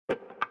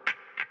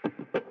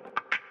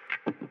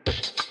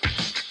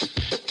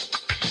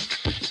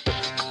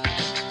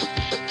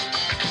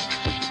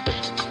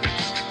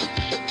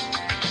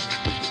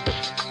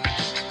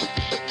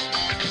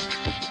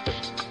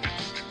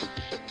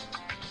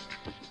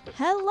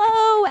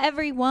Hello,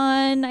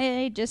 everyone.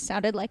 I just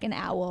sounded like an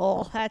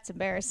owl. That's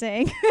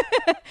embarrassing.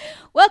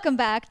 Welcome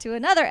back to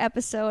another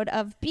episode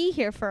of Be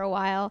Here for a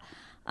While.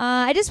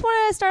 I just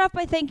want to start off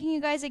by thanking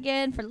you guys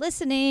again for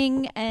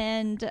listening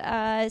and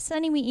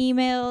sending me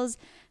emails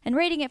and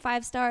rating it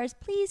 5 stars.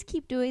 Please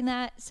keep doing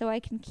that so I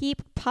can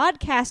keep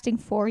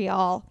podcasting for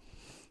y'all.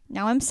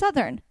 Now I'm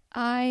Southern.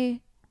 I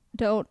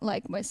don't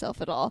like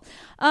myself at all.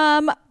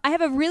 I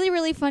have a really,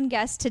 really fun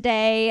guest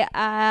today.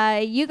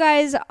 You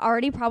guys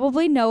already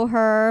probably know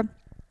her.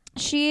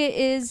 She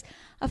is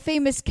a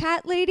famous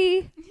cat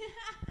lady,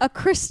 a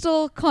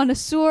crystal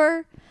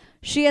connoisseur.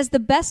 She has the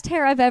best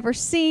hair I've ever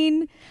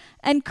seen.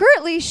 And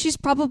currently, she's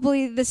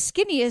probably the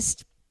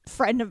skinniest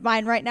friend of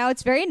mine right now.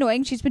 It's very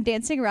annoying. She's been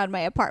dancing around my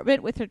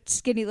apartment with her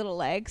skinny little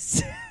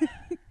legs.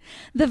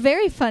 The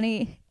very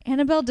funny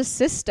Annabelle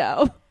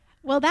Desisto.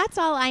 Well, that's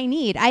all I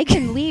need. I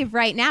can leave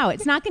right now.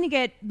 It's not going to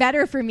get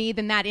better for me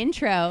than that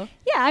intro.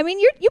 Yeah, I mean,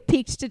 you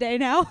peaked today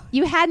now.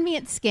 You had me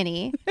at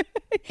skinny.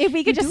 If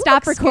we could just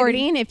stop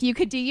recording, skinny. if you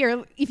could do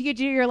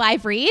your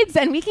live reads,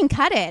 and we can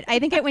cut it. I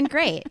think it went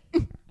great.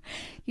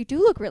 You do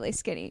look really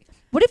skinny.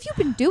 What have you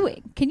been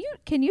doing?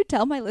 Can you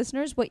tell my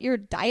listeners what your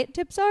diet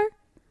tips are?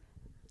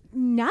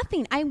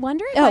 Nothing. I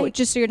wonder if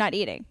just so you're not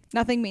eating.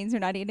 Nothing means you're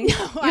not eating.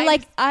 No, you're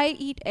I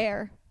eat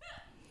air.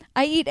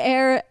 I eat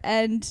air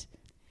and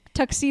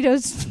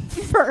tuxedos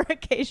fur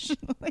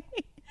occasionally.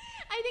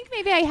 I think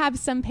maybe I have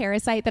some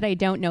parasite that I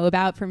don't know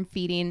about from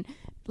feeding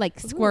like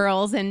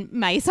squirrels and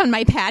mice on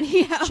my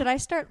patio. Should I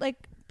start like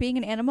being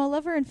an animal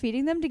lover and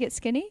feeding them to get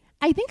skinny?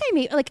 I think I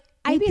may like.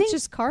 Maybe it's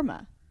just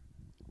karma.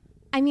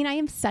 I mean, I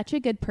am such a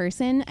good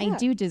person. Yeah. I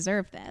do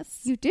deserve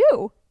this. You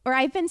do. Or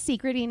I've been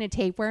secreting a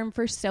tapeworm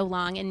for so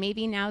long, and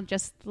maybe now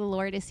just the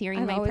Lord is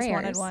hearing my prayers. I've always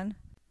wanted one.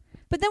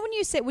 But then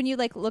when you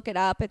like look it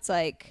up, it's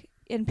like,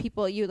 and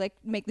people, you like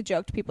make the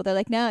joke to people, they're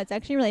like, no, it's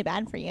actually really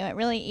bad for you. It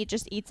really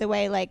just eats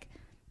away like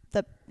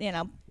the,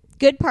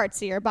 good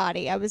parts of your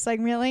body. I was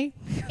like, really?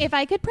 If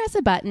I could press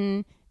a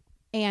button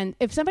and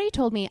if somebody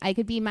told me I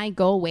could be my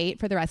goal weight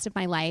for the rest of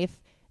my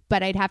life,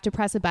 but I'd have to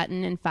press a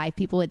button and 5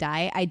 people would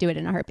die, I'd do it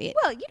in a heartbeat.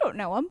 Well, you don't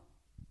know them.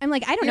 I'm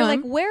like, I don't know.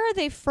 Like, where are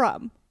they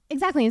from?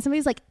 Exactly. And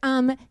somebody's like,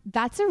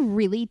 that's a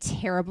really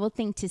terrible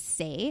thing to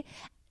say.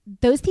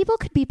 Those people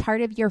could be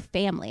part of your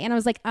family. And I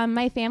was like,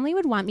 my family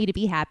would want me to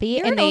be happy.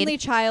 You're and an only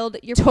child.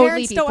 Your totally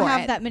parents don't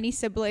have that many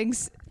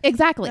siblings.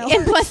 Exactly. No.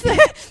 And plus,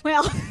 the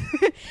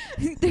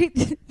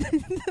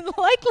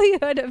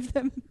likelihood of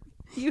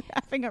you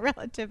having a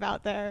relative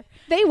out there.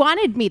 They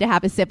wanted me to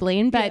have a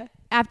sibling, but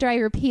after I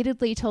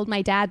repeatedly told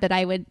my dad that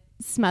I would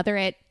smother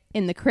it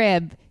in the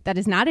crib, that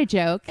is not a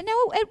joke. And now,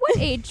 at what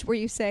age were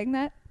you saying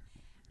that?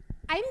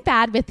 I'm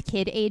bad with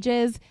kid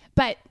ages,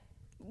 but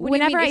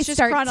whenever I it's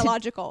start just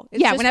chronological.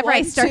 It's just whenever 1,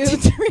 I start 2,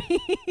 3.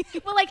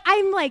 Well, like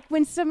I'm like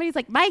when somebody's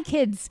like, my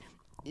kid's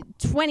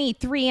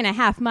 23 and a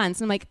half months.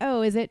 I'm like,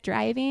 oh, is it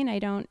driving? I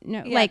don't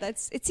know. Yeah, like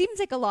it seems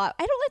like a lot.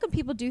 I don't like when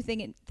people do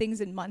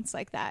things in months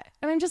like that.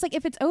 And I'm just like,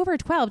 if it's over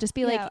 12, just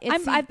be like,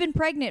 I've been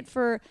pregnant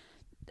for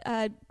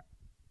I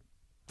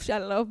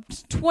don't know,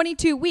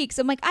 22 weeks.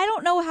 I'm like, I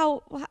don't know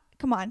how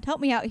come on,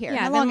 help me out here.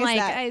 Yeah, how long is like,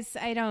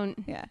 that? I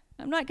don't. Yeah.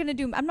 I'm not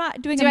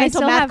doing a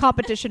mental math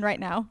competition right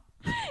now.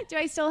 Do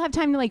I still have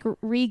time to like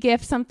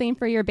re-gift something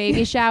for your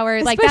baby shower?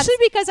 Especially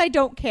because I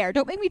don't care.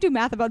 Don't make me do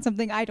math about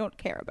something I don't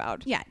care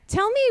about. Yeah.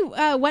 Tell me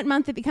what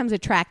month it becomes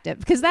attractive,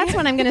 because that's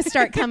when I'm going to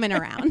start coming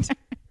around.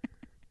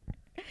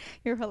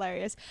 You're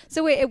hilarious.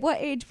 So wait, at what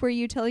age were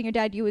you telling your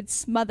dad you would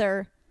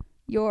smother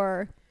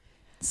your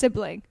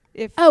sibling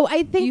if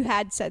I think you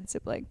had said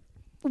sibling?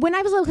 When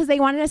I was little, because they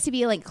wanted us to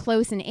be like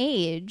close in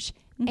age.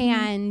 Mm-hmm.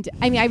 And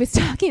I mean, I was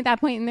talking at that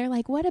point and they're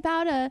like, what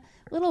about a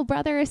little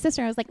brother or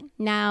sister? I was like,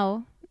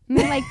 no. And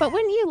they're like, but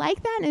wouldn't you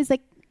like that? And it's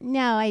like,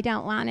 no, I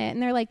don't want it.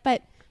 And they're like,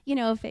 but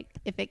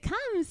if it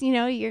comes,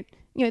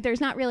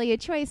 there's not really a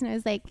choice. And I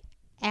was like,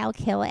 I'll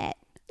kill it.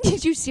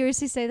 Did you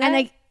seriously say that? And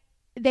like,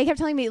 they kept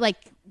telling me, like,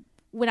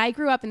 when I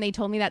grew up and they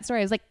told me that story,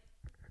 I was like,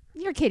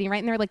 you're kidding, right?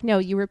 And they're like, no,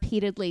 you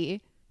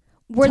repeatedly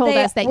told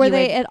us that were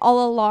they at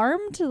all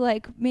alarmed?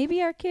 Like,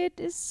 maybe our kid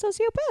is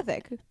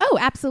sociopathic. Oh,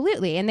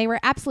 absolutely. And they were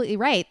absolutely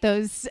right.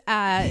 Those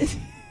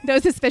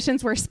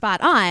suspicions were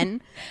spot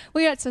on.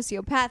 Well, you're not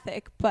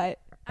sociopathic, but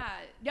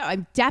no,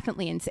 I'm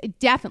definitely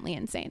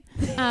insane.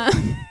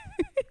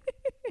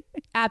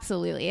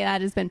 Absolutely. That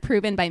has been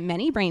proven by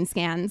many brain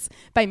scans,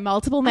 by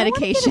multiple medications. I want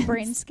to get a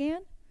brain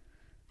scan.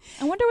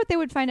 I wonder what they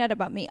would find out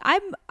about me. I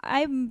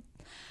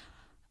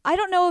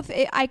don't know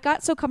if I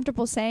got so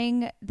comfortable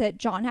saying that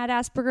John had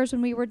Asperger's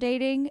when we were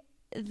dating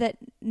that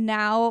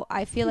now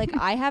I feel like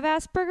I have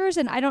Asperger's,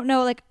 and I don't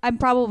know, like,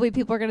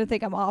 people are going to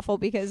think I'm awful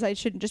because I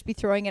shouldn't just be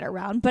throwing it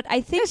around, but I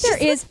think there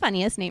is the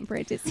funniest name for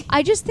a disease.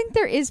 I just think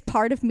there is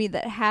part of me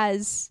that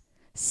has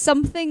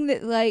something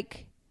that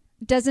like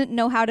doesn't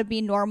know how to be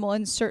normal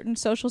in certain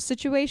social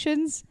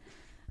situations.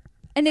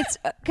 And it's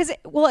because it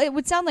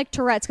would sound like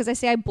Tourette's because I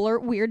say I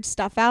blurt weird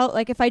stuff out.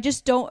 Like if I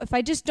just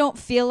don't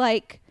feel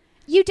like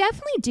You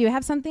definitely do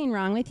have something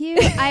wrong with you.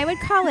 I would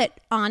call it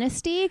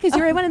honesty, because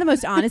you're one of the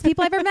most honest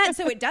people I've ever met.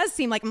 So it does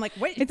seem like, I'm like,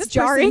 what? It's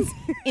jarring.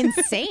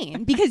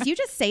 Insane, because you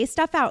just say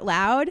stuff out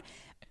loud,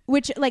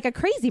 which like a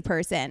crazy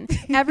person.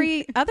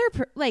 Every other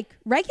like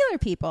regular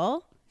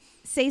people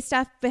say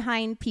stuff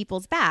behind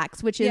people's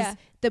backs, which is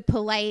the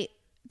polite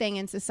thing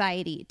in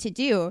society to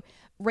do.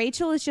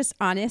 Rachel is just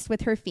honest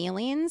with her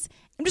feelings.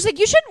 I'm just like,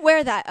 you shouldn't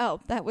wear that. Oh,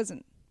 that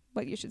wasn't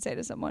what you should say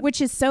to someone. Which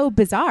is so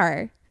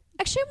bizarre.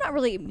 Actually, I'm not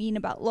really mean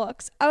about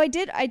looks. Oh, I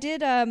did.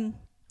 No,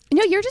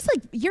 you're just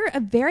like, you're a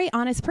very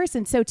honest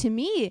person. So to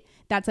me,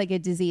 that's like a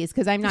disease,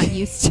 because I'm not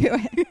used to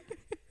it.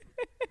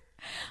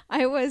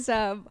 I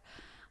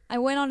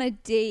went on a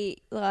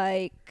date,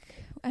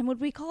 and would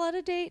we call it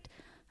a date?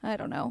 I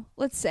don't know.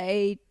 Let's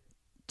say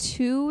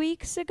 2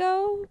 weeks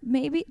ago,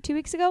 maybe 2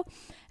 weeks ago.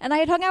 And I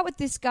had hung out with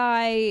this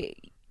guy.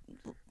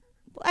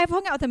 I've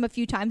hung out with him a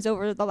few times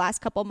over the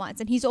last couple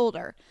months, and he's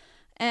older.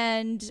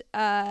 And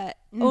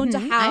owns a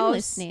house. I'm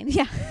listening.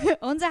 Yeah,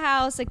 owns a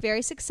house, like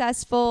very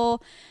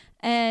successful,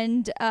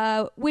 and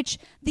which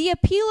the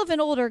appeal of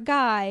an older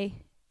guy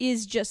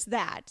is just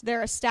that.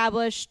 They're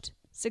established,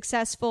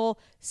 successful,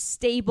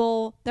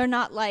 stable. They're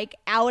not like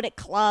out at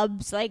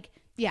clubs, like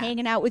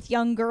hanging out with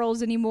young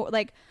girls anymore.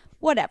 Like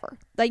whatever.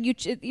 Like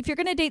if you're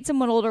gonna date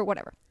someone older,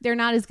 whatever. They're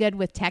not as good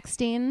with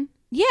texting.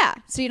 Yeah,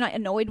 so you're not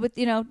annoyed with,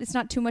 it's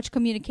not too much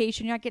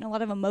communication. You're not getting a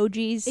lot of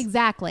emojis.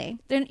 Exactly.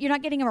 You're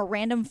not getting a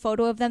random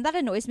photo of them. That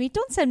annoys me.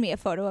 Don't send me a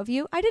photo of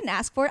you. I didn't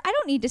ask for it. I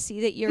don't need to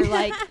see that you're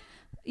like,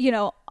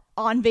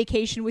 on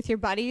vacation with your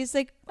buddies.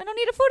 Like, I don't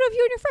need a photo of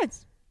you and your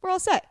friends. We're all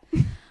set.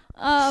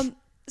 I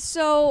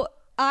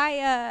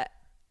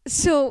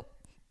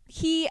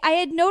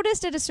had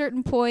noticed at a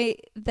certain point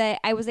that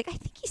I was like, I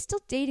think he's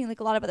still dating like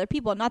a lot of other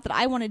people. Not that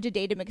I wanted to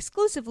date him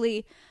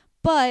exclusively,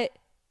 but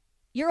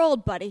you're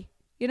old, buddy.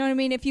 You know what I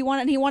mean? If you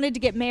want, and he wanted to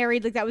get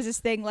married, like that was his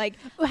thing. Like,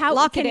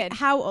 lock it in.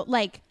 How,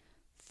 like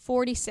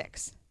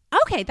 46?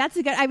 Okay, that's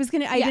a good. I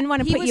didn't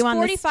want to put you on.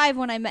 He was 45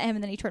 when I met him,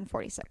 and then he turned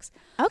 46.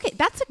 Okay,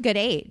 that's a good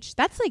age.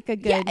 That's like a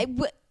good. Yeah,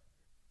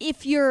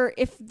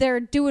 if they're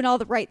doing all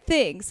the right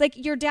things, like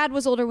your dad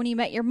was older when you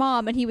met your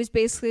mom, and he was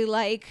basically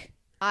like,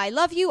 "I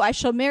love you. I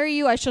shall marry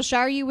you. I shall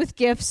shower you with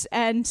gifts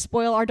and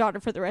spoil our daughter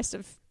for the rest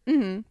of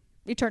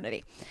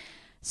eternity."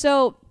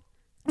 So.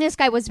 This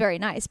guy was very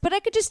nice, but I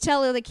could just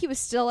tell like he was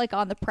still like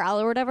on the prowl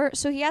or whatever.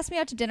 So he asked me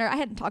out to dinner. I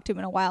hadn't talked to him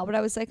in a while, but I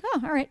was like,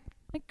 oh, all right,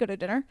 I could go to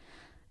dinner.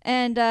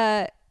 And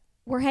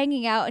we're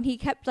hanging out, and he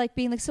kept like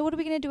being like, so what are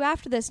we going to do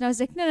after this? And I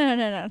was like,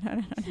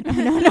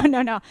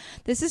 no.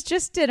 This is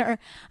just dinner.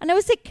 And I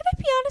was like, can I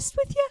be honest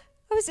with you?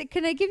 I was like,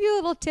 can I give you a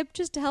little tip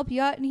just to help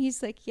you out? And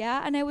he's like,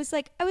 yeah. And I was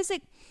like,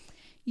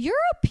 your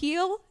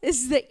appeal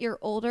is that you're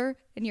older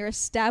and you're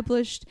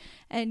established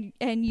and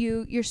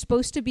you're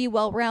supposed to be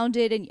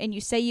well-rounded and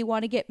you say you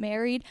want to get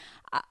married.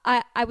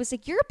 I was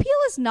like, your appeal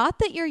is not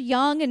that you're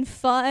young and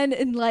fun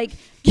and like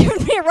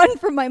giving me a run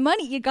for my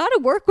money. You got to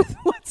work with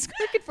what's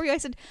cooking for you. I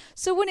said,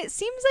 so when it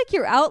seems like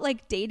you're out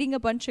like dating a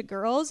bunch of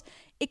girls,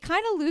 it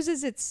kind of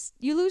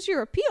you lose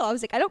your appeal. I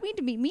was like, I don't mean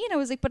to be mean. I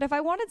was like, but if I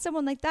wanted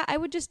someone like that, I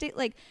would just date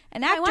like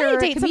an actor or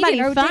a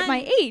comedian, or I would date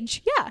my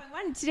age. Yeah. If I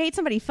wanted to date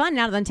somebody fun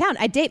out of town,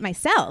 I'd date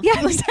myself.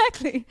 Yeah,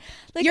 exactly.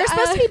 Like, you're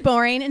supposed to be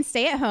boring and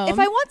stay at home. If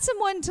I want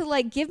someone to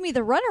like give me the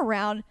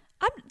runaround,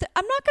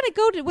 I'm not going to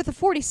go with a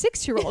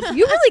 46-year-old.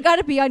 You really got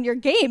to be on your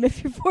game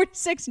if you're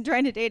 46 and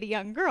trying to date a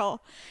young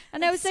girl.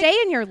 And I was stay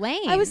in your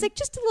lane. I was like,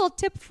 just a little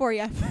tip for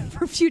you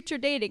for future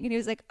dating. And he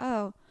was like,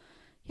 oh,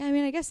 yeah, I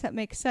mean, I guess that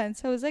makes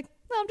sense. I was like,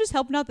 no, I'm just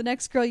helping out the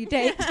next girl you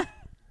date.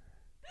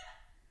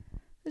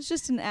 It's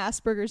just an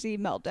Asperger's-y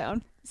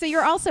meltdown. So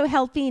you're also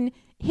helping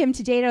him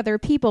to date other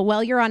people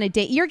while you're on a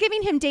date. You're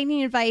giving him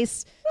dating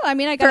advice. Well, I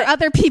mean, for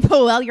other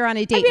people while you're on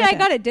a date. I mean, I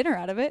got a dinner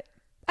out of it.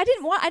 I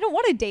don't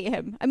want to date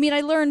him. I mean,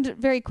 I learned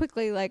very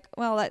quickly, like,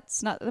 well,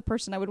 that's not the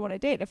person I would want to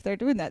date if they're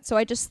doing that. So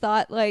I just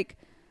thought, like,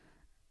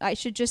 I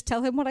should just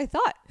tell him what I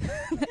thought.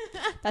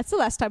 That's the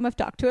last time I've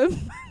talked to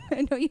him.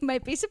 I know you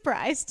might be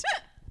surprised.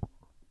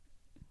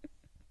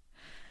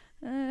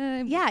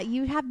 Yeah,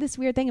 you have this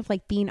weird thing of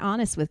like being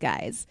honest with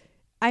guys.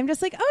 I'm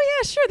just like, oh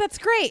yeah, sure, that's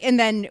great. And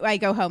then I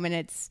go home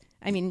and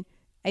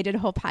I did a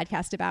whole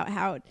podcast about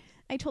how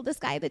I told this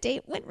guy the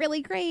date went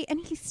really great,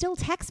 and he still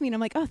texts me, and I'm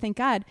like, oh, thank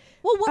God.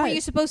 Well, what were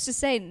you supposed to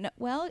say? No,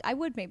 well, I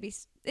would maybe.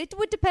 It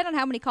would depend on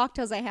how many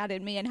cocktails I had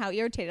in me and how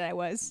irritated I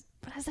was.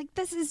 But I was like,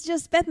 this has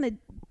just been the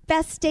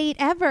best date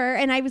ever.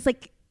 And I was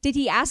like, did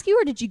he ask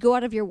you, or did you go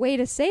out of your way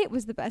to say it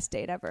was the best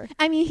date ever?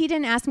 I mean, he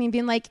didn't ask me,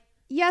 being like,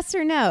 yes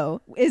or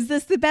no, is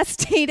this the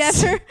best date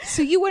ever?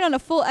 So you went on a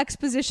full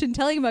exposition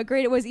telling him how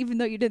great it was, even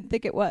though you didn't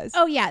think it was.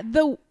 Oh yeah,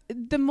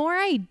 the more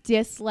I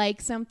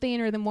dislike something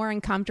or the more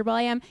uncomfortable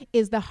I am,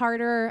 is the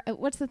harder.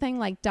 What's the thing,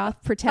 like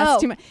doth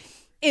protest too much?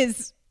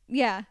 Is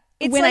yeah.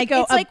 It's when like, I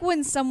go, it's like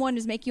when someone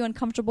is making you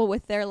uncomfortable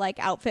with their like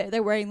outfit.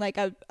 They're wearing like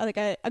a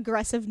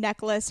aggressive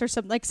necklace or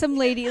something, like some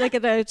lady like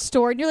at a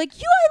store, and you're like,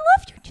 I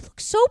love you. You look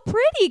so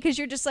pretty, because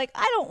you're just like,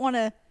 I don't want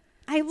to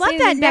I love Same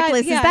that as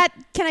necklace. yeah. Is that?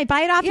 Can I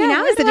buy it off you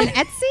now? where Is it do an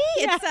I-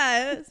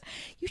 Etsy? It's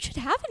You should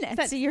have an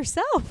that- Etsy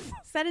yourself.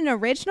 is that an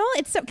original?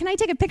 It's so. Can I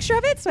take a picture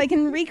of it so I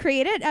can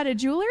recreate it at a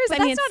jeweler's?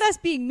 But I mean, that's not us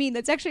being mean.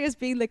 That's actually us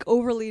being like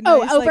overly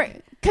nice. oh, over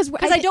because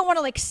I don't want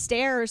to like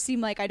stare or seem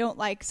like I don't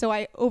like, so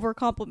I over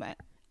compliment.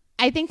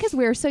 I think because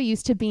we're so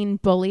used to being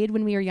bullied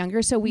when we were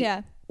younger, so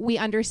we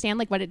understand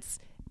like what it's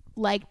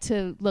like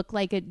to look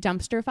like a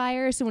dumpster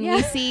fire. So when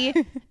we see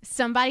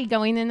somebody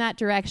going in that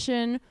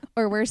direction,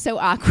 or we're so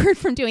awkward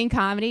from doing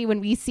comedy, when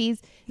we see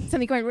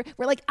something going,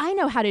 we're like, I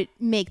know how to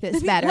make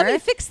this better. Let me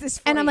fix this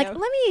for and I'm you. like,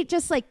 let me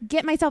just like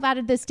get myself out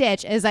of this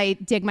ditch as I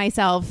dig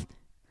myself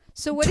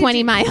so what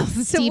 20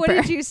 miles So deeper.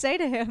 what did you say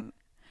to him?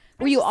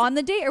 Were you on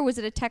the date, or was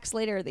it a text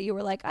later that you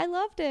were like, I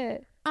loved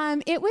it?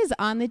 It was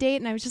on the date,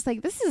 and I was just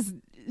like, this is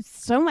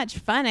so much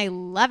fun. I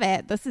love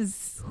it. This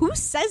is Who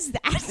says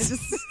that?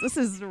 this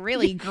is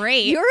really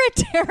great. You're a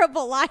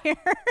terrible liar.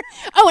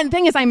 Oh, and the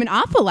thing is, I'm an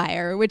awful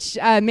liar, which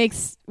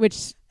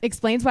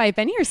explains why I've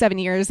been here 7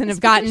 years and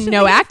have gotten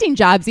no acting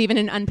jobs, even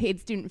in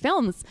unpaid student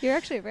films. You're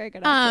actually a very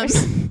good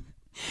actress.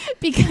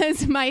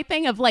 Because my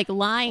thing of like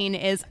lying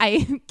is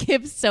I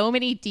give so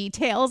many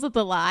details of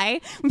the lie.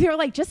 When people are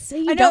like, just say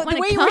you don't want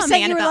to come, the way you were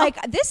saying, Annabelle. you were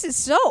like, this is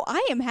so,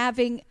 I am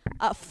having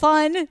a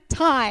fun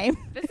time.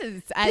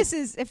 This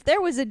is If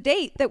there was a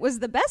date that was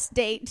the best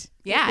date.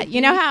 yeah, you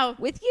know how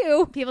with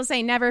you. people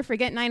say never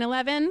forget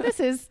 9/11? This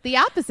is the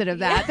opposite of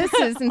that. This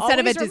is instead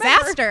of a Always remember.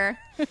 disaster,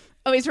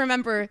 always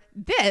remember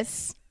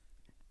this,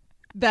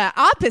 the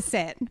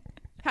opposite.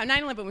 How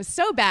 9/11 was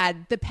so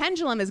bad, the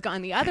pendulum has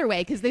gone the other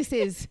way because this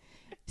is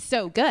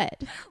so good.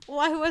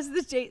 Why was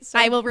the date so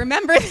I will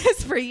remember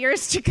this for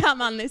years to come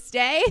on this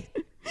day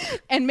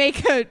and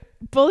make a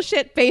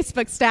bullshit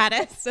Facebook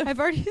status. I've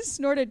already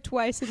snorted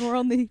twice and we're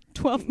only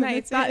 12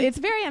 minutes in. It's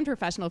very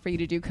unprofessional for you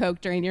to do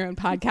coke during your own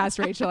podcast,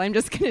 Rachel. I'm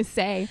just going to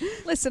say.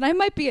 Listen, I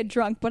might be a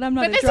drunk, but I'm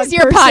not But a this drunk is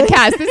your person.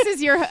 podcast. This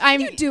is your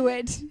You do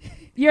it.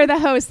 You're the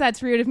host.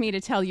 That's rude of me to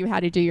tell you how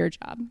to do your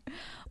job.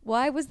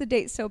 Why was the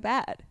date so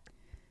bad?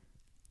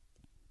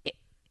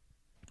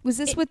 Was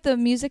this with the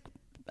music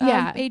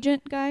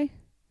agent guy?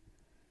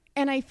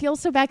 And I feel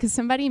so bad because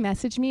somebody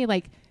messaged me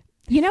like,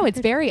 it's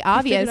very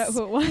obvious. I figured out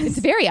who it was. It's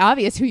very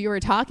obvious who you were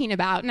talking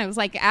about. And I was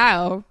like,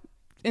 ow.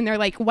 And they're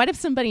like, what if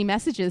somebody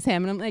messages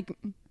him? And I'm like,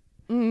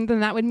 then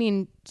that would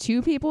mean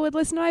 2 people would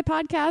listen to my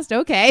podcast.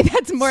 Okay.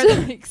 That's more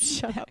than like,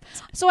 shut up.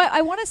 So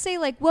I want to say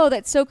like, whoa,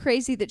 that's so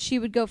crazy that she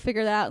would go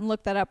figure that out and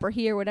look that up or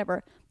hear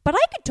whatever. But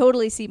I could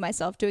totally see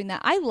myself doing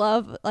that. I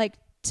love like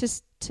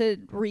to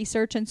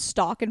research and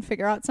stalk and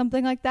figure out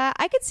something like that.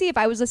 I could see if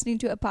I was listening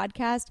to a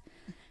podcast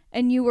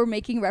and you were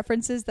making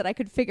references that I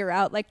could figure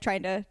out, like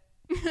trying to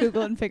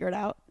Google and figure it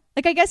out.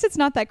 Like, I guess it's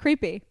not that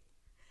creepy.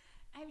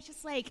 I was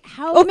just like,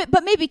 how? Oh,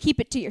 but maybe keep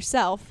it to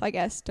yourself, I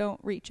guess. Don't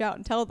reach out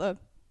and tell the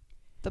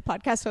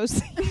podcast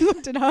host that you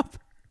looked it up.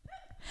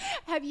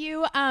 Have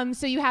you,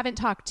 so you haven't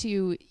talked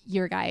to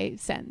your guy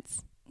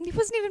since? He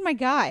wasn't even my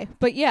guy.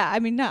 But yeah, I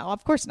mean, no,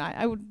 of course not.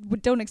 I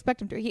would don't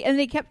expect him to. And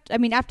they kept, I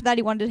mean, after that,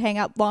 he wanted to hang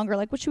out longer.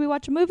 Like, what, should we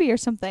watch a movie or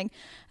something?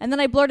 And then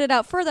I blurted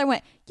out further. I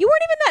went, you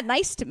weren't even that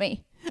nice to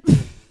me.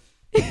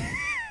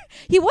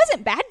 He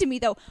wasn't bad to me,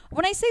 though.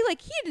 When I say,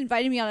 like, he had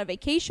invited me on a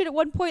vacation at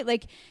one point,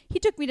 like, he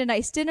took me to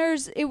nice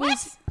dinners. It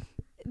was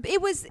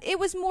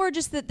more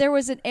just that there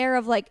was an air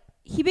of, like,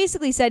 he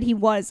basically said he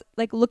was,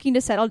 like, looking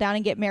to settle down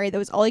and get married. That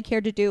was all he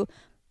cared to do.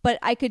 But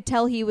I could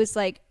tell he was,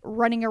 like,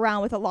 running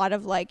around with a lot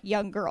of, like,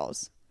 young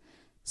girls.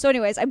 So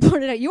anyways, I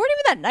blurted out, you weren't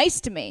even that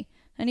nice to me.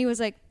 And he was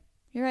like,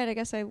 you're right, I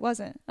guess I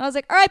wasn't. And I was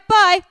like, all right,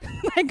 bye.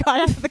 I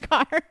got out of the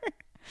car.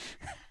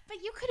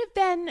 But you could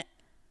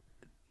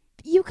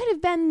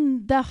have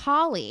been the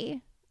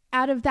Holly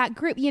out of that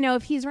group. You know,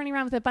 if he's running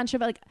around with a bunch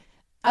of like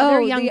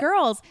other young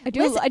girls. I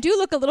do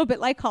look a little bit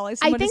like Holly.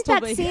 I think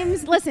that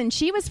seems, listen,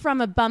 she was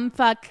from a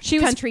bumfuck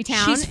country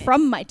town. She's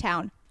from my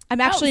town. I'm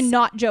actually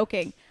not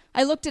joking.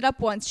 I looked it up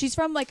once. She's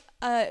from like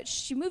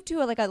she moved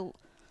to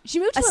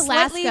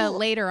Alaska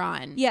later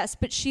on. Yes,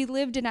 but she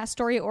lived in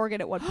Astoria,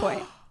 Oregon at one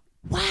point.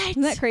 What?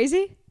 Isn't that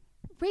crazy?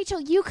 Rachel,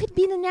 you could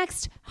be the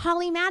next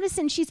Holly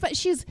Madison.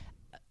 She's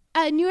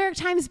a New York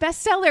Times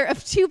bestseller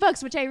of 2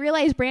 books, which I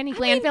realize Brandy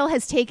Glanville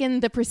has taken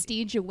the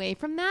prestige away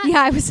from that.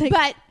 Yeah, I was like,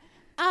 but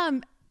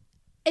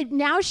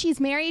now she's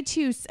married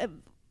to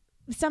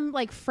some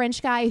like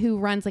French guy who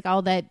runs like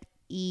all that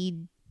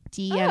EDM.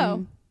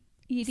 Oh.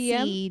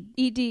 EDM?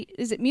 ED,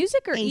 is it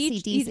music or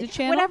ACDC?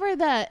 channel? Whatever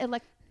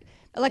the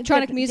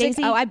electronic music.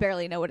 Daisy? Oh, I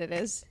barely know what it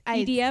is.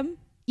 EDM?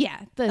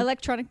 Yeah. The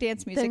electronic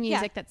dance music. The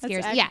music that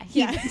scares me.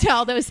 Yeah. To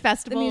all those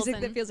festivals. The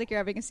music that feels like you're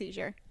having a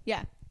seizure.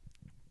 Yeah.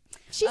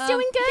 She's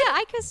doing good. Yeah,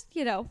 I guess,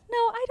 no,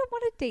 I don't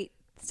want to date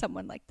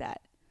someone like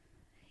that.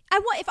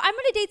 If I'm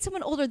going to date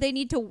someone older, they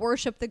need to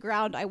worship the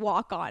ground I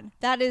walk on.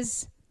 That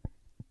is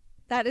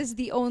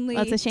the only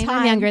Well, it's a shame time.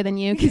 I'm younger than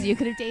you because you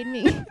could have dated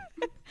me.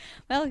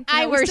 Well,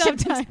 I worship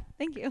time.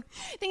 Thank you.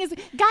 Thing is,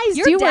 guys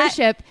Your do dad-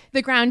 worship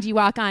the ground you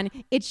walk on.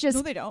 It's just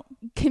No, they don't.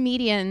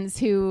 comedians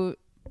who,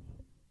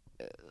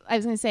 I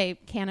was going to say,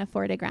 can't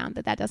afford a ground,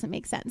 but that doesn't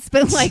make sense.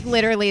 But like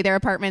literally their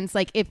apartments,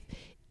 like if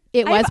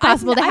it was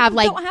possible to have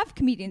like don't have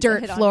comedians that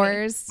dirt hit on me.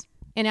 floors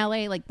in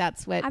LA. Like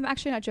that's what I'm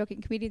actually not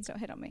joking. Comedians don't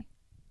hit on me.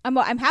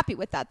 I'm happy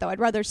with that though. I'd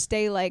rather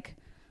stay like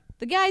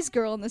the guy's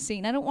girl in the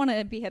scene. I don't want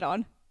to be hit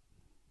on.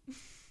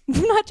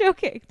 I'm not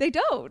joking. They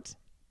don't.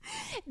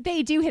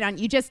 They do hit on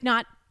you, just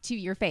not to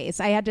your face.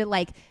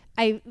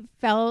 I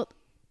felt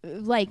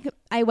like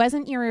I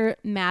wasn't your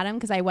madam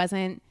because I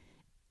wasn't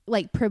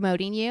like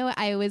promoting you.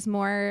 I was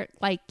more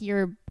like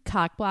your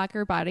cock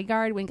blocker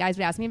bodyguard when guys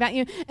would ask me about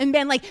you and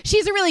been like,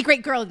 she's a really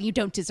great girl. You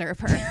don't deserve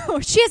her.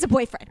 Or she has a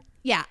boyfriend.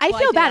 Yeah. I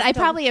feel bad. I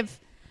probably have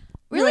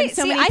really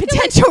so many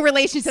potential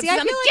relationships.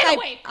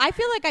 I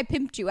feel like I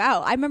pimped you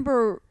out. I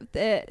remember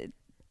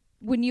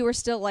when you were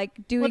still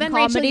like doing comedy,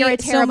 Rachel, you're a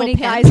terrible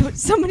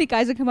so many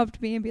guys would come up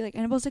to me and be like,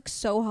 Annabelle's like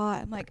so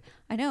hot. I'm like,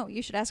 I know,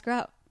 you should ask her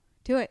out.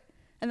 Do it.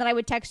 And then I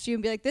would text you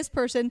and be like, this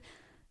person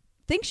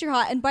thinks you're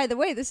hot. And by the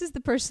way, this is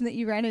the person that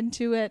you ran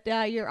into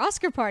at your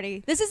Oscar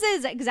party. This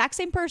is the exact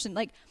same person.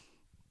 Like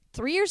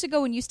 3 years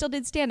ago when you still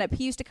did stand up,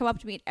 he used to come up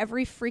to me at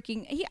every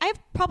freaking, I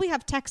probably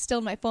have text still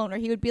in my phone where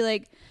he would be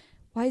like,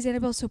 why is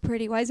Annabelle so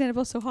pretty? Why is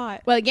Annabelle so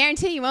hot? Well, I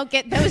guarantee you won't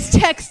get those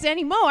texts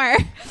anymore.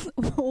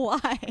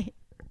 Why?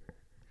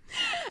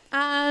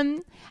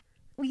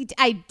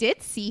 I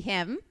did see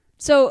him.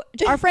 So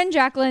our friend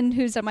Jaclyn,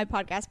 who's on my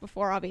podcast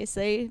before,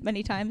 obviously,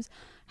 many times,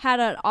 had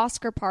an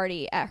Oscar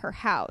party at her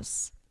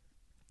house.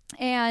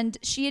 And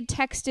she had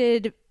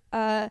texted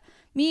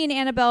me and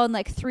Annabelle and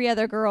like 3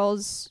 other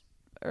girls,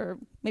 or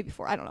maybe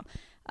 4, I don't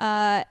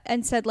know,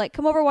 and said like,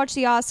 come over, watch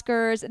the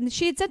Oscars. And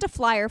she had sent a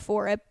flyer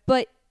for it,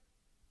 but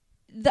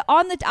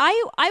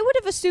I would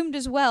have assumed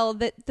as well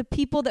that the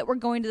people that were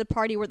going to the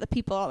party were the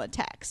people on the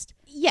text.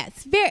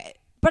 Yes, very.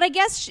 But I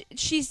guess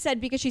she said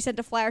because she sent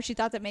a flyer, she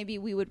thought that maybe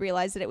we would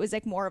realize that it was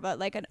like more of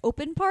an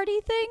open party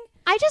thing.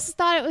 I just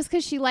thought it was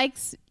because she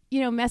likes,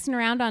 messing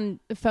around on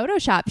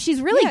Photoshop. She's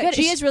really good.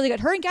 She is really good.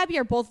 Her and Gabby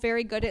are both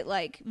very good at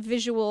like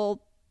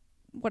visual,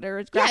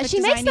 whatever. Yeah,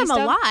 she makes them stuff.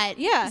 a lot.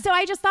 Yeah. So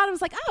I just thought it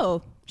was like,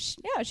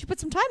 she put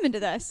some time into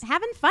this.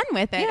 Having fun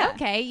with it. Yeah.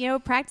 Okay.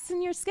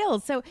 Practicing your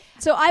skills. So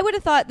I would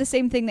have thought the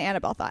same thing that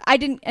Annabelle thought. I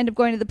didn't end up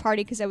going to the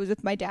party because I was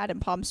with my dad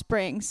in Palm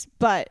Springs,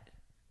 but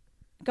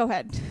go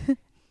ahead.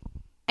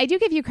 I do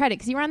give you credit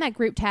because you were on that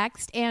group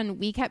text and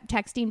we kept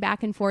texting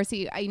back and forth. So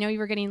I know you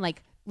were getting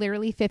like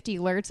literally 50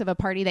 alerts of a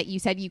party that you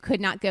said you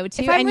could not go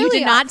to, and you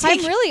did not take.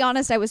 If I'm really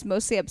honest, I was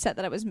mostly upset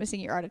that I was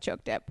missing your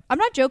artichoke dip. I'm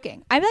not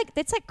joking. I'm like,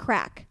 it's like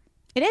crack.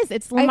 It is.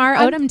 It's Lamar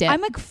Odom dip.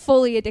 I'm like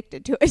fully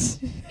addicted to it.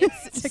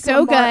 It's like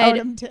so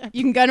good.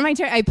 You can go to my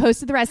I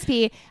posted the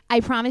recipe.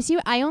 I promise you,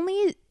 I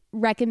only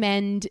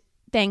recommend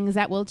things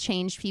that will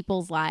change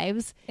people's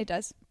lives. It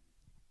does.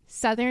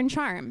 Southern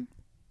Charm.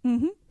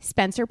 Mm-hmm.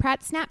 Spencer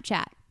Pratt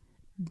Snapchat.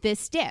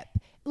 This dip.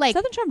 Like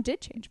Southern Charm did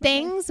change my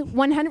things life.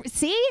 100.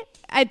 See?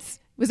 It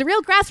was a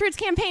real grassroots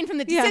campaign from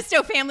the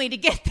Desisto family to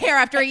get there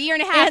after a year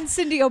and a half. And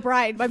Cindy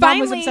O'Brien. My mom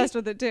was obsessed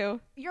with it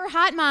too. Your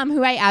hot mom,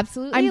 who I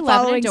absolutely I'm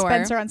love following and adore.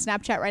 Spencer on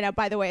Snapchat right now,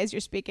 by the way, as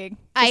you're speaking.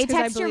 I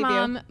text your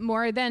mom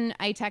more than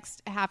I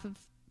text half of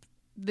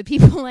the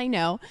people I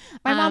know.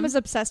 My mom is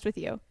obsessed with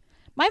you.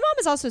 My mom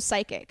is also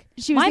psychic.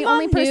 She was the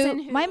only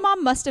person my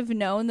mom must have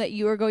known that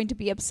you were going to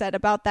be upset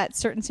about that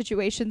certain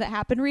situation that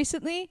happened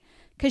recently,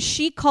 because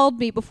she called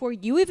me before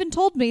you even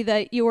told me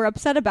that you were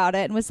upset about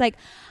it and was like,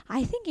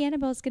 I think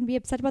Annabelle's going to be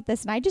upset about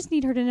this, and I just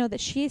need her to know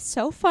that she is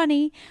so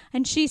funny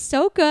and she's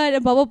so good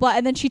and blah, blah, blah.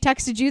 And then she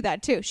texted you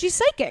that too. She's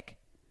psychic.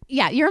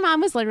 Yeah, your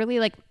mom was literally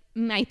like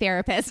my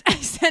therapist. I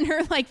sent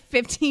her like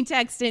 15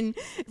 texts in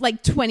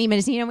like 20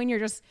 minutes. When you're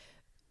just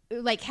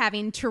like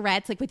having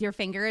Tourette's like with your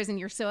fingers and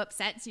you're so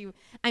upset. So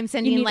I'm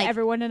sending like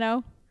everyone to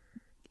know.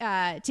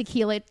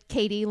 Tequila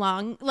Katie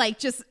Long, like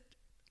just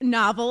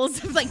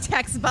novels of like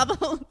text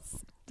bubbles.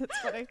 That's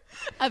funny.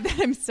 Of that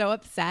I'm so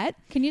upset.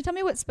 Can you tell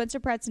me what Spencer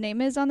Pratt's name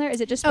is on there?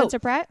 Is it just Spencer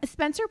Pratt?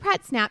 Spencer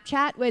Pratt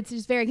Snapchat, which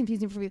is very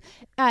confusing for you.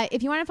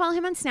 If you want to follow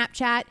him on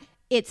Snapchat,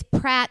 it's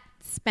Pratt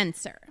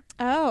Spencer.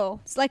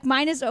 Oh, it's like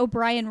mine is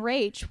O'Brien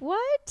Rach.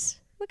 What?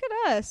 Look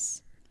at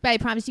us. But I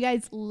promise you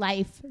guys,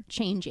 life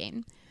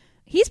changing.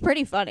 He's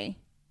pretty funny.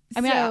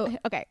 I mean,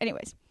 okay.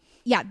 Anyways,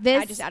 yeah,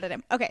 I just added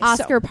him. Okay,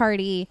 Oscar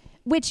party,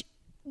 which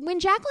when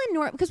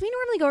Jaclyn, because we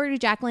normally go over to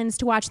Jaclyn's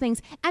to watch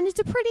things, and it's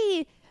a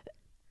pretty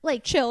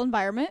like chill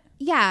environment.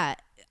 Yeah,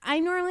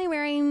 I'm normally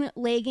wearing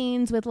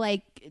leggings with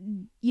like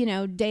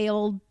day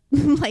old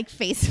like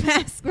face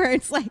mask where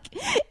it's like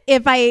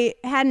if I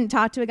hadn't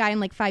talked to a guy in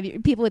like 5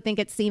 years, people would think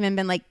it's semen,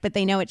 been like, but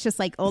they know it's just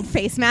like old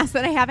face mask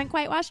that I haven't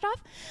quite washed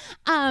off.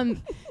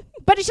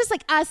 But it's just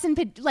like us in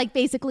like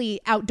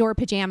basically outdoor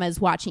pajamas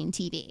watching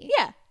TV.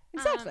 Yeah,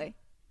 exactly.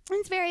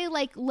 It's very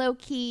like low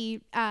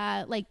key,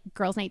 like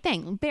girls' night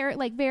thing.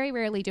 Very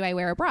rarely do I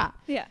wear a bra.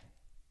 Yeah.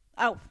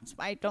 Oh,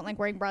 I don't like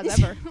wearing bras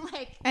ever.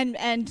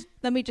 And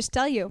let me just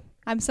tell you,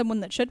 I'm someone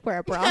that should wear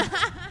a bra.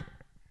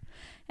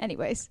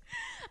 Anyways.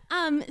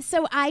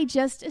 So I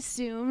just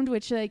assumed,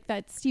 which like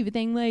that stupid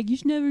thing, like you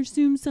should never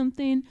assume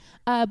something,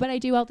 but I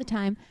do all the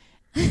time.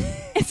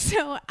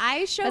 So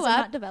I show up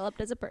not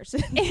developed as a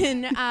person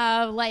in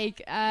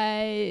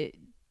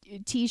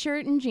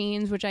t-shirt and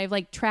jeans, which I've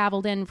like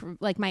traveled in for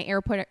like my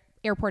airport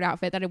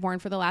outfit that I've worn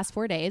for the last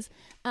 4 days.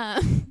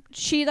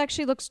 She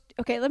actually looks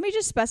okay. Let me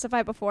just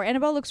specify before.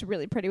 Annabelle looks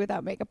really pretty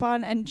without makeup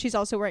on, and she's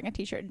also wearing a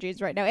t-shirt and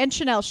jeans right now, and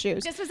Chanel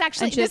shoes. This is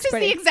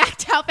the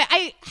exact outfit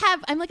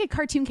I'm like a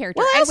cartoon character.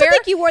 Well, I also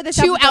think you wore this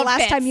outfit the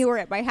last time you were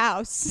at my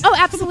house. Oh,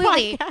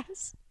 absolutely.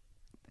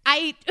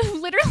 I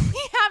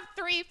literally have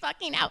 3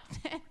 fucking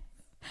outfits.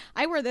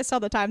 I wear this all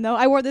the time, though.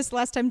 I wore this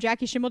last time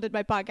Jackie Schimmel did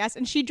my podcast,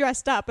 and she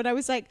dressed up, and I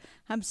was like,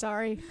 I'm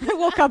sorry. I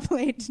woke up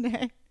late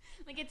today.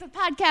 Like, it's a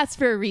podcast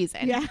for a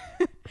reason. Yeah.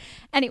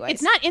 Anyways.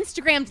 It's not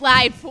Instagrammed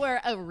live for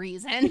a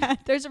reason. Yeah,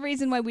 there's a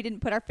reason why we didn't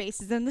put our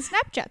faces in the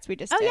Snapchats we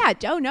just did. Yeah.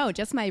 Oh, no,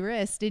 just my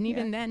wrist. And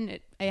even then,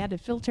 I had to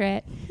filter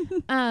it.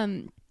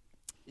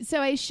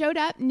 So I showed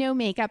up, no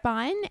makeup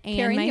on. And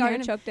carrying my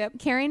artichoke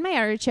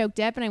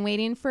dip. And I'm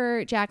waiting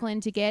for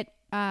Jaclyn to get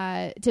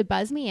to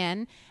buzz me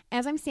in.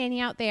 As I'm standing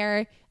out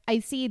there, I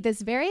see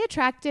this very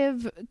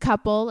attractive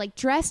couple, like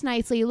dressed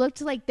nicely,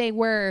 looked like they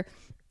were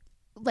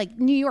like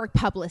New York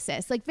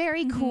publicists, like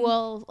very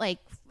cool, like,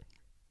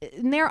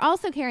 and they're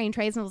also carrying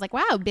trays, and I was like,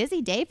 wow,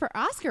 busy day for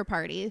Oscar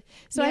party.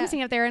 So I'm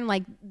sitting up there, and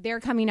like they're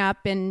coming up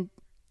in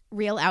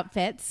real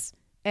outfits,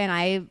 and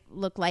I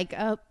look like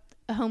a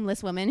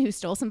homeless woman who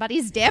stole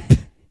somebody's dip.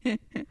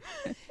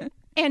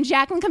 And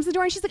Jaclyn comes to the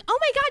door, and she's like, oh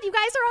my God, you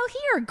guys are all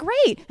here.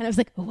 Great. And I was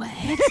like,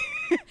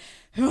 what?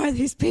 Who are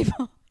these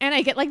people? And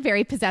I get like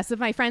very possessive of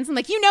my friends. I'm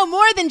like, you know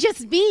more than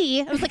just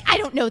me. I was like, I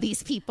don't know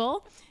these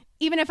people.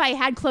 Even if I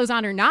had clothes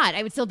on or not,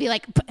 I would still be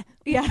like,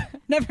 yeah,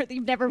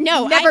 you've never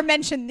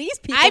mentioned these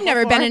people. I've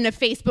never been in a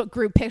Facebook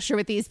group picture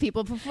with these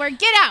people before.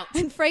 Get out.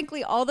 And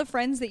frankly, all the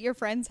friends that your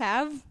friends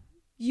have,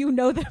 you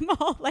know them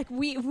all. Like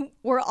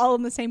we're all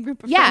in the same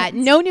group of friends.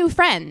 Yeah, no new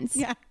friends.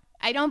 Yeah.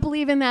 I don't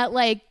believe in that,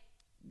 like,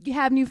 you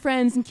have new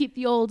friends and keep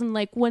the old, and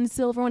like one's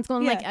silver, one's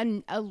gold.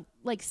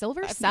 Like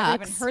silver sucks. I've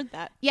never even heard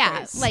that. Yeah,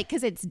 phrase. like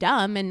because it's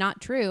dumb and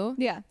not true.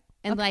 Yeah.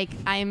 And like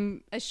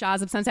I'm a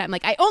Shaw's of Sunset. I'm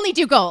like, I only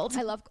do gold.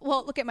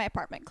 Well, look at my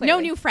apartment. Clearly. No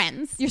new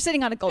friends. You're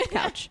sitting on a gold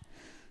couch.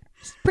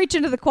 Just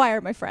preaching to the choir,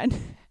 my friend.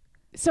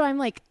 So I'm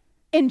like,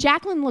 and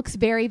Jaclyn looks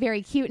very,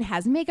 very cute and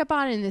has makeup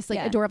on and this like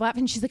adorable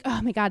outfit. And she's like,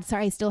 oh my God,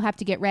 sorry, I still have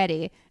to get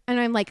ready.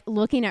 And I'm like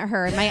looking at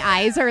her, and my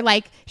eyes are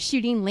like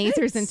shooting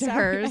lasers into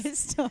hers. I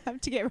still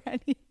have to get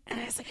ready. And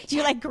I was like,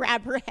 you like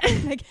grab her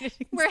head. Like,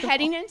 we're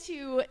heading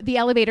into the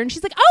elevator, and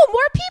she's like, oh,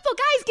 more people,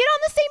 guys, get on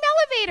the same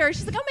elevator.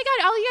 She's like, oh my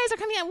God, all you guys are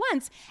coming at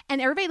once.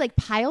 And everybody like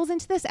piles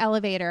into this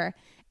elevator.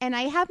 And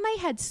I have my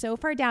head so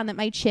far down that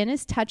my chin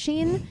is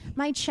touching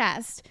my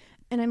chest.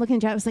 And I'm looking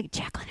at Jaclyn. I was like,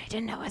 Jaclyn, I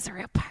didn't know it was a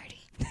real party.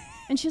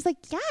 And she was like,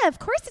 yeah, of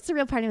course it's a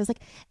real party. I was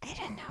like, I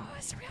didn't know it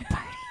was a real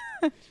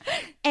party.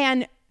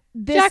 And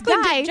this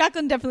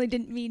Jaclyn definitely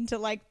didn't mean to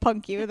like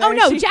punk you. Oh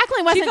no,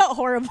 Jaclyn wasn't. She felt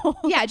horrible.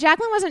 Yeah,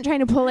 Jaclyn wasn't trying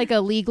to pull like a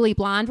Legally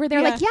Blonde where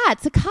they're like, yeah,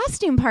 it's a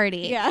costume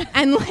party. Yeah.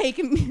 And like,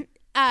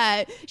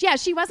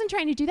 she wasn't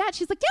trying to do that.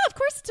 She's like, yeah, of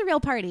course it's a real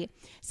party.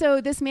 So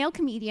this male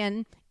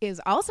comedian is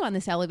also on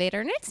this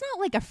elevator, and it's not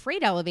like a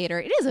freight elevator.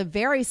 It is a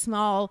very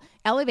small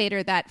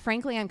elevator that,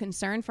 frankly, I'm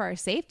concerned for our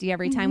safety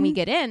every time we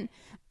get in.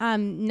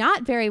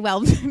 Not very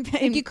well.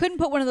 If you couldn't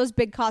put one of those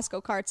big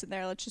Costco carts in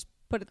there, let's just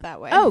put it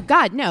that way. Oh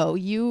God, no!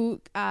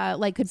 You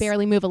like could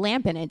barely move a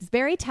lamp in it. It's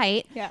very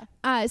tight.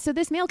 Yeah. So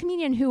this male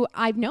comedian who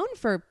I've known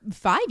for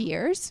 5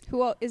 years,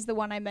 who is the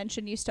one I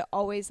mentioned, used to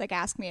always like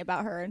ask me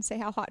about her and say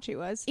how hot she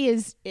was,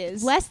 is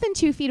less than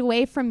 2 feet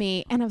away from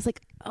me, and I was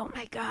like, oh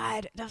my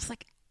God! And I was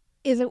like,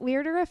 is it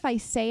weirder if I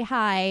say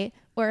hi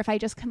or if I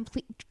just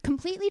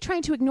completely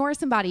trying to ignore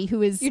somebody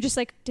who is... You're just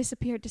like,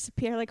 disappear,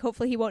 like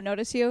hopefully he won't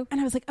notice you.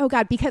 And I was like, oh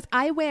God, because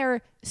I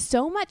wear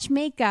so much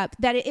makeup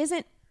that it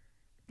isn't...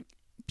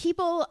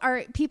 People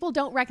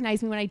don't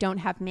recognize me when I don't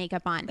have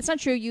makeup on. That's not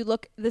true. You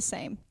look the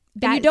same.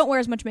 And you don't wear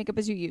as much makeup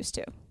as you used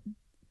to.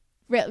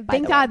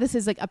 Thank God this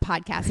is like a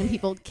podcast and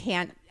people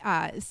can't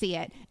see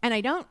it. And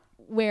I don't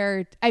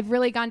wear... I've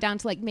really gone down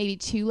to like maybe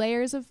 2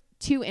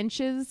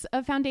 inches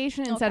of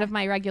foundation instead of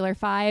my regular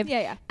 5.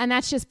 Yeah. And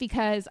that's just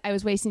because I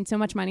was wasting so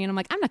much money, and I'm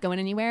like, I'm not going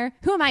anywhere.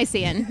 Who am I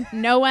seeing?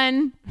 No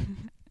one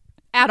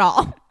at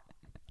all.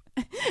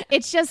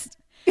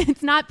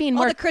 It's not being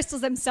all the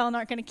crystals I'm selling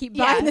aren't going to keep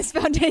buying this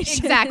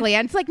foundation. Exactly.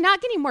 And it's like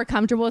not getting more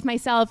comfortable with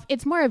myself.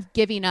 It's more of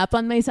giving up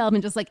on myself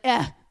and just like,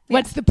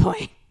 what's the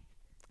point?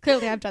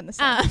 Clearly I've done the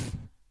same.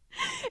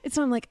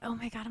 So I'm like, oh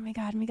my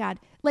God.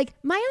 Like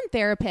my own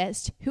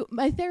therapist, who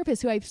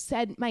I've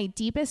said my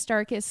deepest,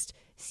 darkest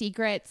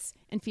secrets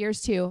and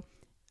fears to,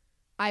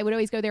 I would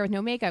always go there with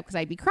no makeup because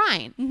I'd be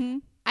crying. Mm-hmm.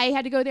 I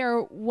had to go there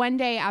one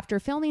day after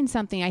filming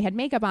something. I had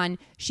makeup on.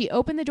 She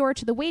opened the door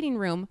to the waiting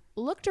room,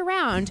 looked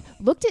around,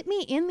 looked at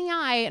me in the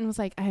eye, and was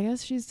like, I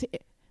guess she's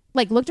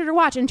like, looked at her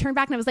watch and turned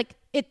back, and I was like,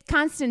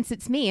 Constance,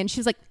 it's me. And she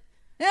was like,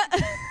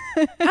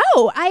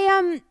 oh,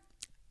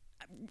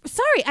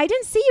 sorry, I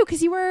didn't see you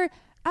because you were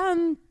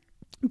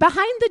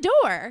behind the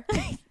door.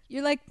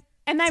 You're like,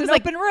 and I was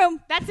like, open room.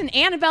 That's an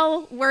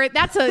Annabelle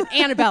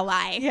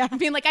lie. Yeah.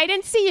 Being like, I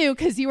didn't see you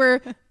because you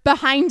were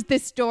behind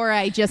this door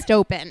I just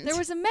opened. There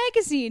was a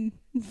magazine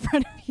in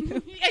front of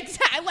you.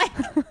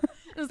 Exactly.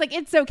 I was like,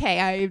 it's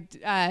okay.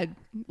 I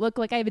look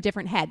like I have a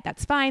different head.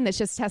 That's fine. That's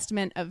just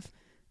testament of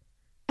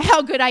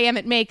how good I am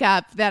at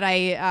makeup that I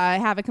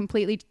have a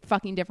completely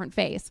fucking different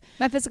face.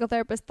 My physical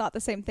therapist thought the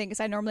same thing because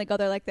I normally go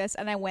there like this,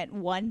 and I went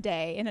one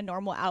day in a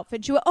normal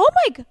outfit. She went, "Oh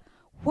my god,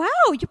 wow,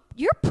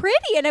 you're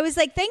pretty," and I was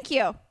like, "Thank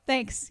you,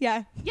 thanks."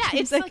 Yeah, yeah.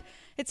 It's like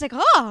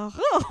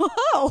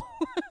oh.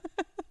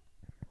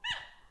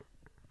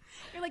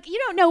 You're like, you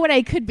don't know what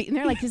I could be, and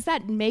they're like, "Is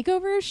that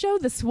makeover show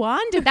The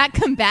Swan? Did that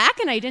come back?"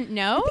 And I didn't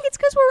know. I think it's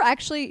because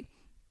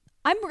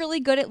I'm really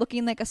good at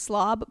looking like a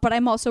slob, but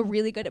I'm also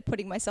really good at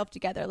putting myself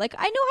together. Like,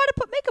 I know how to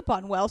put makeup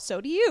on. Well,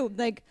 so do you.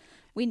 Like,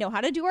 we know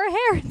how to do our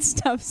hair and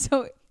stuff.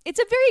 So it's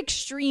a very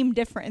extreme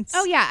difference.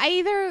 Oh, yeah. I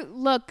either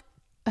look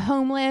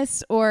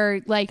homeless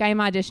or like I'm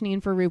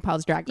auditioning for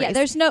RuPaul's Drag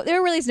Race. Yeah,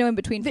 there really is no in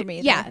between for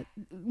me. Yeah.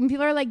 When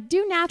people are like,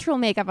 do natural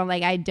makeup, I'm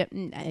like, I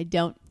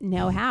don't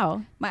know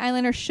how. My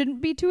eyeliner shouldn't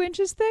be 2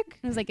 inches thick.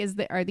 I was like,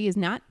 are these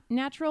not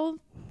natural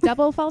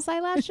double false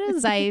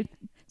eyelashes? I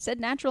said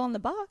natural on the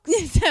box.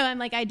 So I'm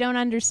like, I don't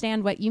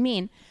understand what you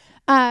mean.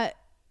 So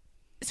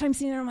I'm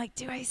sitting there, I'm like,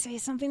 do I say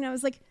something? And I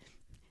was like,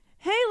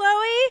 hey,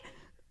 Loie.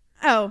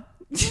 Oh,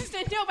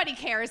 nobody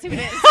cares who it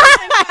is.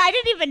 I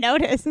didn't even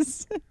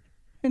notice.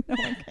 No one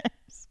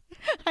cares.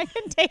 I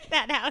can take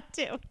that out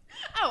too.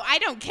 Oh, I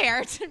don't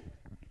care.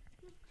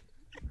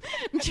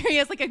 I'm sure he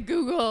has like a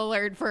Google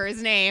alert for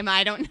his name.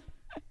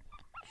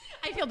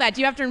 I feel bad.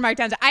 Do you have to mark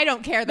down? I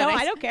don't care. No,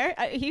 I don't care.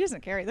 He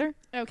doesn't care either.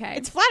 Okay.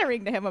 It's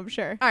flattering to him, I'm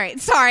sure. All right.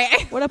 Sorry.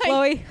 What up,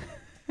 Loie?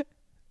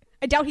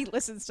 I doubt he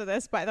listens to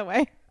this, by the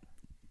way.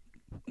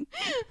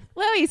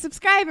 Loie,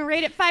 subscribe and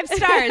rate it 5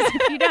 stars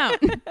if you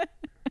don't.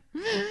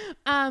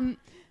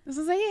 This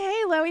was like,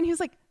 hey, Loie. And he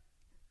was like,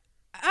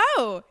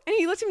 oh. And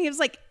he looked at me. He was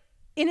like,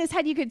 in his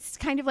head, you could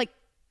kind of like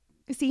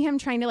see him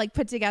trying to like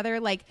put together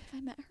like I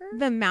met her.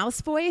 The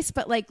mouse voice,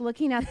 but like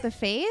looking at the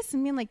face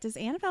and being like, does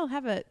Annabelle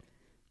have a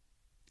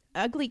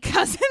ugly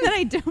cousin that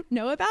I don't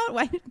know about?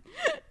 Why?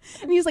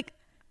 And he's like,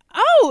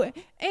 oh,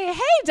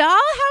 hey doll, how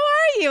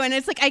are you? And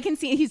it's like, I can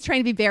see he's trying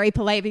to be very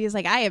polite, but he's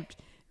like, I have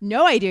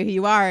no idea who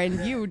you are,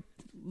 and you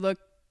look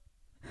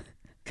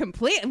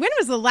complete. When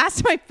was the last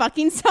time I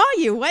fucking saw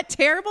you? What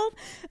terrible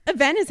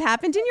event has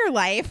happened in your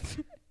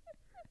life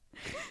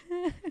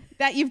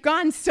that you've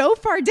gone so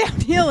far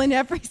downhill in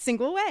every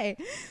single way?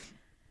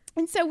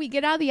 And so we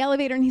get out of the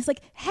elevator, and he's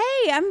like,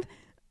 hey,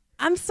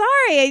 I'm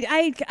sorry.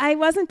 I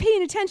wasn't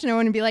paying attention. I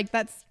want to be like,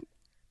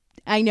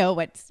 we know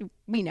what's You're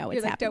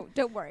like, happening.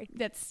 Don't worry.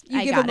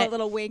 I give got him it. a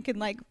little wink and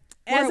like,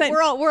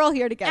 we're all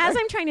here together. As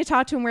I'm trying to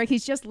talk to him, where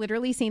he's just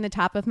literally seeing the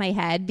top of my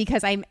head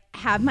because I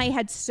have my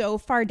head so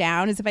far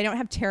down, as if I don't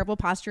have terrible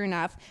posture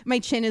enough. My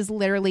chin is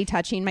literally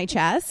touching my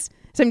chest.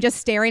 So I'm just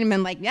staring at him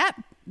and like, yep,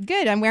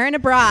 good. I'm wearing a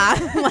bra.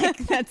 Like,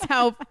 that's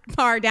how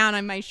far down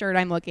on my shirt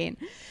I'm looking.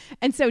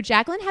 And so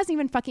Jaclyn hasn't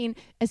even fucking,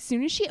 as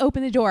soon as she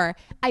opened the door,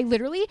 I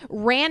literally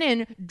ran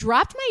in,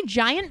 dropped my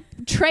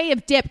giant tray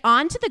of dip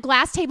onto the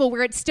glass table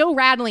where it's still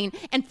rattling,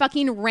 and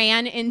fucking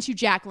ran into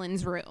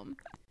Jaclyn's room.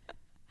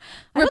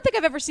 I don't think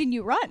I've ever seen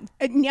you run.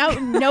 No,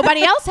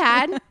 nobody else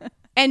had.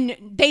 And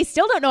they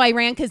still don't know I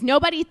ran because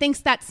nobody thinks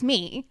that's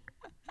me.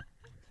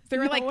 They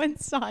were No one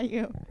saw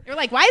you. They were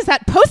like, why is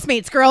that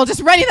Postmates girl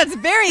just running? That's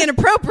very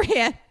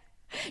inappropriate.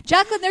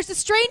 Jaclyn, there's a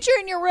stranger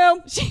in your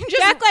room.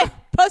 Jaclyn,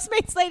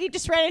 Postmates lady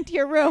just ran into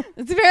your room.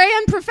 It's very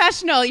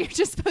unprofessional. You're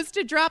just supposed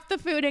to drop the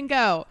food and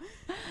go.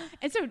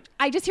 And so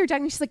I just hear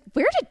Jaclyn. She's like,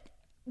 where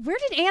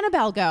did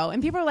Annabelle go?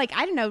 And people are like,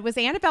 I don't know. Was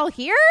Annabelle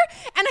here?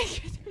 And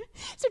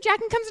so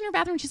Jaclyn comes in her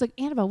bathroom and she's like,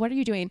 Annabelle, what are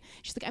you doing?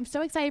 She's like, I'm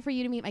so excited for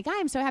you to meet my guy.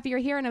 I'm so happy you're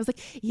here. And I was like,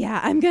 yeah,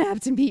 I'm going to have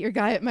to meet your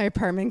guy at my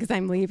apartment because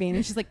I'm leaving.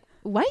 And she's like,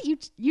 what?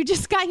 You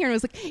just got here? And I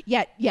was like,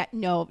 yeah,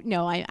 no,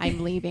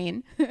 I'm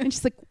leaving. And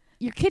she's like,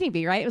 you're kidding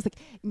me, right? I was like,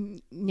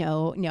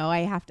 no, I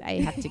have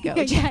to go.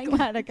 Yeah, I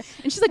gotta go.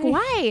 And she's like,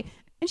 why?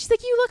 And she's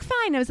like, you look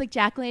fine. I was like,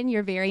 Jaclyn,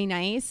 you're very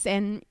nice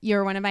and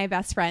you're one of my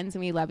best friends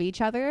and we love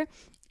each other.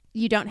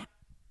 You don't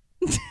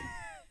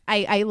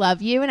I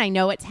love you and I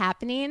know what's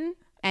happening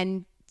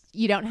and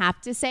you don't have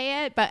to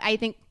say it, but I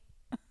think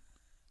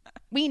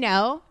we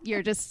know we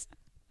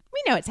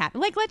know it's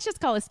happening. Like, let's just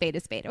call a spade,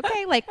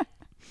 okay? Like,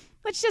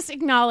 let's just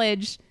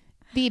acknowledge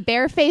the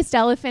bare-faced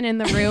elephant in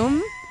the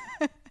room,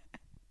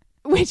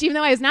 which even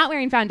though I was not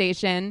wearing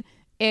foundation,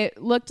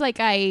 it looked like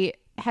I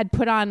had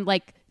put on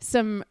like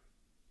some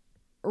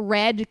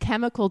red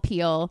chemical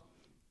peel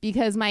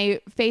because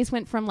my face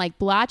went from like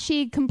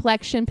blotchy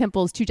complexion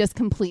pimples to just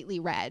completely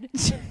red.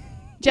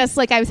 Just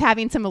like I was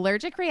having some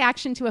allergic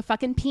reaction to a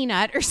fucking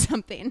peanut or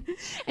something.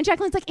 And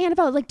Jaclyn's like,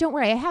 Annabelle, like, don't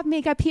worry, I have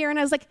makeup here. And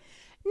I was like,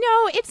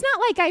 no, it's not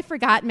like I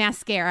forgot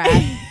mascara.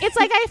 It's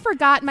like I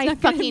forgot my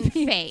fucking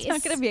face. It's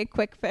not going to be a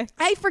quick fix.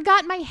 I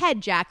forgot my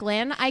head,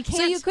 Jaclyn. I can't.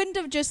 So you couldn't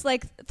have just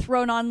like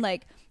thrown on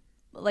like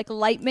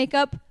light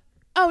makeup?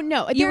 Oh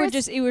no, you were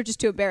just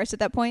too embarrassed at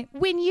that point.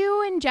 When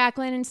you and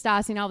Jaclyn and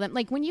Stassi and all them,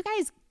 like when you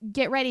guys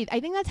get ready,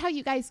 I think that's how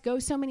you guys go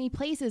so many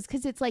places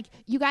because it's like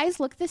you guys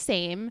look the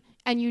same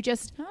and you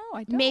just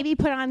maybe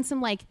put on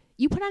some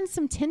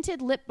some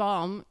tinted lip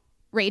balm,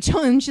 Rachel,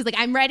 and she's like,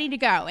 I'm ready to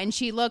go, and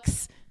she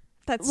looks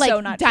That's like so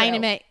not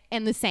dynamite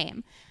and the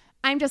same.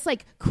 I'm just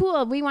like,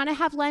 cool, we want to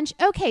have lunch.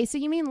 Okay, so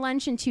you mean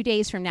lunch in 2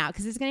 days from now?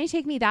 Because it's going to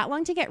take me that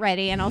long to get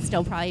ready and I'll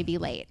still probably be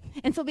late.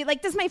 And so I'll be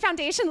like, does my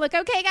foundation look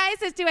okay,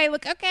 guys? Do I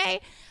look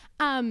okay?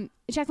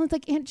 Jaclyn's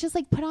like, and just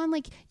like put on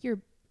like your,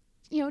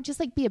 you know, just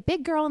like be a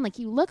big girl and like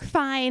you look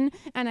fine.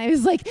 And I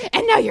was like,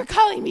 and now you're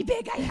calling me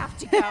big. I have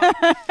to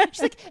go.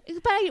 She's like,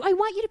 but I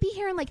want you to be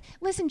here and like,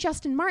 listen,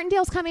 Justin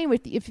Martindale's coming.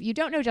 If you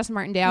don't know Justin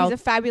Martindale, He's a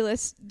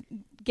fabulous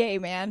gay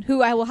man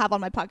who I will have on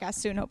my podcast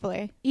soon,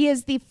 hopefully. He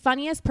is the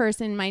funniest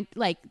person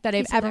that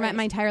I've ever met in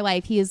my entire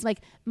life. He is like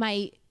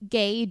my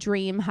gay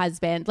dream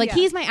husband. Like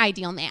he's my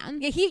ideal man.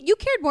 Yeah, you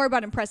cared more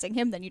about impressing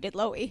him than you did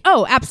Loie.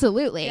 Oh,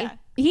 absolutely.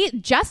 Yeah.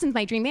 Justin's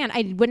my dream man.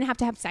 I wouldn't have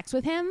to have sex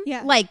with him.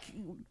 Yeah. Like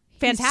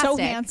fantastic. He's so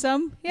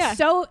handsome. Yeah.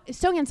 So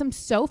handsome,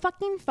 so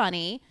fucking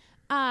funny.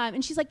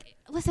 And she's like,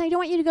 listen, I don't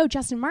want you to go.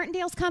 Justin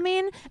Martindale's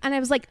coming. And I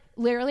was like,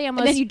 literally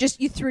almost. And then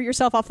you threw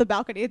yourself off the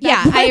balcony.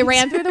 Yeah, I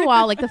ran through the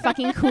wall like the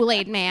fucking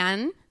Kool-Aid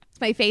man.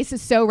 My face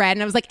is so red.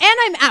 And I was like, and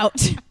I'm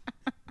out.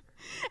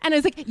 And I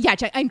was like, yeah,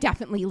 I'm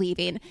definitely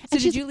leaving. So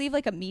did you leave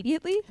like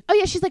immediately? Oh,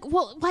 yeah. She's like,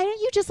 well, why don't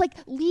you just like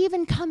leave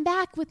and come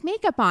back with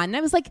makeup on? And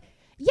I was like,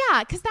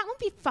 yeah, because that won't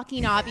be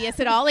fucking obvious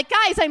at all. Like,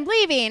 guys, I'm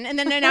leaving. And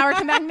then an hour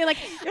come back and be like,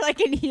 you're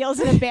like in heels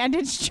and a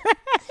bandaged dress.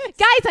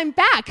 Guys, I'm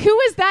back. Who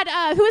is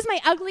that? Who is my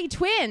ugly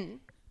twin?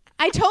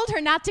 I told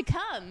her not to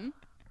come.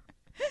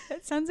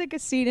 That sounds like a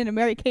scene in a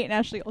Mary-Kate and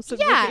Ashley Olsen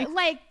movie.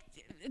 Like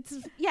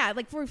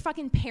we're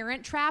fucking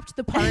parent trapped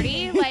the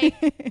party. Like,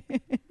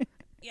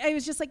 I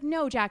was just like,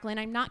 no, Jaclyn,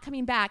 I'm not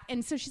coming back.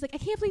 And so she's like, I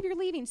can't believe you're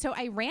leaving. So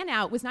I ran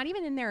out, was not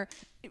even in there.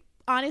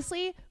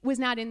 Honestly, was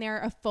not in there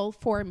a full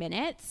 4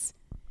 minutes.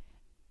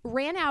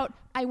 Ran out.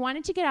 I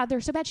wanted to get out there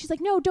so bad. She's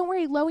like, no, don't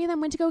worry. Loie and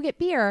them went to go get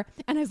beer.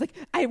 And I was like,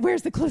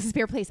 where's the closest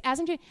beer place? As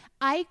I'm doing,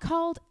 I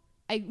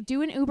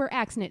do an Uber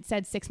X and it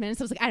said 6 minutes.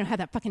 I was like, I don't have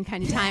that fucking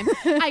kind of time.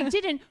 I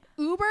did an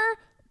Uber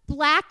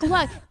Black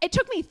Lug. It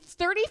took me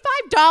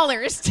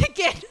 $35 to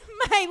get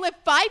my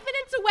lift 5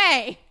 minutes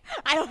away.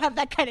 I don't have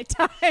that kind of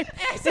time.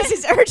 This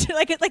is urgent.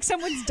 Like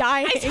someone's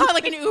dying. I saw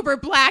like an Uber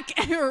Black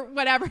or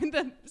whatever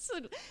the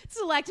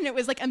select, and it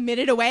was like a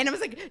minute away. And I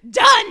was like,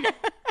 done.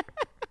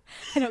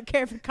 I don't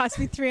care if it cost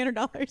me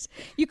 $300.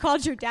 You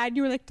called your dad and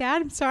you were like,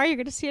 Dad, I'm sorry, you're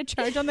going to see a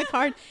charge on the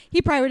card.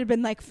 He probably would have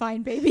been like,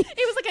 fine, baby. It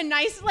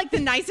was like the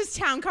nicest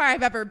town car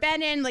I've ever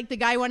been in. Like the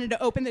guy wanted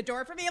to open the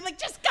door for me. I'm like,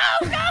 just go.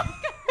 I don't have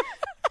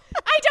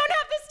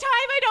this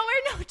time. I don't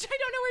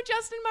know where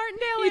Justin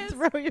Martindale is.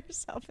 You throw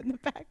yourself in the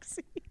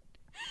backseat.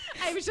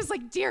 I was just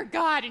like, dear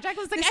God. And Jack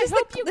was like,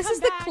 this is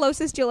the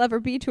closest you'll ever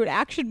be to an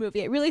action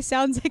movie. It really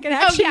sounds like an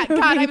action movie. Oh,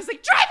 yeah, God. I was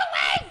like, drive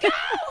away. Go.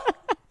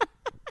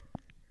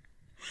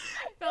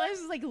 I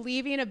was like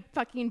leaving a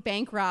fucking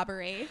bank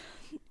robbery.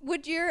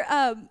 Would your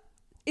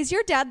is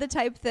your dad the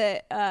type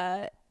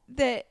that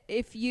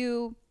if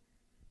you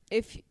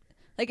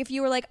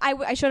were like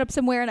I showed up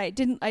somewhere and I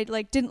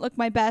didn't look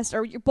my best,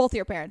 or both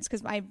your parents,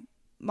 because my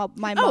mom.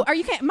 Oh, are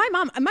you kidding? My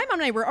mom and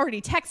I were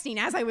already texting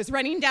as I was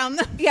running down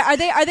the. Yeah,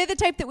 are they the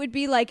type that would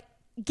be like,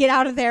 get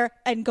out of there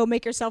and go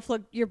make yourself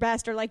look your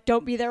best, or like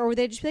don't be there, or would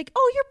they just be like,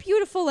 oh, you're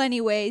beautiful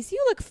anyways,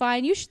 you look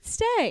fine, you should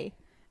stay?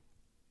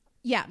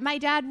 Yeah, my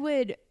dad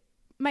would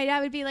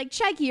be like,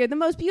 Checky, you're the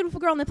most beautiful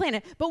girl on the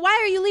planet, but why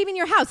are you leaving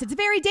your house? It's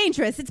very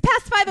dangerous. It's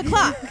past 5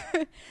 o'clock.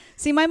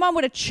 See, my mom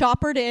would have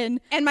choppered in,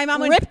 and my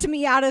mom ripped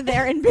me out of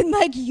there and been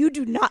like, you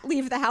do not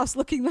leave the house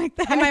looking like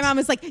that. And my mom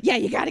was like, yeah,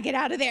 you got to get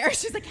out of there.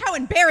 She's like, how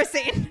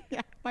embarrassing.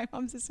 Yeah, my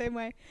mom's the same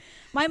way.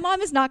 My mom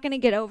is not going to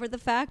get over the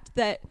fact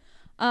that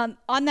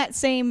on that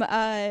same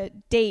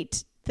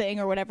date thing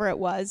or whatever it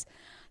was,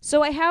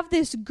 so I have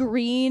this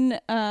green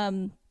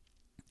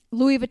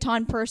Louis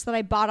Vuitton purse that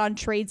I bought on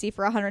Tradesy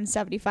for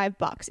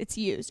 $175. It's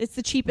used. It's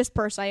the cheapest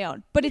purse I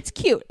own, but it's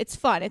cute. It's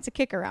fun. It's a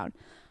kick around.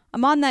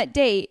 I'm on that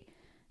date.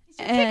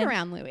 Kick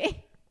around,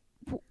 Louis.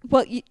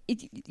 Well,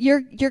 you're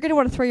going to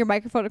want to throw your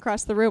microphone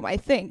across the room, I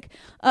think,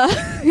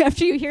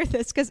 after you hear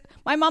this, because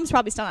my mom's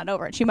probably still not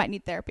over it. She might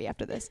need therapy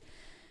after this.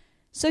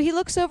 So he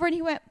looks over and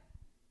he went,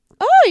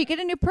 oh, you get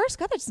a new purse?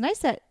 God, that's nice.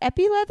 That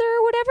epi leather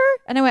or whatever.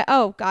 And I went,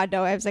 oh, God,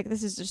 no. I was like,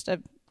 this is just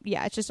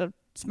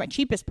it's my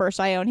cheapest purse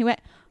I own. He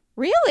went,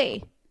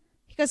 really?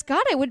 He goes,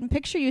 God, I wouldn't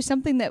picture you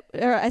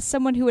as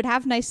someone who would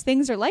have nice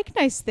things or like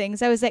nice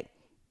things. I was like,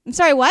 I'm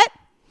sorry, what?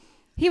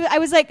 I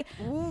was like,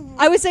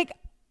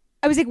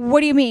 what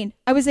do you mean?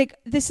 I was like,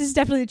 this is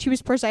definitely the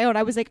cheapest purse I own.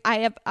 I was like,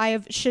 I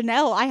have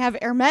Chanel, I have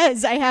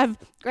Hermes,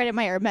 granted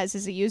my Hermes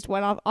is a used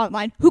one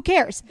online. Who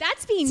cares?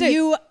 That's being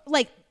you,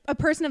 like a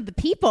person of the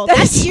people.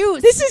 That's you.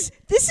 This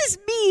is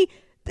me.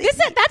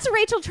 That's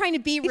Rachel trying to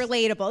be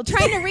relatable,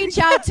 trying to reach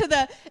out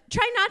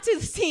trying not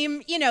to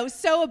seem,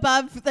 so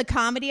above the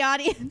comedy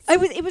audience.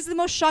 It was the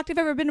most shocked I've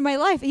ever been in my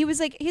life. He's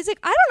like, I don't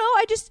know.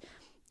 I just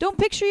don't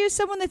picture you as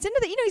someone that's into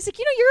that. He's like,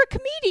 you're a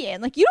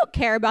comedian. Like, you don't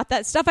care about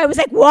that stuff. I was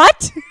like,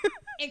 what?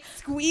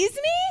 Excuse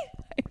me?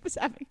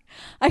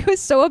 I was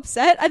so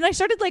upset. And I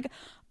started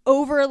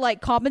over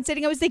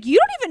compensating. I was like, you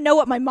don't even know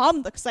what my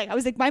mom looks like. I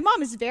was like, my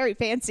mom is very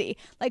fancy.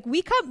 Like,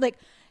 we come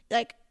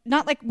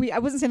not like I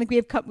wasn't saying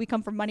like we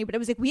come from money, but it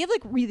was like we have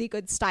like really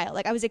good style.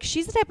 Like I was like,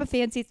 she's the type of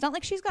fancy. It's not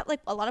like she's got like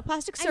a lot of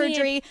plastic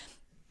surgery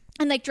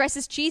and like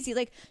dresses cheesy.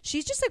 Like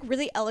she's just like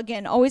really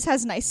elegant, always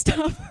has nice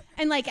stuff.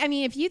 And like, I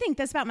mean, if you think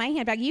this about my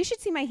handbag, you should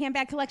see my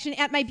handbag collection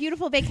at my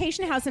beautiful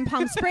vacation house in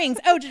Palm Springs.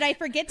 Oh, did I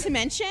forget to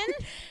mention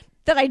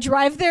that I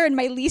drive there in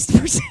my leased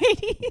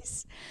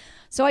Mercedes?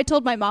 So I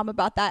told my mom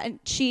about that, and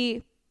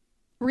she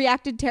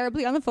reacted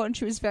terribly on the phone.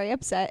 She was very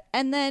upset,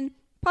 and then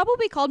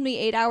probably called me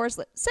 8 hours,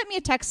 sent me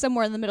a text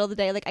somewhere in the middle of the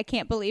day, like, I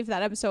can't believe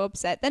that, I'm so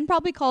upset. Then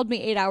probably called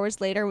me 8 hours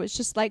later, was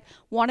just like,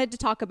 wanted to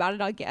talk about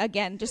it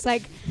again. Just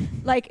like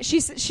she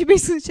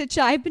basically said,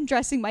 I've been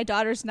dressing my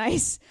daughters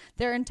nice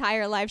their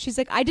entire life. She's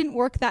like, I didn't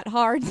work that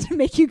hard to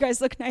make you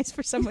guys look nice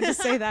for someone to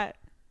say that.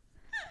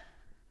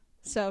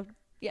 So,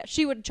 yeah,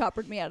 she would have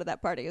choppered me out of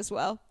that party as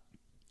well.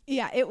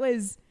 Yeah, it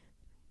was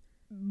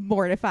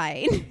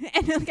mortifying.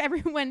 And like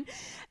everyone,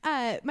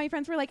 my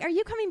friends were like, are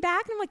you coming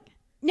back? And I'm like,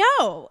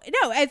 no,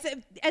 as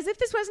if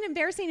this wasn't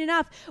embarrassing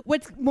enough.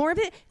 What's more of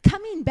it?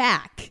 Coming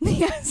back.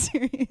 Yeah,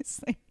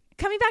 seriously.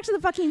 Coming back to the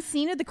fucking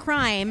scene of the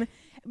crime,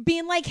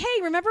 being like,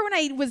 hey, remember when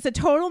I was a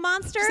total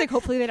monster? Just like,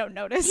 hopefully they don't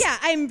notice. Yeah,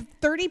 I'm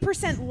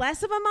 30%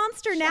 less of a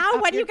monster now.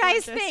 What do you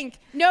guys think?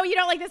 No, you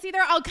don't like this either?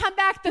 I'll come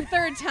back the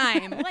third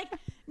time. Like,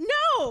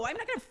 no, I'm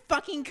not going to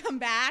fucking come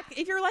back.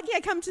 If you're lucky,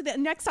 I come to the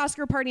next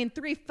Oscar party in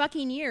 3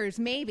 fucking years,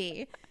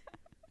 maybe.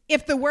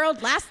 If the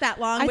world lasts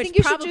that long, which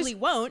probably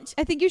won't.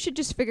 I think you should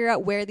just figure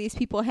out where these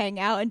people hang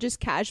out and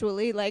just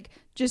casually, like,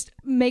 just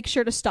make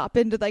sure to stop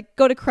into, like,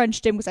 go to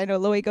Crunch Gym, because I know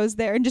Loie goes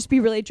there, and just be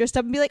really dressed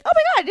up and be like, oh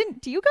my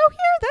God, do you go here?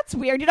 That's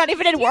weird. You're not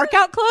even in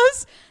workout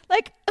clothes?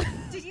 Like,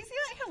 did you see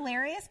that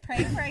hilarious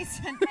prank where I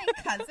sent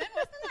my cousin?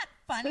 Wasn't that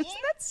funny?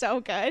 That's so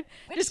good.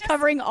 Just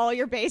covering all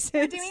your bases.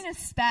 We're doing a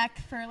spec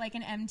for, like,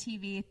 an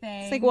MTV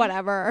thing. It's like,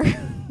 whatever.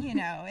 You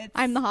know, it's...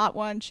 I'm the hot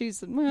one.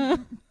 She's...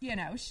 You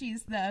know,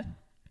 she's the...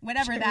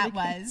 Whatever that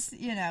was,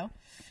 you know.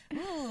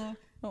 Ooh.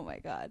 Oh, my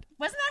God.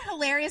 Wasn't that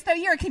hilarious, though?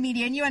 You're a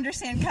comedian. You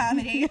understand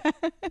comedy. Yeah.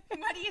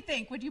 What do you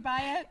think? Would you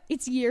buy it?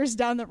 It's years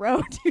down the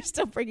road. You're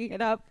still bringing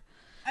it up.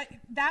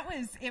 That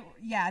was it.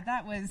 Yeah,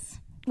 that was...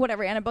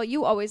 Whatever, Annabelle.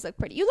 You always look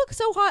pretty. You look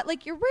so hot.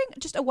 Like, you're wearing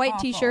just a white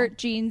T-shirt,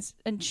 jeans,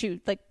 and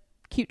shoes. Like,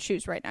 cute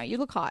shoes right now. You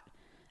look hot.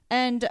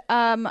 And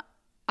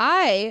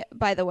I,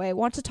 by the way,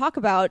 want to talk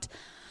about...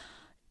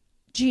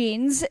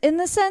 jeans in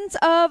the sense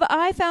of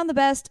I found the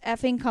best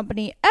effing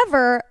company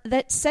ever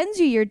that sends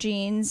you your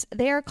jeans.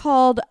 They are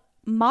called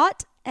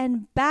Mott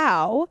and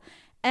Bow,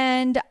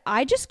 and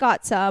I just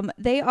got some.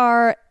 They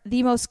are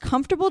the most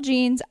comfortable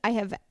jeans I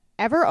have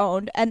ever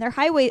owned, and they're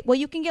high waist. Well,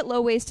 you can get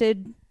low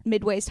waisted,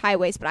 mid waist, high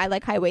waist, but I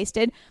like high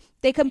waisted.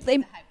 They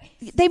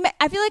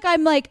I feel like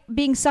I'm like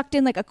being sucked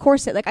in like a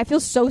corset. Like I feel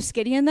so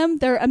skinny in them.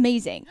 They're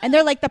amazing, and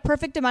they're like the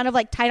perfect amount of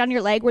like tight on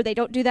your leg where they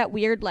don't do that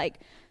weird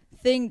like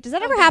thing. Does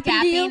that ever happen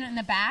to you? In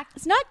the back?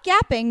 It's not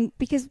gapping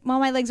because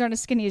my legs aren't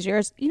as skinny as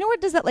yours. You know what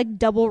does that like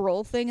double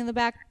roll thing in the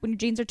back when your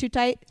jeans are too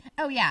tight?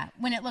 Oh yeah,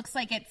 when it looks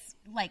like it's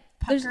like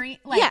puckery.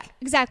 Yeah,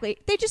 exactly.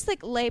 They just like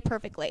lay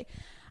perfectly.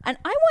 And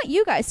I want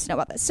you guys to know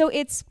about this. So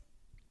it's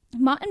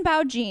Mott and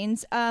Bow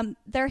jeans.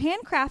 They're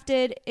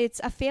handcrafted.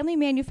 It's a family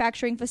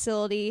manufacturing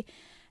facility.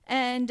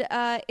 And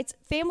it's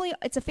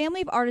a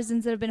family of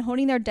artisans that have been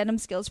honing their denim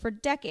skills for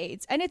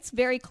decades. And it's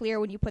very clear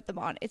when you put them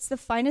on. It's the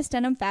finest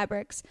denim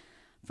fabrics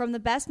from the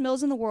best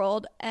mills in the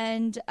world,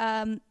 and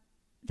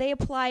they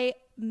apply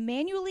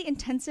manually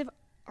intensive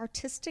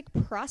artistic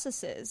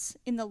processes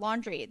in the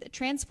laundry that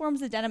transforms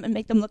the denim and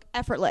make them look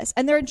effortless,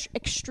 and they're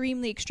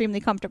extremely, extremely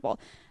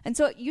comfortable. And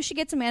so you should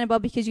get some, Annabelle,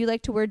 because you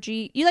like to wear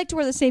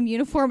the same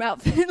uniform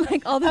outfit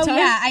like all the time. Oh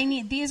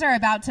yeah, these are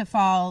about to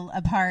fall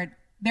apart.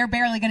 They're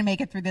barely going to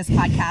make it through this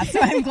podcast, so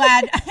I'm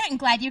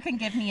glad you can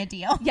give me a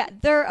deal. Yeah,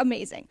 they're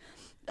amazing.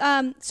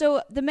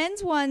 So the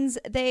men's ones,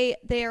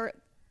 they're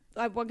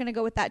we're going to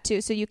go with that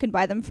too, so you can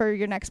buy them for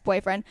your next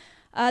boyfriend.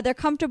 They're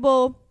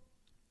comfortable.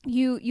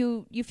 You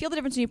feel the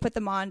difference when you put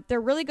them on.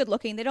 They're really good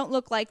looking. They don't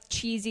look like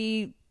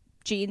cheesy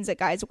jeans that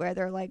guys wear.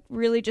 They're like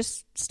really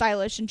just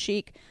stylish and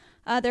chic.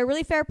 They're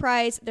really fair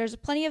price. There's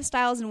plenty of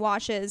styles and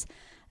washes.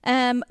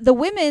 The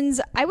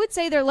women's, I would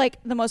say they're like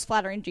the most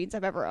flattering jeans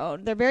I've ever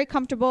owned. They're very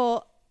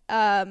comfortable.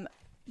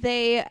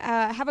 They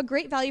have a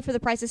great value for the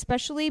price,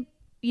 especially,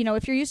 you know,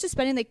 if you're used to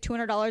spending like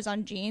 $200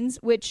 on jeans,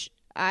 which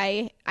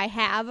I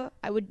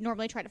would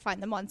normally try to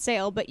find them on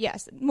sale, but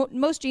yes,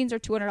 most jeans are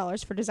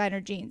 $200 for designer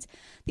jeans.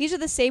 These are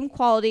the same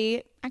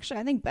quality,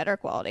 actually I think better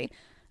quality,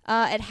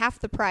 at half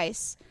the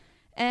price.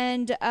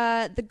 And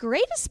the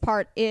greatest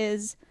part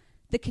is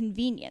the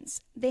convenience.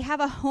 They have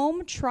a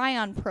home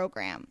try-on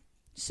program.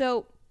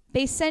 So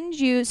they send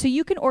you, so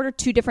you can order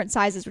 2 different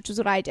sizes, which is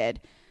what I did.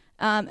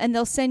 And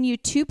they'll send you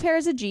 2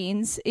 pairs of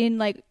jeans in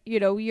like, you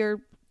know,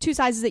 your 2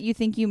 sizes that you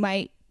think you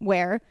might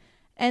wear.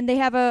 And they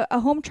have a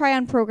home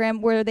try-on program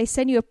where they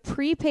send you a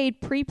prepaid,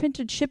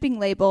 pre-printed shipping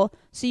label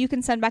so you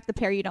can send back the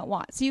pair you don't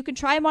want. So you can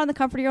try them on the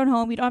comfort of your own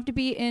home. You don't have to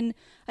be in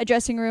a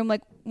dressing room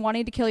like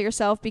wanting to kill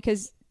yourself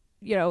because,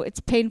 you know, it's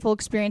a painful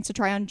experience to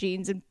try on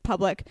jeans in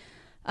public.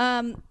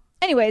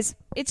 anyways,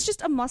 it's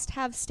just a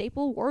must-have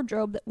staple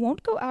wardrobe that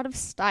won't go out of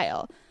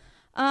style.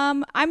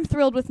 I'm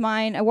thrilled with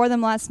mine. I wore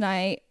them last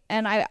night,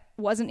 and I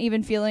wasn't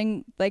even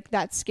feeling like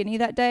that skinny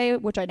that day,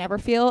 which I never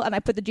feel. And I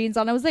put the jeans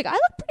on. I was like, I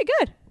look pretty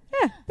good.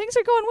 Yeah, things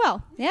are going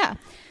well. Yeah.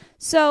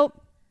 So,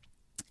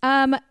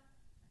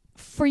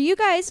 for you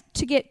guys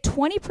to get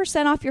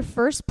 20% off your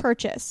first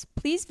purchase,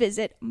 please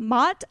visit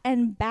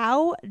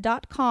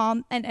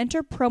mottandbow.com and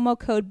enter promo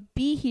code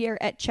BEHERE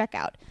at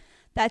checkout.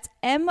 That's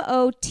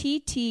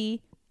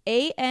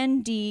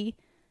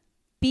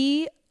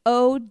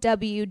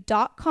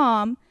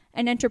mottandbow.com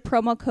and enter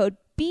promo code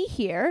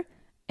BEHERE,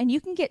 and you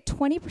can get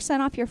 20%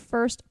 off your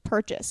first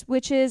purchase,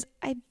 which is,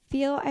 I'm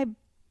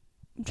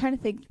trying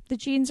to think. The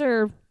jeans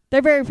they're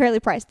very fairly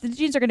priced. The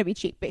jeans are going to be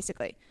cheap,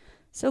 basically.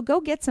 So go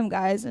get some,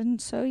 guys,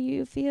 and so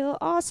you feel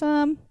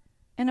awesome.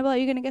 Annabelle, are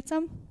you going to get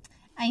some?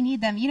 I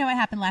need them. You know what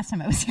happened last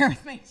time I was here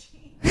with my jeans.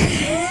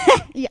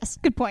 Yes,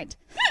 good point.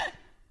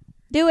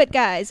 Do it,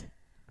 guys.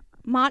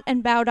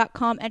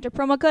 mottandbow.com, enter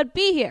promo code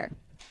BEHERE.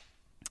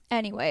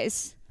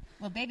 Anyways.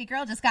 Well, baby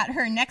girl just got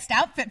her next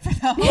outfit for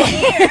the whole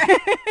year.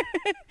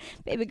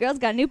 Baby girl's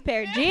got a new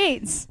pair of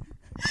jeans.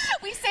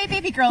 We say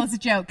baby girl as a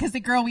joke because the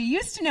girl we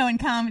used to know in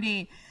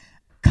comedy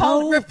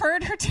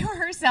referred her to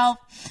herself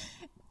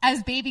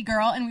as baby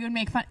girl, and we would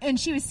make fun, and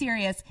she was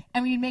serious,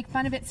 and we would make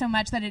fun of it so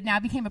much that it now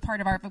became a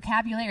part of our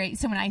vocabulary.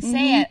 So when I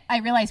say it, I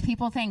realize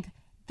people think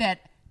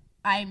that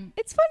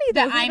it's funny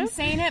that I'm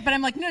saying it, but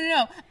I'm like,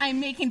 no, I'm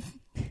making,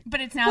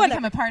 but it's now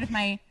become a part of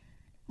my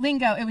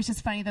lingo. It was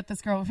just funny that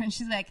this girl, and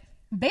she's like,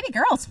 baby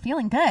girl's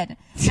feeling good.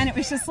 And it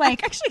was just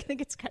like, I actually think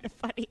it's kind of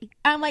funny.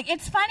 I'm like,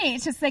 it's funny.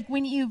 It's just like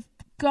when you've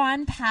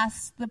gone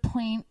past the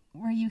point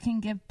where you can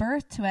give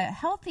birth to a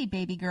healthy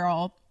baby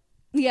girl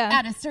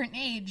at a certain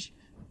age,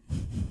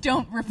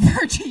 don't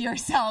refer to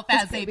yourself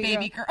as a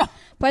baby girl.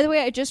 By the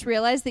way, I just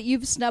realized that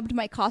you've snubbed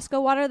my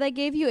Costco water that I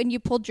gave you, and you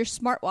pulled your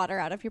Smart Water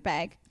out of your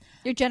bag.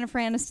 Your Jennifer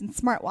Aniston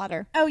Smart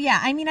Water. Oh, yeah.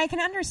 I mean, I can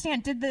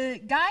understand. Did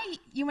the guy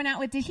you went out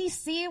with, did he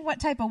see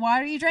what type of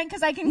water you drank?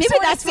 Because I can maybe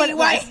that's what it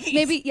was.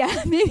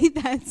 Maybe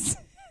that's.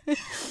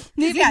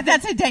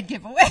 That's a dead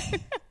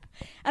giveaway.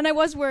 And I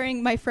was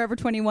wearing my Forever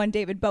 21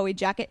 David Bowie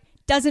jacket.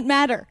 Doesn't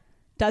matter.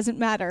 Oh, that's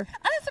a Forever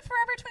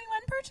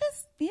 21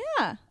 purchase?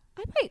 Yeah.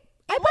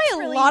 I buy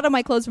a lot of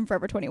my clothes from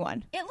Forever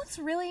 21. It looks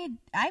really,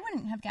 I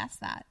wouldn't have guessed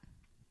that.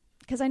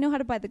 Because I know how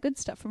to buy the good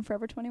stuff from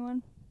Forever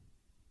 21.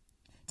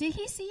 Did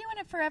he see you in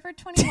a Forever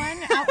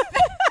 21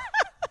 outfit?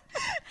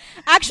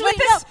 Actually, with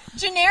this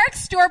generic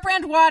store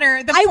brand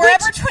water, the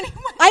Forever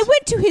 21. I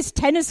went to his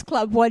tennis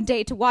club one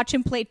day to watch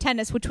him play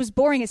tennis, which was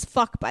boring as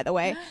fuck, by the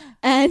way.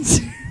 And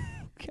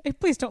okay,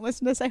 please don't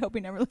listen to this. I hope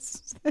he never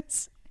listens to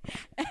this.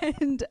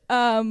 And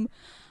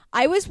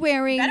I was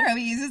wearing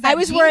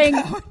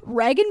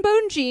rag and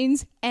bone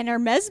jeans, an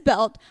Hermes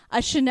belt,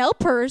 a Chanel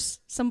purse,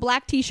 some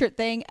black t-shirt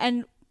thing,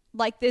 and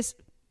like this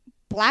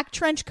black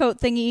trench coat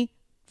thingy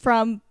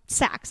from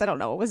Saks. I don't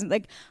know. It wasn't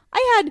like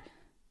I had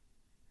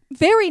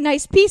very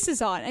nice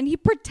pieces on, and he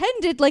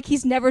pretended like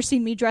he's never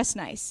seen me dress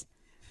nice.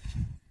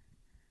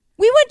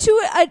 We went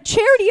to a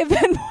charity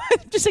event,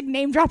 just like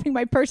name dropping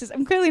my purses.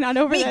 I'm clearly not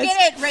over this. We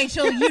get it,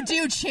 Rachel. You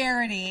do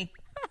charity.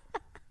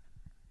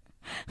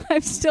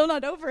 I'm still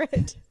not over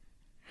it.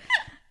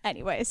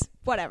 Anyways,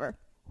 whatever.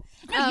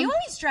 No, you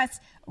always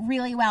dress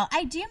really well.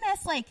 I do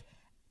miss, like,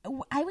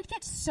 I would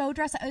get so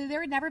dressed.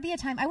 There would never be a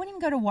time. I wouldn't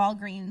even go to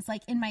Walgreens,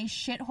 like, in my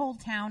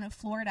shithole town of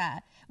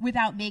Florida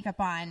without makeup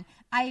on.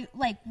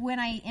 When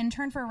I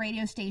interned for a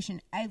radio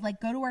station, I'd,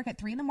 go to work at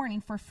 3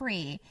 a.m. for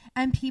free.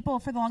 And people,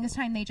 for the longest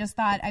time, they just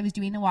thought I was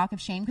doing the walk of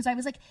shame because I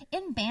was,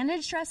 in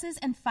bandage dresses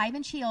and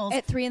 5-inch heels.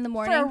 At 3 a.m?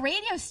 For a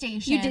radio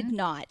station. You did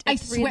not. At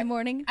 3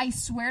 a.m? I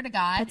swear to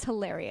God. That's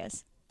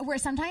hilarious. Where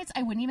sometimes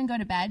I wouldn't even go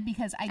to bed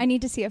because I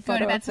need to see a photo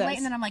go to bed of so this. late,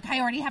 and then I'm like, I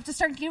already have to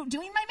start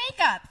doing my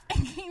makeup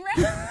and getting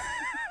ready.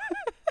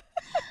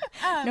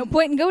 No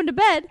point in going to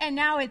bed. And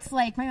now it's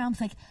like my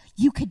mom's like,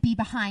 you could be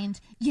behind,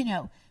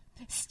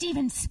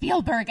 Steven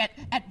Spielberg at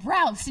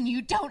Ralph's, and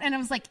you don't. And I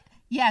was like,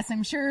 yes,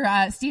 I'm sure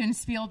Steven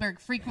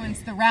Spielberg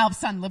frequents the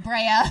Ralph's on La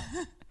Brea.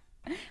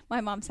 My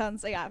mom's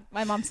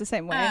the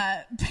same way.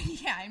 But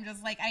yeah, I'm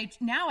just like, I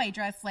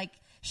dress like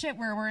shit.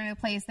 Where we're in a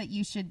place that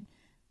we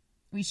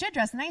should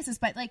dress the nicest,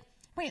 but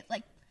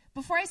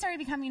before I started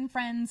becoming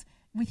friends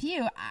with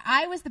you,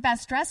 I was the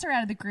best dresser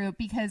out of the group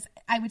because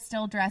I would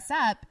still dress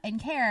up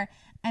and care.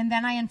 And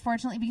then I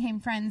unfortunately became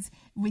friends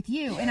with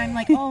you, and I'm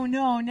like, oh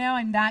no, now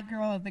I'm that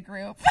girl of the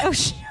group. Oh,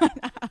 shut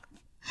up.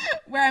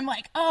 Where I'm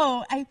like,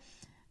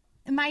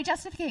 my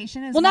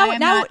justification is now we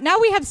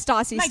have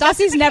Stassi.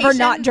 Stassi's never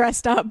not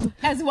dressed up.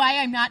 That's why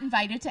I'm not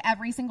invited to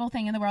every single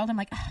thing in the world. I'm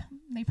like,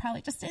 they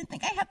probably just didn't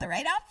think I had the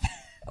right outfit.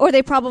 Or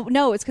they probably,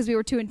 no, it's because we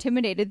were too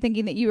intimidated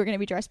thinking that you were going to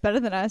be dressed better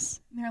than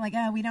us. They're like,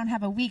 we don't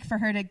have a week for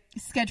her to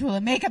schedule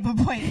a makeup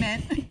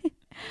appointment.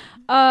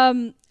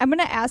 I'm going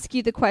to ask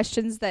you the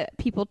questions that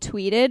people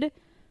tweeted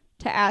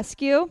to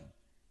ask you.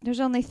 There's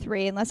only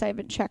 3 unless I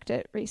haven't checked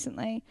it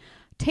recently.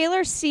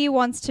 Taylor C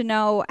wants to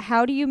know,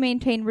 how do you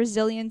maintain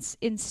resilience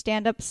in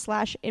stand-up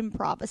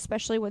 /improv,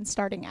 especially when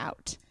starting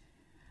out?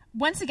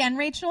 once again,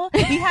 Rachel,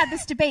 we had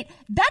this debate.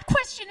 That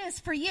question is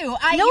for you. No, you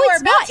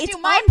it's are not. about to It's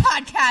do my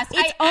podcast.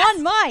 It's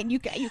on mine. You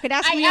could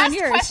ask me on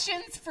yours. I asked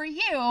questions for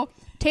you.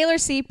 Taylor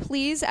C.,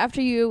 please, after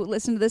you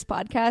listen to this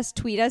podcast,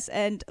 tweet us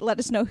and let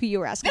us know who you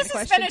were asking the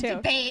question to. This has been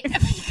a debate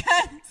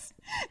because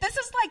this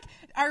is like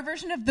our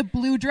version of the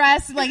blue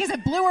dress. Like, is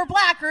it blue or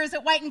black, or is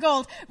it white and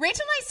gold?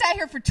 Rachel and I sat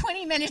here for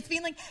 20 minutes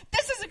being like,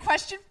 this is a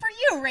question for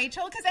you,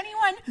 Rachel, because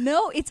anyone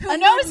who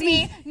knows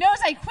me knows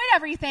I quit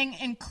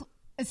everything,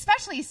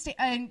 especially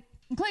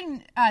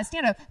including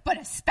stand-up, but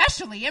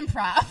especially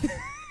improv.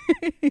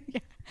 Yeah.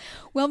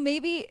 Well,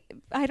 maybe,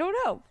 I don't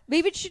know.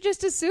 Maybe she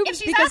just assumes. If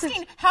she's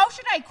asking, how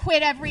should I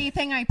quit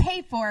everything I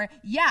pay for?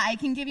 Yeah, I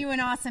can give you an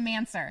awesome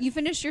answer. You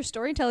finished your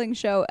storytelling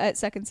show at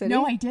Second City?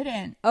 No, I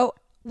didn't. Oh,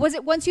 was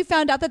it once you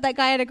found out that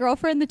guy had a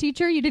girlfriend, the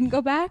teacher, you didn't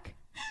go back?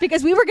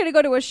 Because we were going to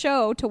go to a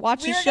show to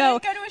watch his show. We were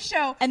going to go to a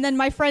show. And then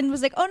my friend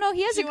was like, oh, no,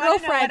 he has a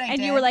girlfriend. And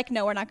you were like,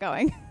 no, we're not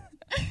going.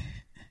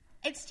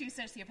 It's too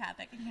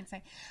sociopathic. You can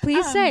say.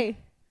 Please say.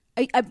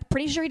 I'm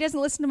pretty sure he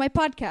doesn't listen to my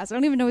podcast. I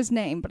don't even know his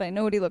name, but I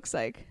know what he looks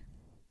like.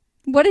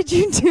 What did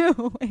you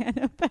do,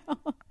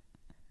 Annabelle?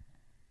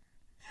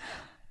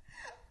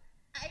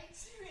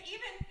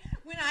 Even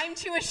when I'm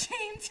too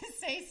ashamed to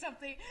say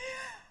something,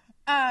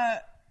 I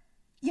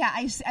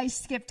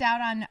skipped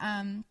out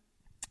on.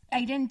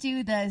 I didn't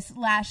do the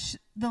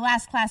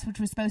last class, which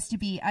was supposed to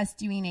be us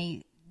doing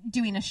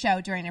a show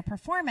during a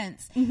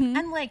performance. Mm-hmm.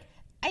 And like,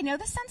 I know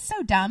this sounds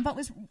so dumb, but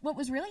what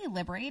was really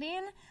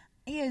liberating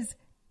is.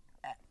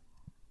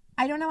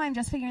 I don't know. I'm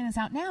just figuring this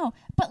out now,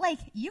 but like,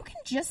 you can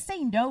just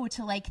say no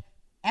to like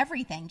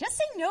everything. Just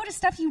say no to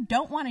stuff you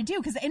don't want to do.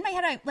 Because in my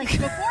head,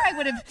 before I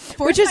would have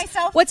forced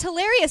myself. What's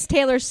hilarious,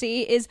 Taylor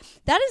C., is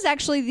that is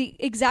actually the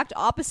exact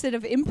opposite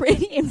of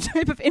any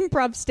type of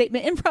improv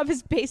statement. Improv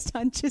is based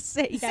on just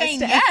saying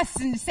yes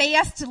and say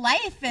yes to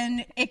life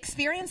and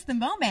experience the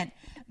moment.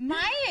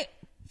 My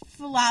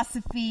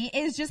philosophy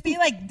is just be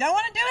like, don't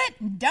want to do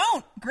it?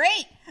 Don't.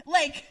 Great.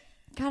 Like.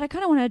 God, I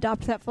kind of want to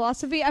adopt that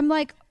philosophy. I'm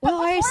like,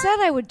 well, I said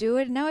I would do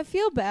it, and now I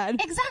feel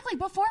bad. Exactly.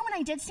 Before, when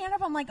I did stand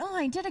up, I'm like, oh,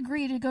 I did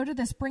agree to go to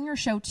the Springer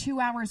show 2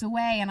 hours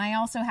away, and I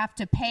also have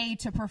to pay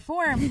to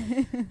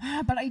perform.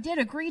 But I did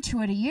agree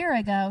to it a year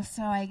ago,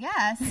 so I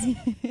guess.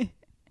 And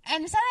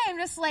instead, I'm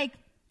just like,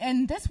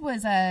 and this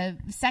was a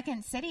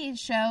Second City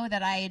show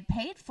that I had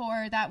paid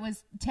for that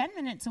was 10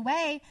 minutes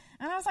away,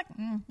 and I was like,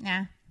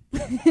 nah.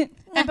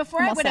 And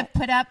before I would have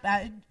put up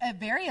a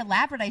very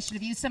elaborate, I should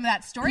have used some of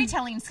that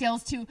storytelling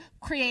skills to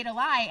create a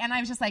lie. And I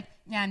was just like,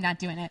 yeah, I'm not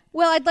doing it.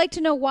 Well, I'd like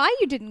to know why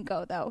you didn't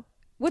go, though.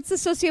 What's the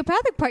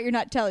sociopathic part you're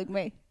not telling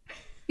me?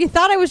 You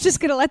thought I was just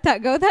going to let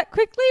that go that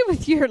quickly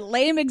with your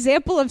lame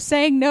example of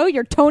saying no,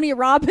 your Tony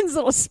Robbins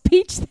little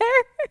speech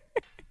there?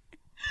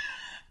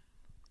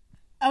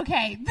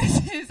 Okay,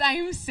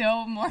 I'm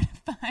so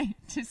mortified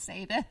to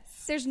say this.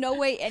 There's no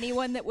way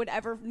anyone that would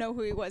ever know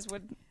who he was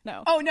would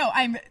know. Oh, no,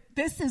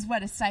 this is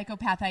what a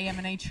psychopath I am,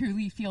 and I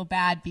truly feel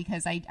bad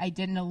because I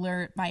didn't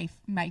alert my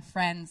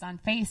friends on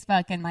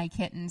Facebook and my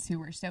kittens who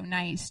were so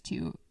nice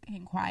to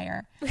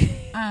inquire.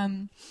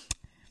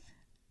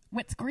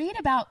 What's great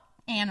about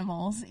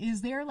animals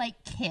is they're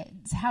like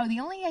kids.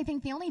 I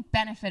think the only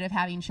benefit of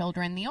having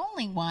children, the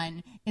only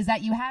one, is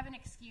that you have an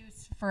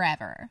excuse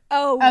forever.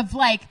 Oh. Of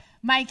like,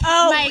 my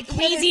kid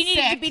means you sick.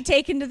 need to be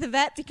taken to the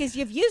vet because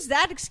you've used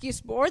that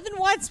excuse more than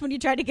once when you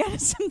tried to get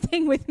us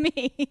something with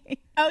me.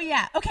 Oh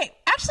yeah. Okay.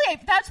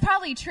 Actually, that's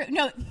probably true.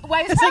 No,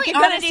 I was probably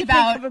honest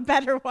about. Think of a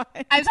better one.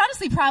 I was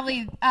honestly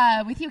probably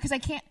with you because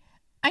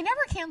I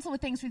never cancel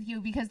with things with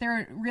you because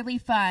they're really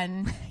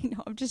fun. I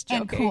know. I'm just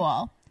joking. And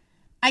cool.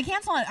 I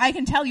cancel it. I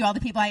can tell you all the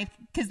people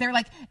because they're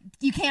like,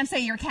 you can't say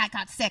your cat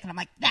got sick, and I'm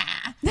like, nah.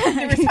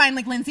 There was fine.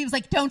 Like Lindsay was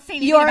like, don't say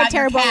anything about your cat.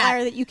 You're a terrible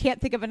liar that you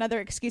can't think of another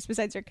excuse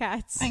besides your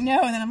cats. I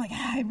know. And then I'm like,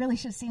 I really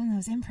should have seen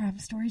those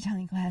improv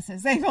storytelling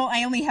classes.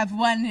 I only have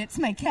one. It's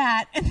my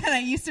cat. And then I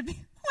used to be.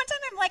 One time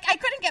I'm like,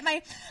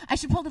 I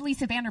should pull the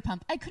Lisa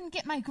Vanderpump. I couldn't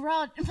get my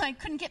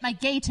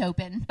gate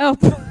open. Oh,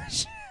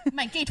 gosh.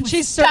 My gate was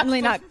She's stuck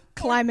certainly not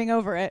climbing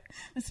over it.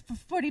 It's for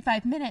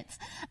 45 minutes.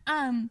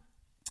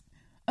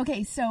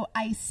 Okay, so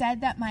I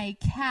said that my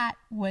cat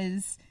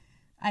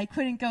I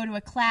couldn't go to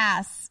a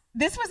class.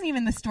 This wasn't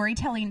even the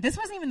storytelling. This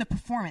wasn't even the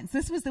performance.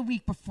 This was the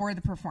week before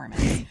the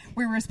performance.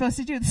 We were supposed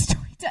to do the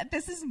story.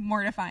 This is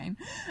mortifying.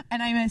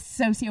 And I'm a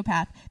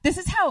sociopath. This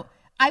is how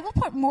I will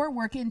put more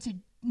work into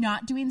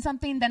not doing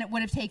something than it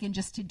would have taken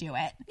just to do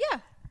it. Yeah.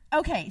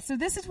 Okay, so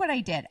this is what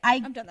I did.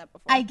 I've done that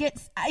before. I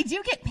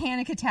do get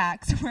panic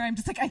attacks where I'm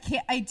just like,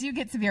 I do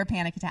get severe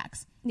panic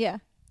attacks. Yeah.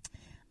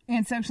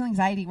 And social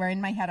anxiety, where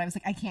in my head I was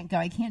like, I can't go,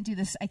 I can't do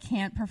this, I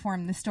can't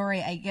perform the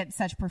story. I get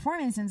such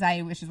performance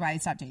anxiety, which is why I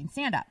stopped doing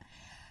stand-up.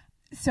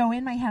 So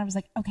in my head I was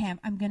like, okay,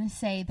 I'm going to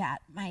say that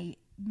my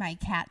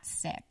cat's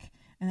sick.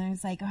 And then I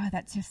was like, oh,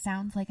 that just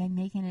sounds like I'm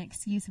making an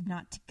excuse of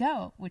not to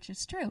go, which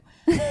is true.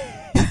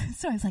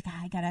 So I was like,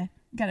 I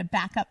gotta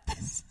back up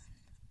this.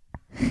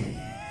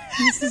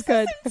 This is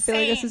good. I feel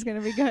like this is going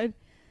to be good.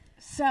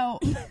 So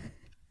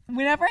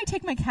whenever I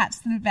take my cats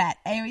to the vet,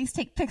 I always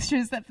take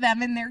pictures of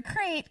them in their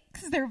crate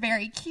because they're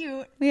very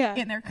cute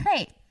in their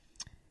crate.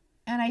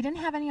 And I didn't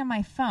have any on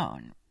my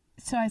phone.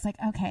 So I was like,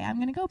 okay, I'm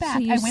going to go back. So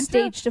you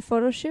staged a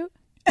photo shoot?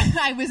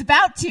 I was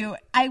about to.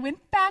 I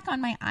went back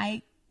on my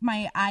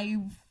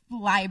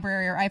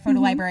library or iPhoto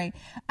library.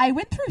 I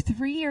went through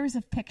 3 years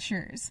of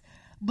pictures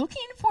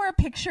looking for a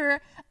picture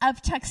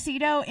of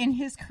Tuxedo in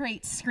his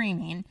crate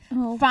screaming.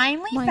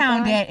 Finally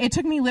found it. It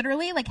took me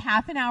literally like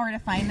half an hour to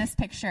find this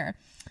picture.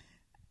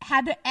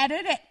 Had to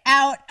edit it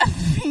out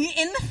of me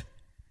in the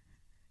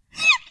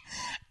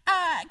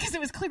because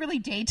it was clearly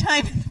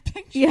daytime in the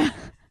picture. Yeah.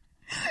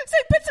 So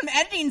I put some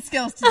editing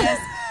skills to this.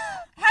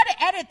 Had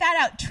to edit that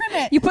out, trim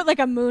it. You put like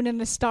a moon and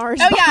the stars.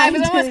 Oh yeah, I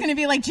was almost going to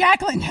be like,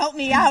 Jaclyn, help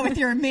me out with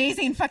your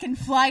amazing fucking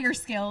flyer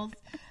skills.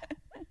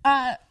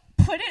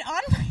 Put it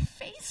on my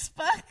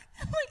Facebook,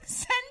 like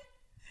send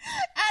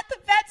at the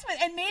vets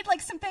and made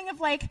like something of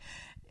like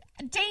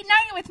date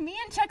night with me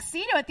and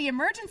Tuxedo at the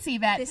emergency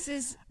vet. This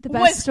is the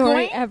best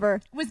story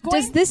ever.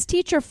 Does this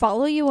teacher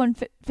follow you on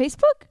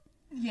Facebook?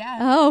 Yeah.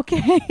 Oh,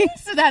 okay.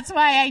 So that's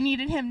why I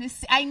needed him to.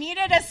 I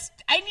needed the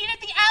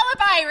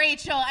alibi,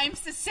 Rachel. I'm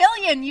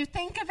Sicilian. You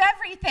think of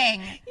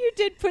everything. You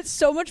did put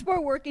so much more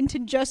work into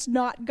just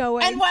not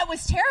going. And what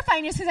was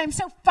terrifying is because I'm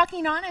so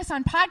fucking honest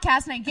on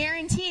podcasts, and I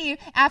guarantee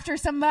after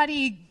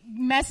somebody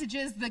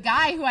messages the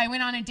guy who I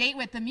went on a date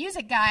with, the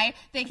music guy,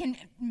 they can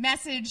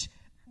message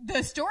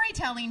the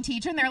storytelling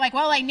teacher, and they're like,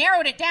 well, I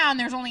narrowed it down.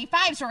 There's only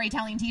 5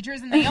 storytelling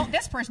teachers, and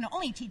this person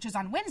only teaches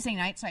on Wednesday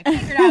night, so I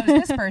figured out it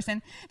was this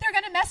person. They're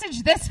going to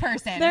message this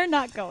person. They're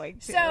not going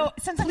to. So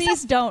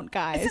Please don't,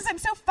 guys. Since I'm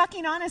so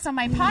fucking honest on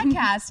my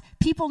podcast,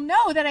 people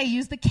know that I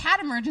use the cat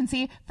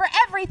emergency for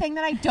everything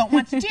that I don't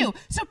want to do.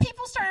 So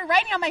people started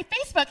writing on my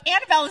Facebook,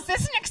 Annabelle, is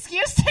this an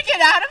excuse to get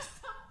out of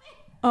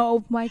something?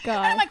 Oh, my God.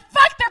 And I'm like,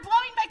 fuck, they're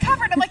blowing my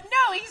cover. And I'm like,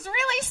 no, he's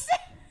really sick.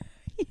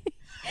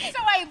 So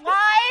I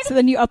lied. So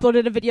then you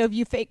uploaded a video of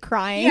you fake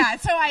crying. Yeah,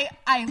 so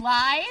I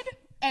lied,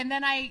 and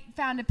then I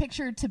found a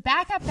picture to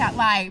back up that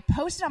lie,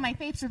 posted on my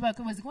Facebook,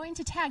 and was going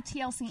to tag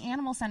TLC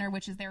Animal Center,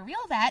 which is their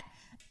real vet.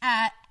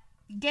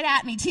 Get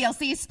at me,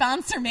 TLC,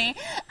 sponsor me.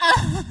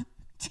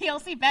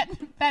 TLC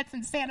vets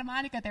in Santa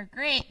Monica, they're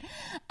great.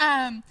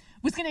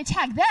 Was going to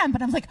tag them,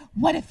 but I'm like,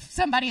 what if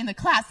somebody in the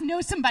class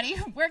knows somebody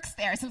who works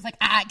there? So I was like,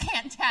 I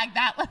can't tag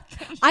that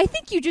location. I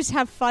think you just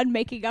have fun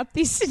making up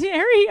these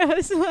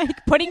scenarios,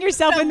 like putting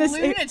yourself in this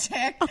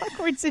lunatic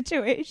awkward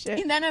situation.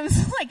 And then I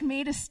was like,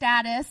 made a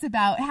status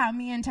about how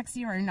me and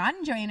Tuxedo are not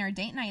enjoying our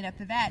date night at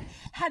the vet.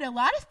 Had a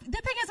lot of,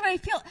 the thing is,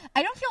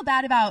 I don't feel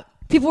bad about.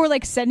 People were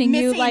like sending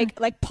you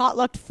like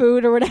potluck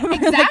food or whatever.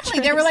 Exactly.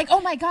 They were like, oh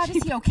my God,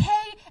 is he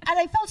okay? And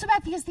I felt so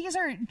bad because these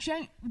are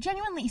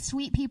genuinely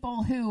sweet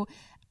people who,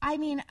 I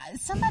mean,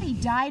 somebody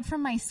died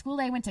from my school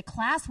that I went to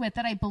class with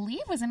that I believe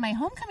was in my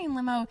homecoming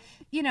limo,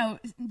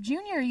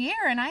 junior year.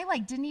 And I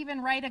didn't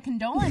even write a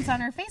condolence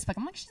on her Facebook.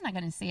 I'm like, she's not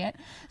going to see it.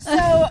 So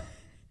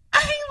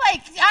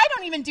I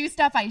don't even do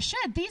stuff I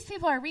should. These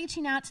people are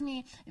reaching out to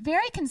me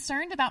very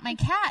concerned about my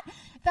cat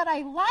that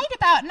I lied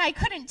about. And I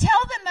couldn't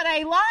tell them that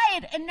I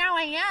lied. And now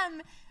I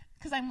am.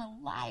 Because I'm a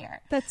liar.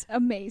 That's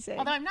amazing.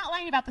 Although I'm not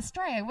lying about the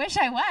story. I wish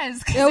I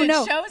was. Oh,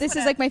 no. This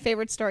is like my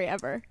favorite story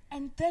ever.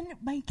 And then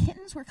my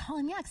kittens were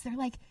calling me out because they're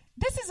like,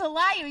 this is a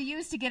lie you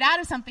used to get out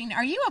of something.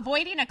 Are you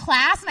avoiding a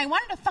class? And I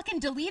wanted to fucking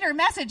delete her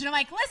message. And I'm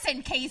like,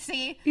 listen,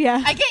 Casey.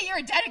 Yeah. I get you're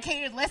a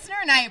dedicated listener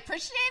and I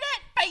appreciate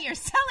it, but you're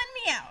selling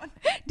me out.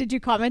 Did you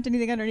comment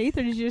anything underneath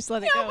or did you just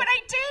let it go? No, but I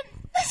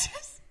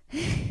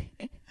did.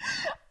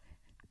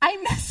 I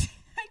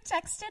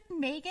texted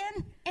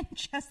Megan and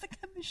Jessica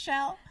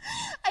Michelle.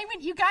 I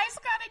mean, you guys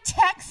got to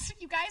text.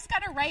 You guys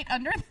got to write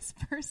under this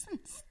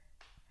person's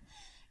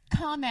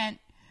comment.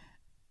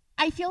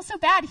 I feel so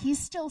bad. He's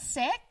still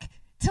sick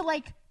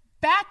to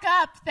back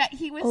up that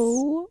he was.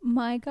 Oh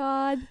my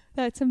God.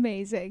 That's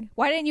amazing.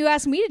 Why didn't you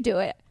ask me to do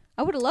it?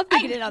 I would have loved to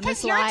get in on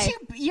this lie.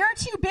 You're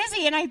too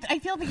busy, and I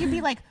feel like you'd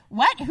be like,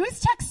 what?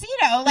 Who's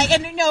Tuxedo?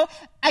 And no,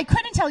 I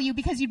couldn't tell you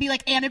because you'd be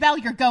like, Annabelle,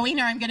 you're going,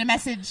 or I'm going to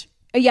message.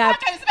 Yeah.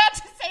 Fuck, I was about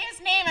to say his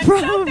name. I'm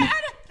so bad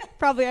at this.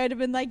 Probably I'd have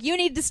been like, you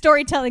need the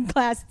storytelling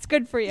class. It's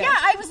good for you. Yeah,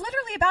 I was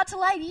literally about to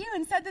lie to you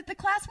and said that the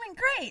class went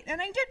great,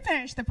 and I did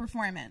finish the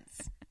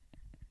performance.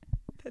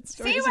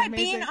 See why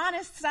being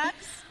honest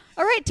sucks?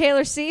 All right,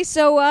 Taylor C.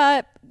 So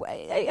I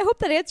hope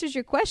that answers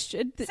your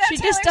question. That she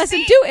just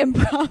doesn't do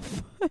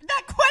improv.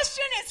 That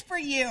question is for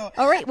you.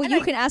 All right, well,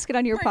 you can ask it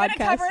on your podcast. We're going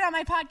to cover it on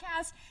my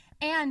podcast.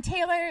 And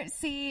Taylor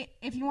C.,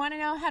 if you want to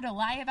know how to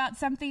lie about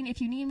something,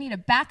 if you need me to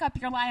back up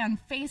your lie on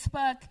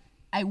Facebook,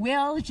 I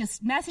will.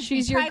 Just message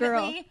me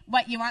privately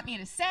what you want me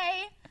to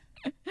say.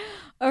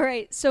 All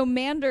right. So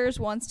Manders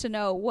wants to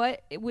know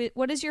what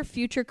is your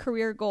future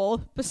career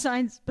goal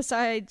besides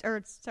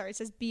it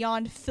says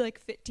beyond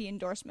Fit Tea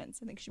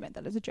endorsements. I think she meant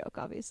that as a joke,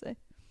 obviously.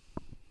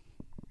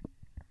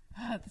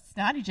 Oh, that's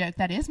not a joke.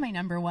 That is my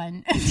number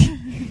one.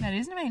 That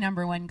is my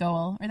number one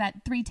goal. Or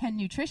that 310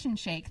 nutrition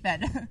shake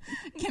that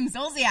Kim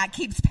Zolciak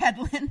keeps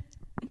peddling.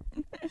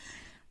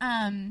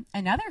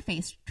 Another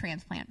face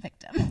transplant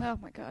victim. Oh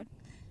my God.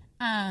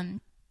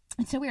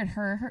 It's so weird.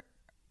 Her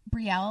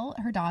Brielle,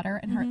 her daughter,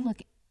 and her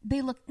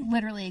they look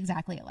literally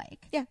exactly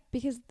alike. Yeah,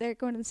 because they're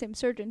going to the same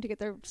surgeon to get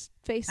their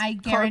face I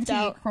carved guarantee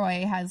out.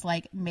 Croy has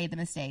like made the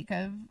mistake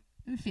of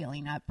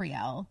feeling up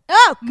Brielle.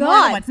 Oh More than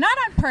God! once. Not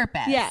on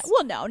purpose. Yeah.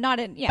 Well, no, not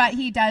in. Yeah, But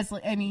he does.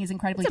 I mean, he's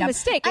incredibly it's a dumb.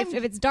 mistake.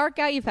 If it's dark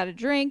out, you've had a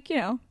drink.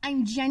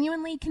 I'm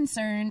genuinely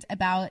concerned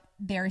about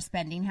their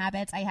spending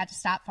habits. I had to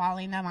stop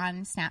following them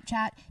on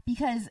Snapchat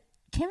because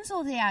Kim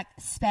Zolciak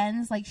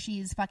spends like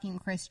she's fucking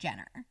Kris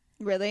Jenner.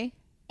 Really?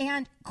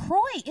 And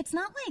Croy, it's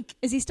not like...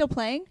 Is he still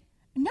playing?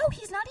 No,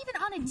 he's not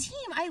even on a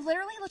team. I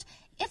literally looked...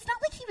 It's not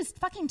like he was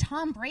fucking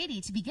Tom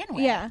Brady to begin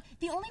with. Yeah.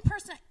 The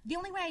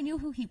only way I knew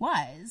who he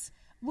was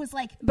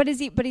like... But is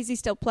he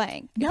still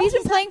playing? No, if he's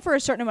been he's playing for a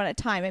certain amount of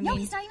time, No,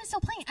 he's not even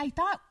still playing. I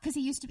thought, because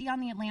he used to be on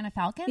the Atlanta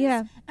Falcons.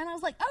 Yeah. And I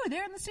was like, oh,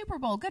 they're in the Super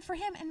Bowl. Good for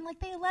him. And like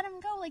they let him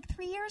go like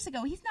 3 years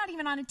ago. He's not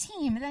even on a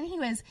team. And then he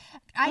was...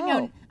 I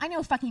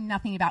know fucking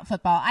nothing about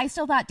football. I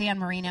still thought Dan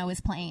Marino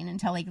was playing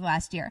until like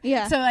last year.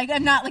 Yeah. So like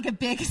I'm not like a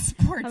big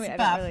sports I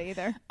buff. don't really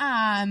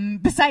either.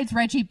 Besides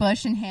Reggie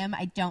Bush and him,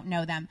 I don't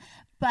know them.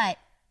 But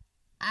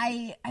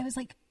I was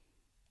like,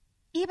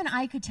 even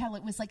I could tell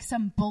it was like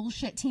some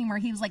bullshit team where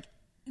he was like,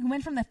 he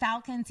went from the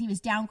Falcons, he was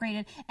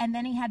downgraded, and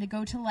then he had to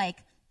go to like...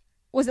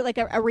 Was it like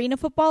arena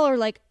football or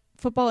like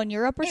football in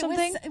Europe or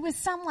something? It was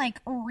some like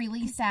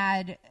really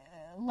sad,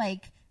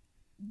 like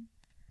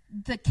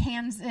the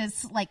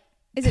Kansas, like...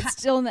 Is it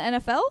still in the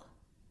NFL?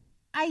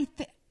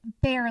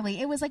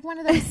 Barely. It was like one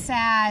of those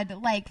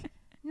sad, like...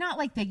 Not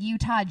like the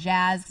Utah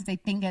Jazz, because I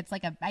think it's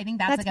like I think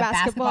that's like a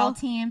basketball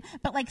team,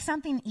 but like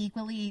something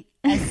equally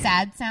as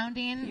sad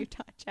sounding.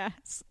 Utah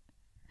Jazz.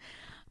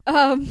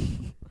 All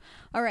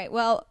right.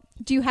 Well,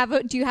 do you have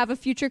a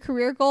future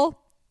career goal?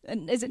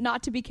 And is it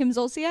not to be Kim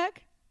Zolciak?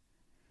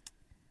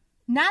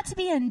 Not to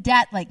be in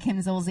debt like Kim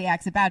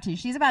Zolciak's about to.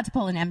 She's about to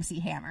pull an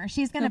MC Hammer.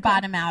 She's going to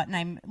bottom out, and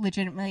I'm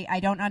legitimately... I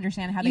don't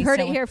understand how you heard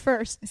it here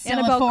first.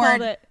 Annabelle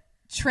called it.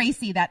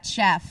 Tracy, that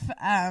chef.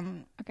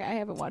 Okay, I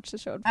haven't watched the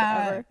show in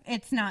forever.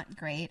 It's not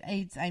great.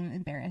 I'm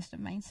embarrassed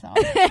of myself.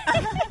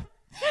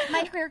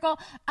 My career goal,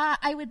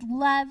 I would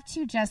love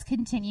to just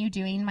continue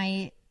doing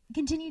my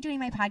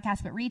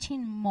podcast, but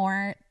reaching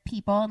more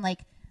people. And like,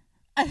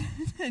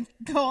 the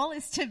goal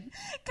is to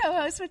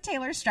co-host with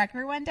Taylor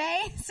Strecker one day.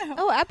 So,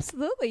 oh,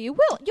 absolutely, you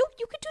will.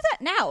 You could do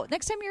that now.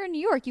 Next time you're in New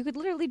York, you could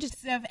literally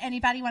just. So if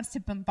anybody wants to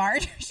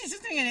bombard her, she's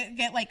just going to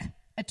get like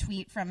a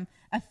tweet from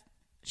a.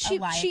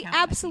 She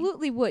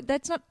absolutely would.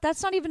 That's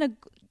not even a.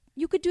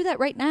 You could do that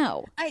right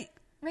now.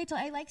 Rachel,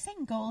 I like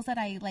saying goals that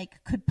I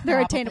like could probably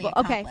They're attainable.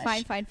 accomplish.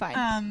 Okay,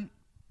 fine.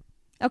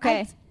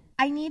 Okay.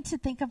 I need to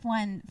think of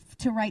one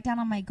to write down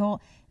on my goal.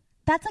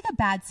 That's like a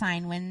bad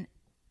sign when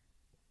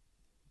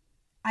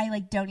I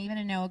like don't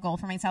even know a goal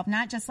for myself.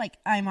 Not just like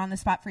I'm on the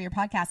spot for your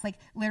podcast. Like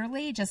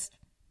literally, just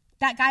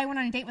that guy I went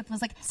on a date with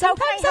was like,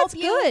 sometimes that's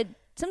good.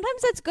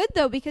 Sometimes that's good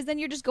though, because then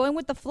you're just going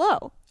with the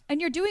flow. And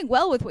you're doing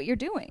well with what you're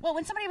doing. Well,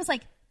 when somebody was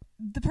like,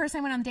 the person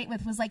I went on a date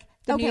with was like,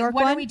 the okay,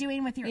 what are we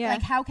doing with your,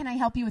 like, how can I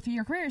help you with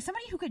your career?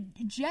 Somebody who could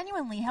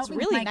genuinely help me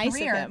really with my nice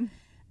career. Of him.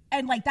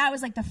 And like, that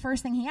was like the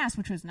first thing he asked,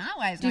 which was not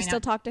why I was going. Do you still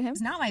talk to him?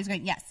 It's not why I was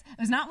going. Yes. It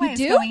was not why I was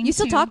going. You do? You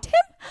still talk to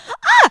him?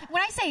 Ah!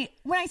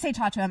 When I say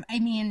talk to him, I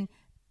mean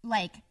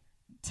like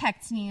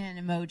texting and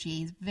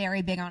emojis.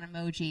 Very big on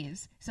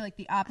emojis. So like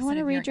the opposite. I want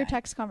to read your guy.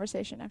 text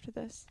conversation after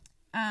this.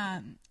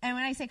 And when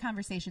I say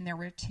conversation, there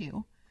were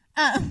two.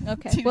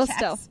 Okay. Two well, texts.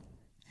 still.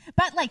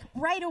 But like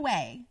right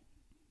away.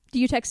 Do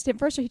you text him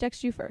first or he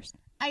texted you first?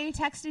 I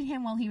texted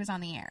him while he was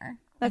on the air.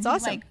 That's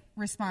awesome. He, like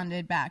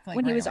responded back like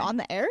when right he was away. on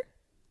the air.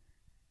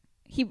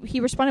 He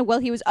responded while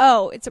he was.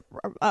 Oh,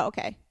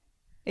 okay.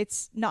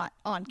 It's not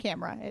on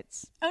camera.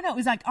 It's. Oh no, it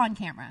was like on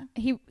camera.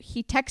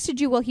 He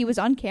texted you while he was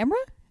on camera.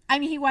 I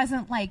mean, he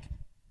wasn't like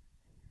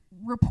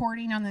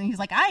reporting on the. He's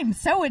like, I'm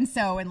so and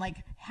so, and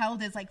like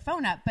held his like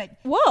phone up. But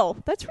whoa,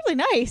 that's really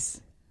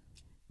nice.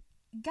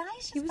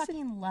 Guys just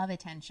fucking love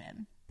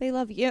attention. They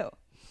love you.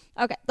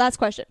 Okay, last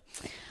question.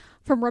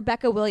 From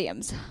Rebecca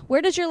Williams.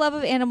 Where does your love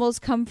of animals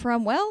come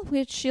from? Well,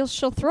 she'll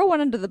throw one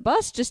under the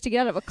bus just to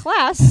get out of a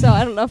class, so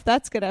I don't know if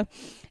that's going to...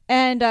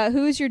 And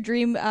who's your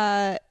dream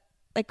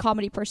like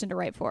comedy person to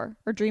write for?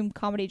 Or dream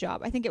comedy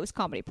job? I think it was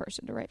comedy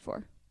person to write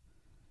for.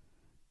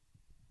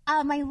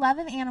 My love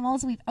of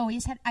animals, I've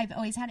always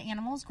had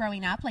animals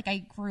growing up. Like, I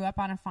grew up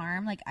on a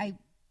farm. Like,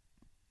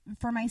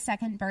 for my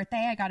second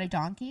birthday, I got a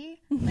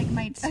donkey. Like,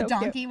 a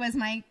donkey cute. Was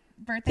my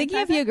birthday Thinking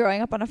present. of you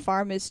growing up on a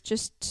farm is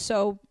just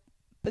so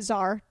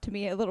bizarre to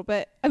me a little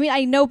bit. I mean,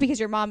 I know because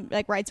your mom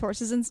like rides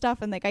horses and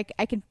stuff, and like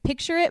I can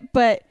picture it,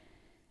 but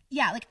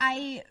yeah, like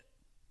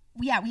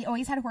we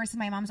always had horses.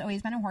 My mom's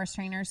always been a horse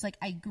trainer, so like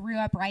I grew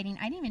up riding.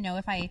 I didn't even know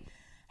if I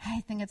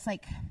think it's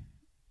like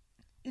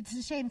it's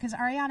a shame because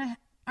Ariana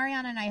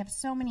and I have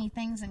so many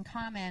things in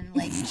common,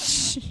 like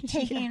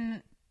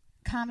taking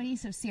comedy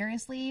so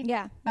seriously.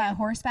 Yeah.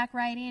 Horseback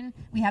riding.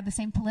 We have the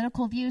same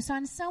political views. So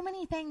on so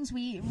many things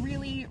we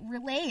really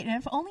relate. And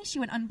if only she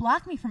would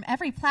unblock me from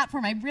every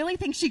platform, I really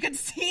think she could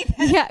see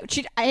that.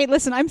 Yeah.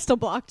 Listen, I'm still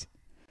blocked.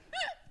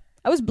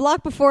 I was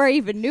blocked before I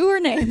even knew her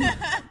name.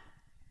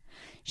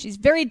 She's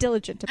very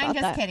diligent about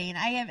that. I'm just kidding.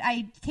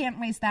 I can't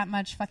waste that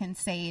much fucking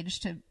sage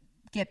to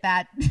get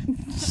that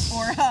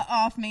aura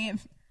off me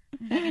of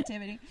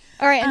negativity.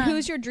 All right, and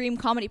who's your dream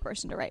comedy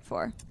person to write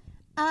for?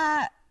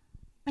 My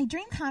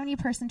dream comedy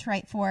person to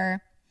write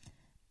for.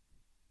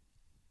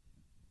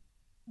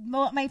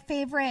 Well, my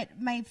favorite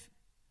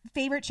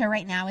show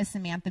right now is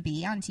Samantha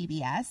Bee on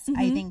TBS. Mm-hmm.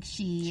 I think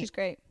she's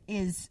great.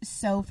 Is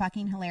so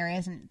fucking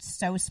hilarious and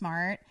so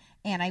smart.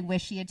 And I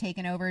wish she had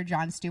taken over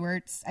Jon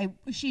Stewart's.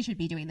 She should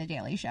be doing The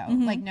Daily Show.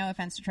 Mm-hmm. Like, no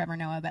offense to Trevor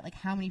Noah, but like,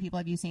 how many people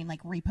have you seen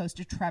like repost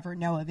a Trevor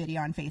Noah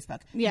video on Facebook?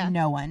 Yeah,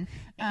 no one.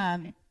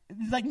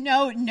 Like,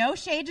 no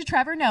shade to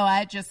Trevor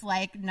Noah, just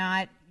like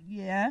not.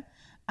 Yeah.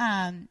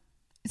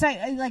 So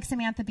I like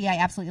Samantha Bee. I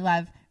absolutely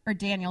love, or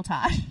Daniel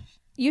Tosh.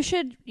 You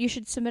should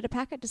submit a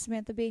packet to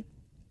Samantha Bee.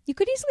 You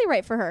could easily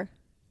write for her.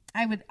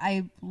 I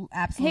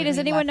absolutely. Hey, does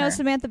anyone know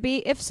Samantha Bee?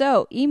 If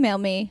so, email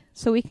me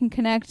so we can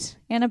connect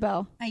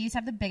Annabelle. I used to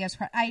have the biggest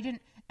crush.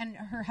 And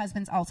her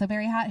husband's also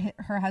very hot.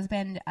 Her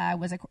husband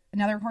was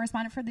another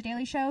correspondent for The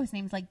Daily Show. His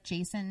name's like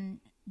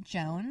Jason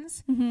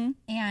Jones,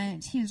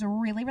 and he was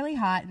really, really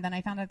hot. And then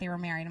I found out they were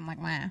married. I'm like,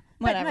 meh.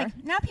 Whatever. But,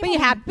 like, now people.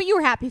 But you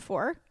were happy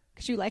for her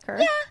because you like her.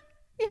 Yeah.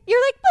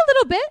 You're like a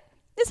little bit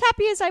as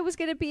happy as I was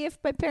going to be if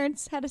my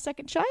parents had a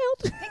second child.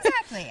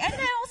 Exactly. And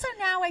then also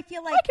now I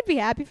feel like I could be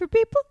happy for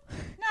people.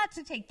 Not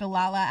to take the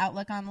Lala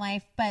outlook on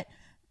life, but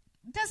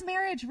does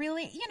marriage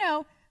really,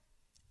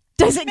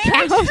 does it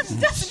count?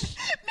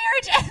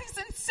 Marriage ends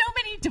in so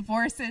many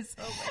divorces.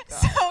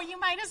 So you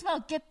might as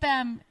well get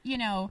them,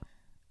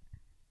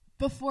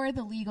 before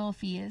the legal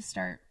fees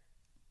start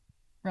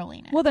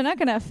rolling in. Well, they're not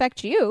going to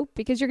affect you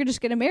because you're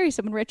just going to marry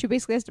someone rich who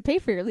basically has to pay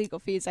for your legal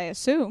fees, I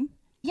assume.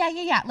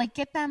 Yeah. Like,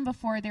 get them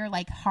before they're,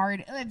 like,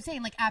 hard. I'm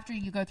saying, like, after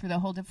you go through the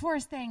whole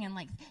divorce thing and,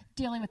 like,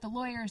 dealing with the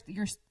lawyers,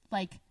 you're,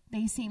 like,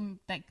 they seem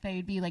like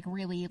they'd be, like,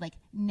 really, like,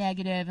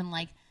 negative and,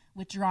 like,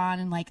 withdrawn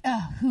and, like,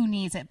 who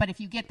needs it? But if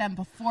you get them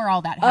before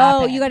all that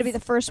happens. Oh, you got to be the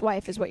first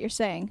wife is what you're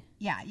saying.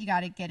 Yeah, you got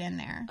to get in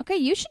there. Okay,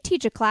 you should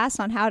teach a class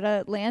on how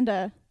to land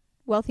a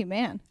wealthy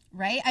man.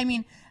 Right? I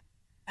mean,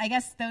 I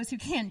guess those who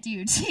can't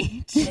do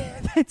teach.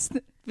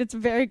 That's a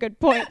very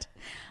good point.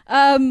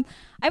 I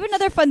have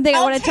another fun thing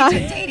I want to talk. I'll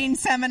take a dating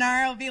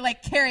seminar. I'll be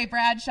like Carrie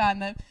Bradshaw in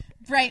the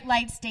Bright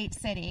Light State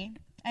City.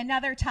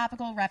 Another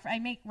topical I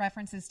make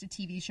references to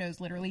TV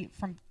shows literally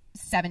from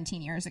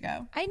 17 years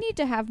ago. I need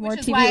to have more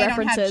TV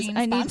references.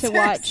 I need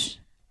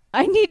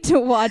to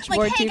watch like,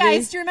 more hey TV.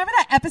 Guys, do you remember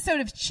that episode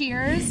of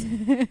Cheers?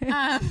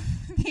 The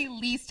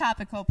least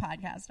topical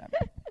podcast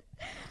ever.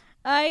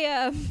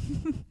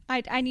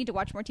 I need to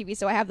watch more TV,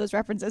 so I have those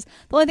references.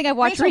 The only thing I've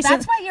watched Rachel, recently.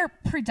 that's why you're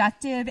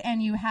productive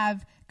and you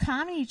have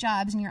comedy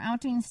jobs and you're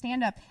out doing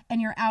stand-up and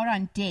you're out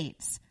on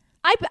dates.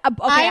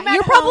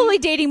 You're probably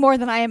dating more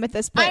than I am at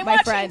this point, my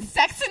friend.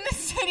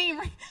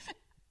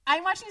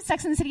 I'm watching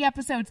Sex and the City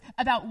episodes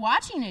about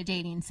watching a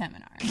dating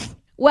seminar.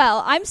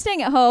 Well, I'm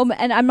staying at home,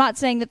 and I'm not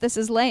saying that this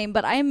is lame,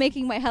 but I am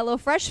making my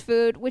HelloFresh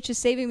food, which is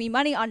saving me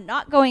money on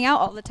not going out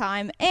all the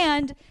time,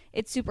 and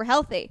it's super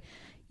healthy.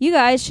 You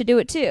guys should do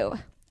it too.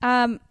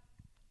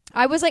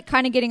 I was like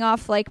kind of getting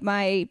off like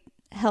my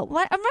health.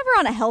 I'm never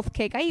on a health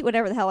kick. I eat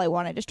whatever the hell I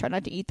want. I just try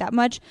not to eat that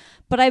much.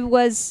 But I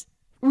was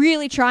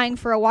really trying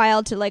for a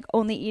while to like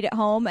only eat at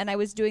home, and I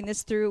was doing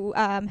this through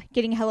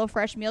getting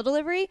HelloFresh meal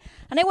delivery.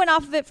 And I went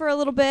off of it for a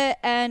little bit,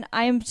 and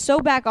I am so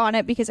back on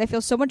it because I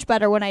feel so much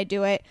better when I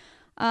do it.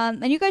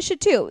 And you guys should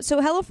too. So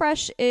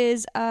HelloFresh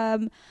is a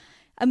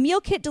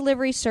meal kit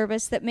delivery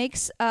service that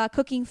makes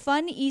cooking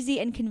fun, easy,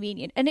 and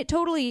convenient. And it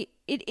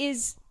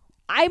is.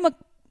 I'm a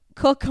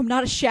cook. I'm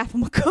not a chef.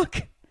 I'm a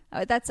cook.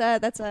 That's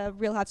a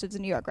Real Housewives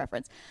of New York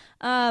reference.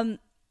 I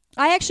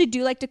actually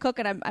do like to cook,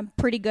 and I'm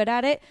pretty good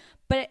at it.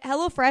 But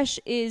HelloFresh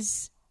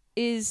is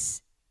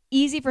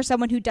easy for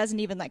someone who doesn't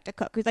even like to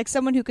cook. It's like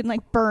someone who can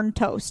like burn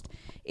toast.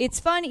 It's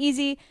fun,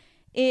 easy.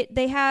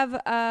 They have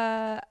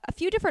a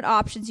few different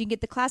options. You can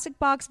get the classic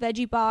box,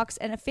 veggie box,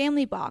 and a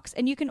family box,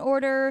 and you can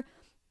order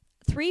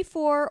 3,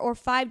 4, or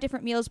 5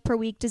 different meals per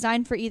week,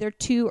 designed for either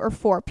 2 or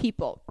 4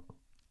 people.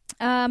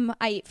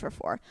 I eat for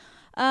 4.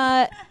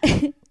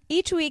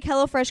 Each week,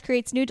 HelloFresh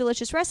creates new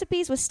delicious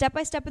recipes with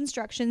step-by-step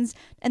instructions,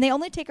 and they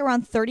only take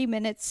around 30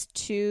 minutes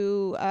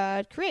to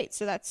create,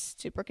 so that's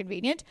super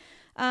convenient.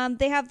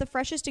 They have the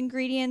freshest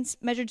ingredients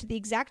measured to the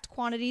exact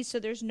quantity, so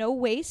there's no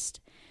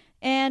waste.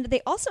 And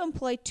they also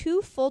employ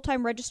 2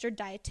 full-time registered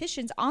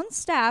dietitians on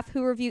staff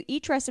who review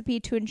each recipe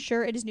to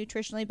ensure it is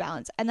nutritionally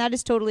balanced. And that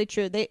is totally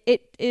true.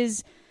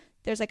 There's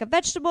like a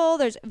vegetable,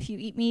 if you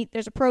eat meat,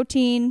 there's a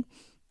protein.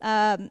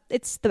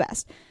 It's the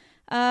best.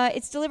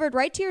 It's delivered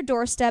right to your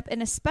doorstep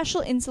in a special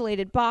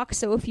insulated box.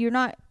 So if you're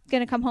not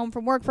going to come home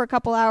from work for a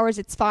couple hours,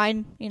 it's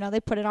fine. They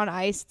put it on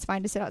ice. It's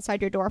fine to sit outside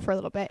your door for a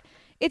little bit.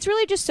 It's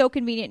really just so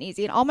convenient and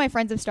easy. And all my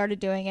friends have started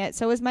doing it.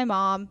 So is my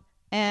mom.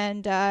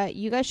 And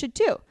you guys should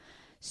too.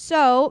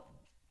 So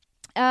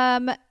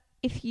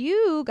if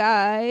you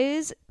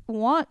guys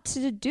want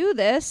to do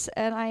this,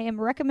 and I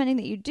am recommending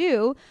that you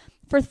do,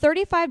 For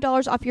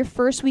 $35 off your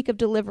first week of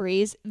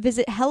deliveries,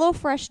 visit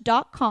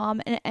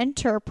HelloFresh.com and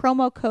enter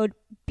promo code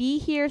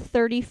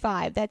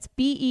BeHere35. That's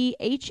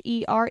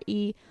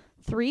BEHERE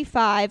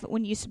 35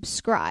 when you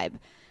subscribe.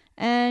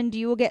 And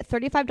you will get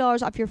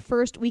 $35 off your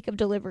first week of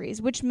deliveries,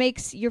 which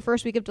makes your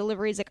first week of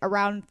deliveries like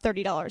around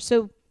 $30.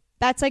 So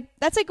that's like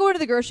going to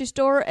the grocery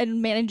store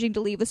and managing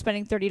to leave with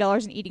spending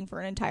 $30 and eating for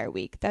an entire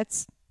week.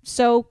 That's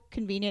so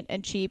convenient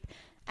and cheap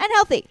and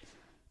healthy.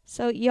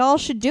 So y'all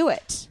should do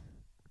it.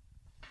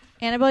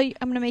 Annabelle,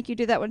 I'm going to make you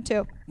do that one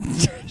too.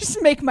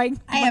 Just make my...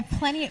 I have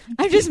plenty of...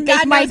 I just God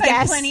make my knows I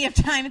have guess. plenty of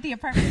time at the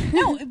apartment.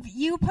 No,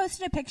 you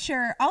posted a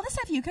picture. All the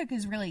stuff you cook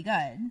is really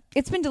good.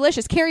 It's been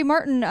delicious. Carrie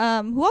Martin,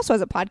 who also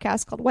has a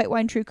podcast called White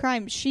Wine True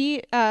Crime,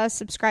 she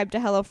subscribed to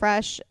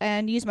HelloFresh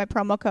and used my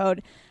promo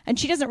code. And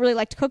she doesn't really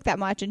like to cook that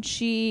much. And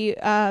she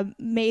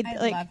made... I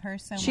like, love her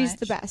so much. She's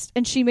the best.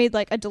 And she made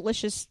like a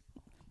delicious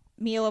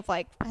meal of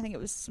like, I think it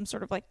was some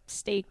sort of like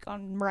steak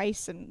on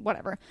rice and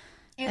whatever.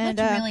 It looked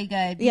really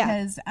good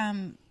because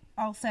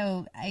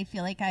also I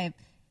feel like I'm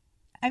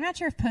not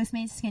sure if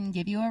Postmates can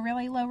give you a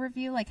really low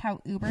review like how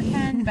Uber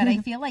can, but I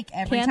feel like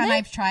every Can time they?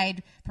 I've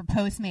tried for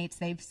Postmates,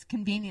 they've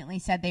conveniently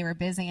said they were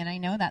busy, and I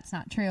know that's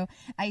not true.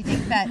 I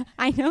think that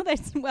I know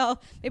that's... Well,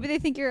 maybe they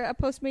think you're a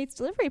Postmates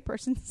delivery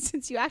person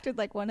since you acted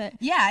like one at...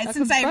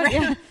 since I Yeah.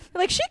 They're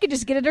like, she could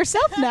just get it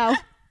herself now.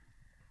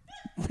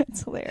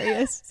 That's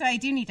hilarious. so I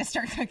do need to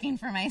start cooking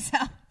for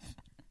myself.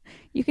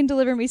 You can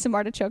deliver me some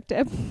artichoke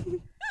dip.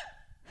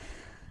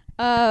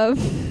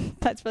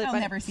 That's really I'll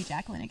funny. never see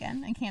Jaclyn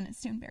again. I can't.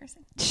 It's too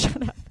embarrassing.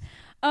 Shut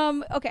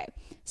up. Okay.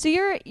 So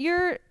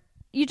you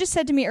just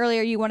said to me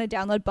earlier you want to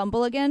download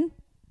Bumble again.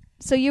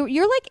 So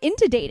you're like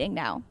into dating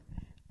now.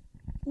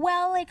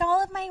 Well, like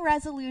all of my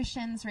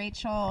resolutions,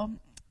 Rachel,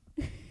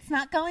 it's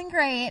not going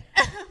great.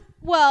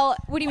 Well,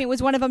 what do you mean?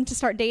 Was one of them to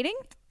start dating?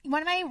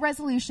 One of my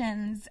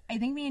resolutions, I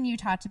think me and you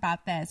talked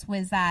about this,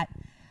 was that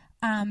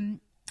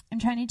I'm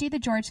trying to do the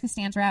George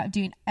Costanza route of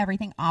doing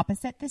everything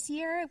opposite this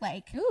year.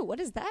 Like, Ooh, what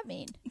does that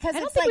mean? because I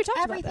don't it's think like we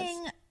talked about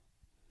everything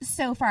this.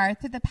 so far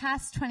through the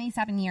past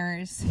 27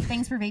 years,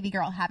 things for baby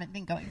girl haven't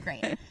been going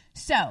great.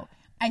 So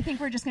I think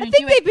we're just going I to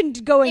do think it they've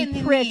been going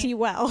in pretty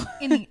well.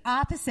 in the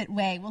opposite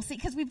way. We'll see,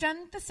 because we've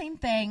done the same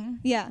thing.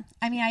 Yeah.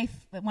 I mean,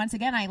 once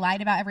again, I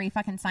lied about every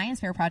fucking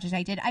science fair project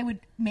I did. I would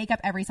make up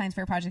every science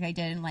fair project I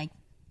did, and like,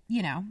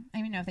 I don't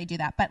even know if they do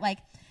that, but like,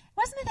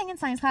 wasn't the thing in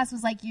science class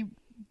was like you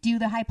do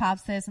the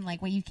hypothesis and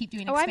like, well, you keep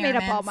doing experiments. I made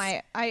up all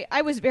my...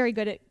 I was very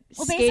good at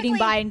skating basically-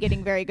 by and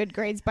getting very good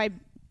grades by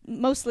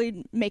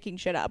mostly making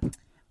shit up.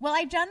 Well,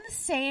 I've done the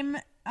same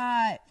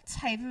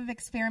type of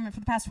experiment for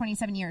the past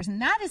 27 years,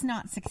 and that is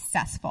not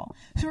successful.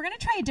 So we're going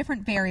to try a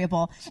different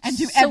variable and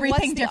do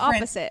everything what's the different.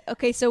 opposite?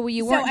 Okay, so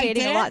you weren't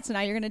dating a lot, so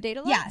now you're going to date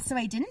a lot? Yeah, so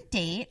I didn't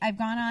date. I've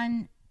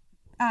gone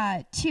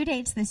on 2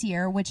 dates this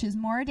year, which is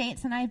more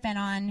dates than I've been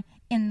on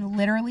in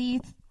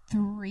literally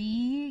 3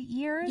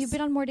 years. You've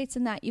been on more dates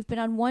than that. You've been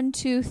on 1,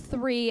 2,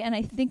 3, and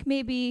I think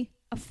maybe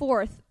a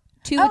fourth.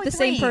 2 with the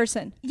same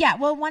person. Yeah,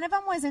 well, one of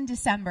them was in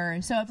December,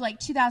 so of like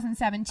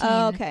 2017.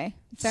 Oh, okay.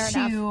 Fair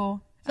enough.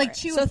 Like right.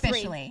 2 So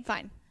officially. 3.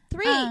 Fine.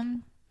 3.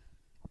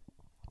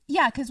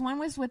 Yeah, because one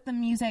was with the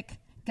music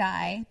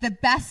guy. The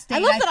best date I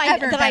love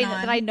I've ever been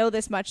on. that I know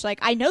this much. Like,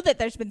 I know that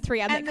there's been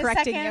 3. I'm and the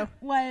correcting second you.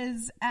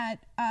 was at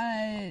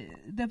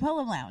the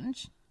Polo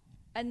Lounge.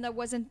 And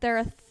wasn't there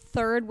a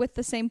third with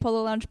the same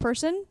Polo Lounge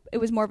person? It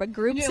was more of a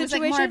group It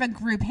situation? was like more of a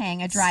group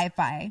hang, a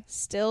drive-by.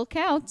 Still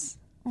counts.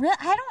 Really?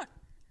 I don't...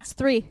 It's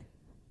 3.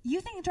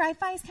 You think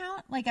drive-bys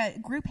count? Like a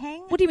group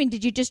hang? What do you mean?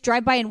 Did you just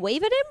drive by and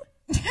wave at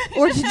him?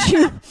 Or did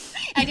you...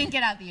 I didn't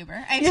get out the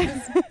Uber. I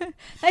just...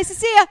 Nice to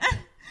see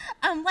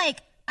you. Like,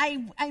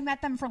 I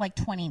met them for like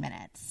 20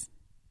 minutes.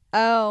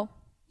 Oh.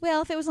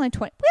 Well, if it was only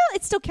 20... Well,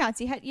 it still counts.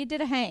 You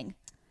did a hang.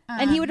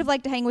 And he would have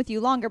liked to hang with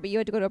you longer, but you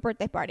had to go to a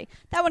birthday party.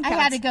 That one counts.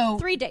 I had to go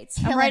 3 dates.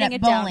 kill I'm writing it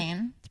it at down.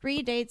 bowling.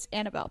 3 dates,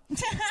 Annabelle.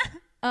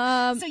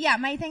 So yeah,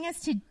 my thing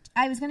is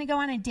I was going to go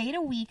on a date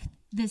a week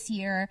this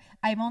year.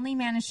 I've only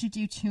managed to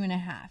do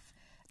 2.5.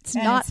 It's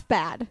not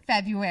bad.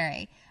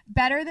 February.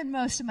 Better than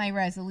most of my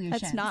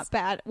resolutions. That's not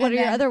bad. What are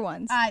your other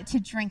ones? To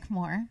drink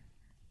more.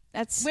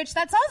 That's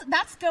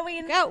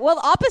going. Yeah, well,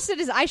 the opposite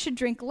is I should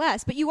drink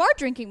less, but you are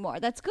drinking more.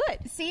 That's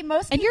good. See,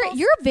 most and people...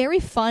 you're a very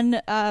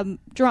fun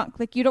drunk.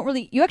 Like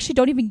you actually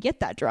don't even get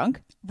that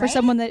drunk for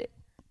someone that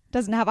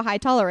doesn't have a high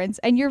tolerance,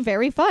 and you're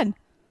very fun.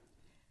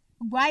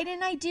 Why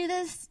didn't I do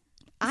this?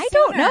 I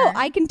don't know.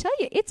 I can tell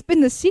you, it's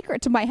been the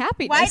secret to my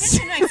happiness. Why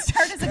didn't I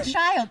start as a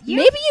child? Maybe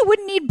you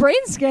wouldn't need brain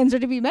scans or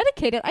to be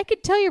medicated. I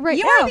could tell you right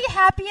now. You are the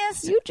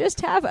happiest. You just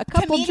have a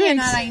couple comedian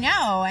drinks. that I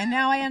know, and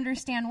now I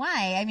understand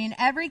why. I mean,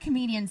 every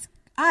comedian's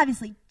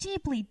obviously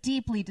deeply,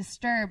 deeply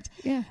disturbed.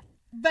 Yeah.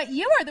 But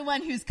you are the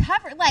one who's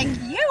covered. Like,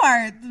 you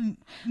are the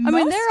most... I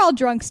mean, they're all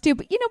drunks too,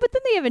 but but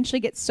then they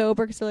eventually get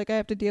sober because they're like, I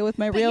have to deal with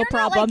my real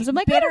problems. I'm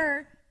like,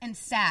 bitter and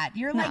sad.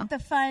 You're No. like the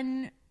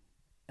fun...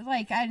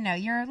 Like, I don't know,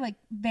 you're like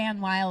Van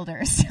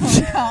Wilder still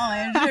in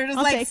college. You're just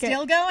I'll like take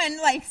still going,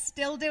 like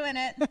still doing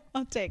it.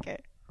 I'll take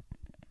it.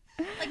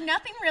 Like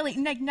nothing really,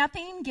 like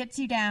nothing gets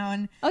you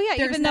down. Oh yeah,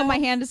 There's even though my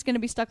hand is going to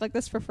be stuck like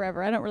this for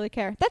forever, I don't really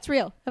care. That's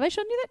real. Have I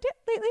shown you that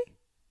lately?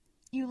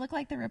 You look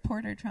like the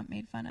reporter Trump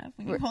made fun of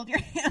when you hold your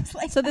hands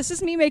like So that. this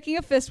is me making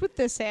a fist with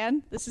this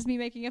hand. This is me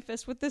making a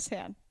fist with this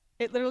hand.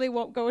 It literally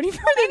won't go any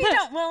further. Maybe than that.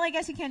 don't. Well, I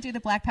guess you can't do the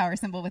black power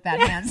symbol with that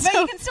Yeah, hand, but so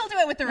you can still do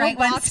it with the No right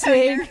one. So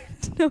boxing. you're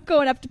No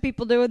going up to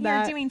people doing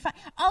that. doing fine.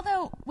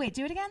 Although, wait,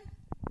 do it again.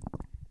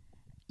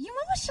 You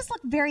almost just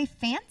look very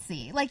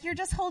fancy. Like you're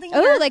just holding.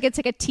 Oh, your, like it's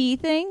like a tea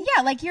thing?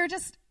 yeah, like you're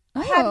just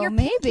have your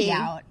pinky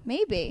out.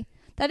 Maybe.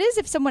 That is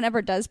if someone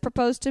ever does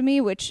propose to me,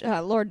 which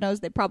Lord knows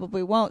they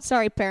probably won't.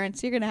 Sorry,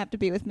 parents. You're going to have to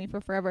be with me for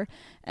forever.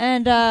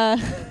 And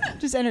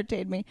just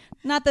entertain me.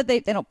 Not that they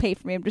don't pay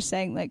for me. I'm just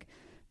saying, like,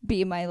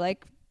 be my,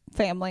 like,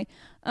 family.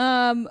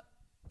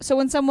 So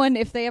when someone,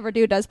 if they ever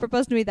does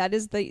propose to me, that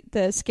is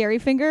the scary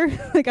finger.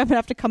 Like, I'm going to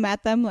have to come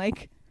at them,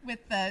 like...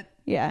 With the...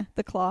 Yeah,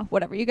 the claw.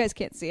 Whatever. You guys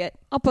can't see it.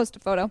 I'll post a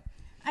photo.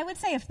 I would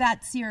say if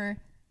that's your...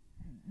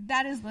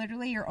 That is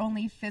literally your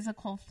only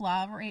physical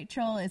flaw,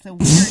 Rachel, is a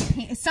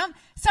weird...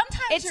 sometimes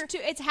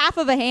It's half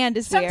of a hand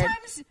is weird.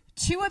 Sometimes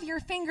two of your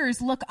fingers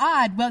look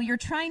odd while you're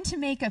trying to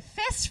make a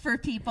fist for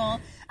people.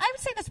 I would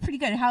say that's pretty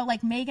good. How,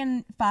 like,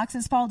 Megan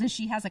Fox's fault is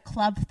she has a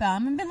club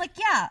thumb. And been like,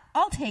 yeah,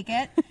 I'll take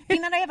it.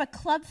 Being that I have a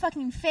club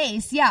fucking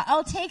face, yeah,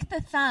 I'll take the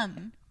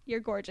thumb.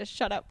 You're gorgeous.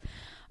 Shut up.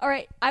 All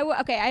right.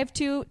 Okay, I have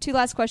two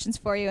last questions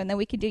for you, and then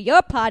we can do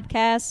your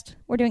podcast.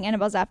 We're doing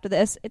Annabelle's after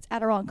this. It's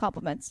Adderall and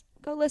Compliments.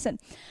 Go listen.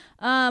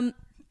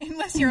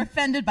 Unless you're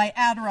offended by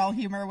Adderall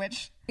humor,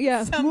 which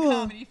some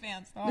comedy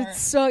fans are.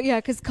 It's so, yeah,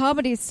 because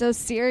comedy is so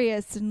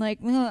serious and, like,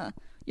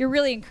 you're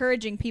really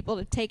encouraging people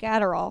to take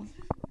Adderall.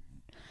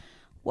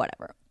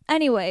 Whatever.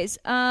 Anyways,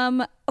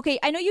 okay,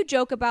 I know you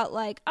joke about,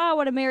 like, oh, I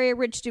want to marry a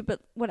rich dude,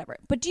 but whatever.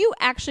 But do you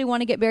actually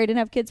want to get married and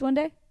have kids one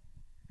day?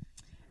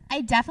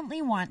 I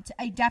definitely want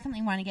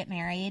to get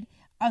married.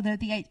 Although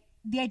the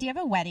idea of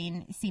a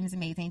wedding seems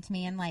amazing to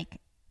me, and like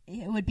I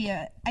think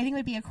it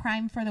would be a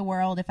crime for the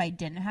world if I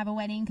didn't have a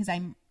wedding because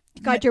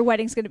God, your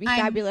wedding's going to be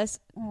fabulous.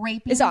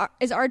 Raping. Is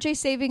RJ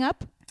saving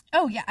up?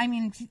 Oh yeah, I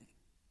mean,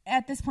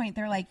 at this point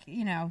they're like,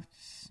 you know,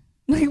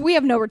 we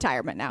have no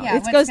retirement now. Yeah,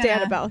 it goes to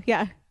Annabelle.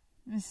 Yeah,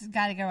 this has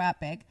got to go out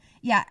big.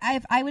 Yeah,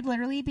 I would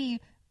literally be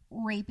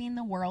raping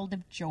the world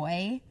of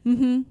joy.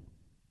 Mm-hmm.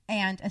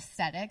 And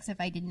aesthetics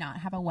if I did not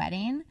have a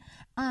wedding.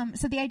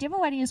 So the idea of a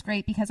wedding is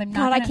great because I'm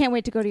not. God, I can't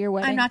wait to go to your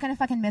wedding. I'm not going to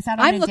fucking miss out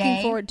on I'm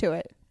looking forward to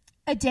it.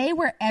 A day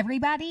where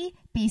everybody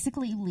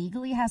basically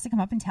legally has to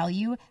come up and tell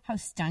you how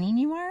stunning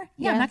you are.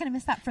 Yeah. I'm not going to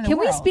miss that for the world.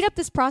 Can we speed up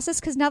this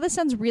process? Because now this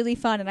sounds really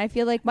fun, and I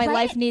feel like my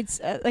life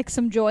needs like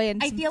some joy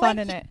and some fun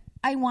in it.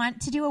 I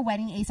want to do a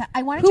wedding ASAP.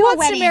 I want to do a wedding. Who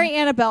wants to marry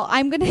Annabelle?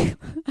 I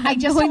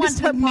just don't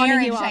want the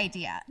marriage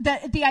idea.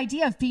 The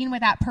idea of being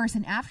with that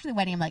person after the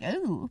wedding, I'm like,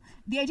 ooh.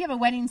 The idea of a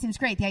wedding seems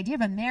great. The idea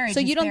of a marriage. So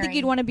you don't think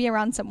you'd want to be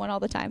around someone all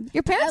the time?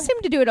 Your parents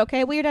seem to do it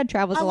okay. Well, your dad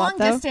travels a lot,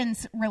 though. A long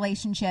distance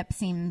relationship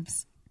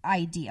seems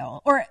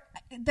ideal. Or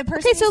the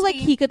person. Okay, so like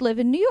he could live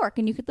in New York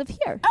and you could live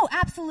here. Oh,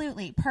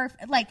 absolutely,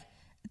 perfect. Like.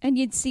 And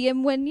you'd see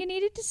him when you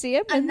needed to see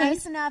him. I'm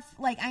nice enough.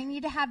 Like, I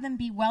need to have them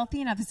be wealthy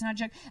enough. It's not a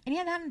joke. I need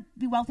to have them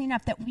be wealthy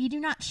enough that we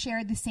do not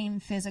share the same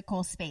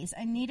physical space.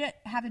 I need to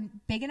have a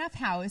big enough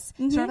house,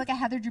 sort of like a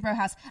Heather Dubrow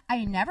house.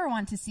 I never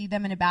want to see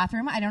them in a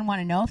bathroom. I don't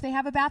want to know if they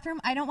have a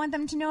bathroom. I don't want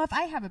them to know if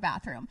I have a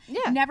bathroom.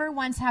 Yeah. Never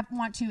once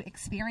want to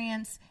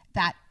experience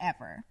that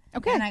ever.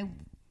 Okay. And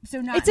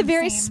it's a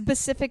very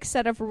specific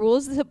set of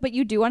rules, but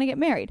you do want to get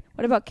married.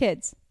 What about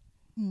kids?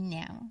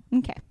 No.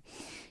 Okay.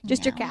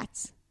 Just your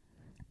cats.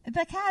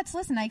 The cats,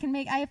 listen, I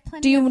have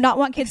plenty. Do you not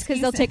want kids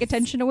because they'll take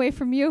attention away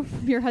from you,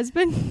 from your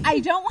husband? I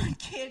don't want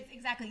kids,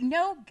 exactly.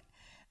 No.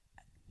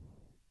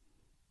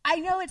 I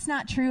know it's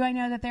not true. I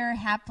know that there are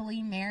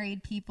happily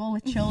married people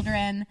with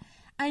children.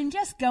 I'm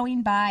just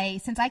going by,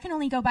 since I can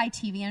only go by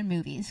TV and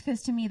movies,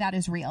 because to me that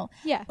is real.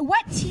 Yeah.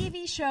 What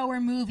TV show or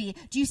movie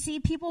do you see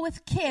people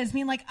with kids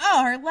being like,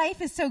 oh, our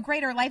life is so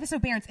great, our life is so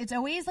balanced? It's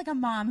always like a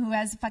mom who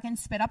has fucking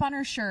spit up on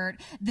her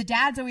shirt. The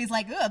dad's always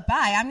like, ugh,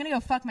 bye, I'm going to go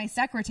fuck my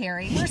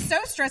secretary. We're so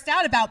stressed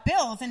out about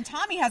bills, and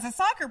Tommy has a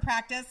soccer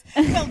practice.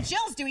 Well,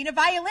 Jill's doing a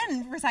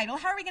violin recital.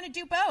 How are we going to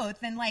do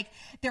both? And like,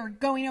 they're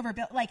going over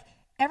bill. Like,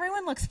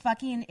 everyone looks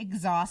fucking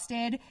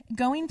exhausted.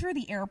 Going through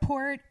the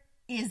airport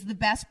is the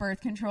best birth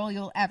control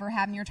you'll ever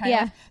have in your entire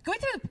life. Going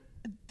through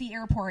the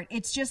airport,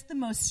 it's just the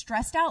most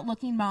stressed out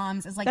looking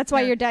moms. Is like, that's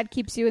why your dad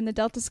keeps you in the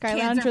Delta Sky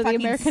Lounge or the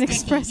American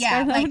Express Sky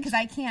Lounge. Like, because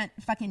I can't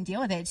fucking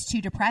deal with it. It's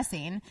too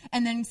depressing.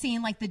 And then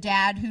seeing like the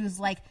dad who's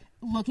like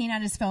looking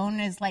at his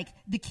phone as like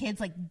the kid's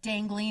like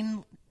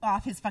dangling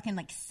off his fucking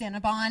like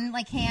Cinnabon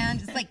like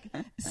hand. It's like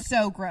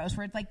so gross,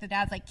 where it's like the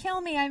dad's like, kill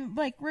me, I'm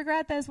like,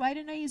 regret this, why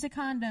didn't I use a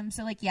condom?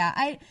 So like, yeah,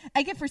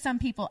 I get for some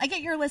people, I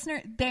get your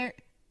listener there.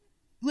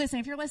 Listen,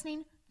 if you're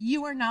listening,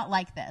 you are not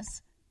like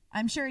this.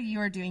 I'm sure you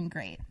are doing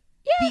great.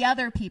 Yeah. The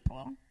other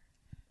people.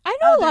 I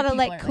know a lot of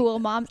like cool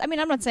moms. I mean,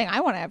 I'm not saying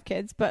I want to have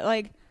kids, but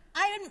like,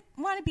 I didn't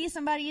want to be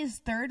somebody's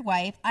third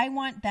wife. I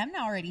want them to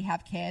already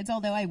have kids,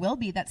 although I will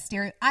be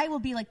I will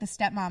be like the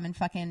stepmom in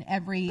fucking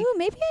every. Ooh,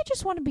 maybe I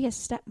just want to be a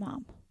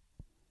stepmom.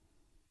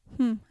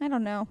 I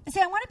don't know. See,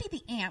 I want to be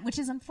the aunt, which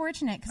is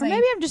unfortunate. Or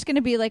maybe I'm just going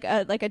to be like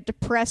a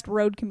depressed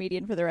road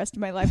comedian for the rest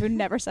of my life who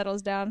never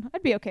settles down.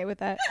 I'd be okay with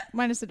that.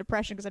 Minus the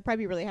depression, because I'd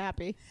probably be really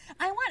happy.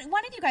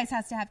 One of you guys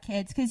has to have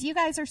kids, because you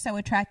guys are so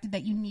attractive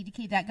that you need to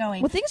keep that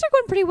going. Well, things are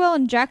going pretty well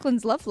in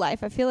Jaclyn's love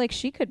life. I feel like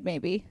she could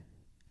maybe.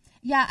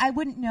 Yeah, I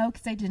wouldn't know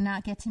because I did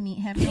not get to meet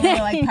him. Nor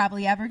will I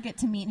probably ever get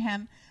to meet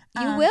him.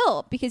 You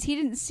will, because he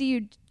didn't see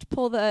you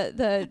pull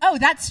the Oh,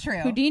 that's true.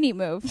 Houdini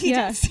move. He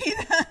didn't see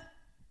that.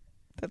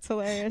 That's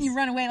hilarious. You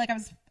run away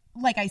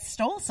like I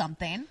stole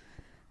something.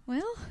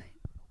 Well,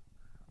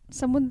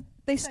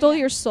 they stole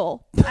your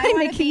soul by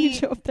making you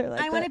show up there like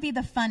that. I want to be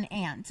the fun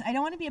aunt. I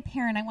don't want to be a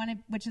parent.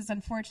 Which is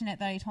unfortunate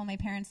that I told my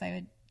parents I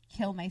would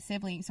kill my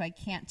siblings, so I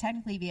can't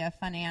technically be a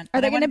fun aunt. Are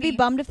they going to be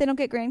bummed if they don't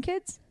get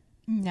grandkids?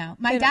 No.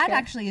 My dad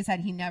actually said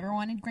he never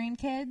wanted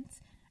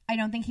grandkids. I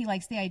don't think he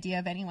likes the idea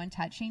of anyone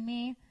touching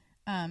me.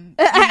 The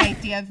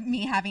idea of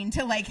me having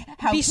to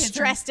how be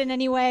stressed in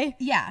any way.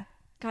 Yeah.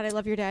 God, I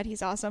love your dad.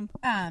 He's awesome.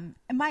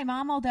 My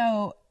mom,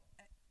 although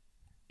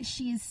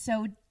she's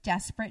so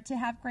desperate to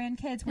have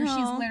grandkids, where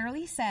she's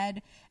literally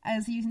said,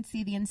 as you can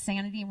see, the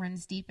insanity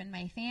runs deep in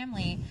my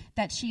family,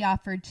 that she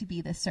offered to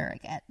be the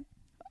surrogate.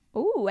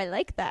 Ooh, I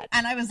like that.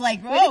 And I was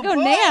like, way to go,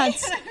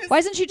 Nance. Why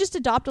doesn't she just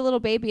adopt a little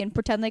baby and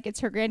pretend like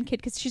it's her grandkid?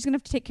 Because she's going to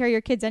have to take care of your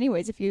kids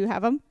anyways if you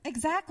have them.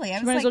 Exactly.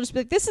 She might as well just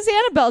be like, this is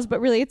Annabelle's, but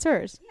really it's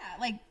hers.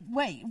 Yeah,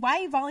 wait,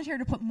 why volunteer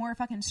to put more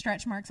fucking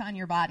stretch marks on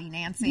your body,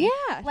 Nancy?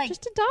 Yeah,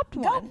 just adopt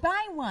one. Go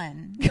buy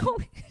one.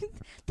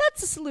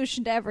 That's the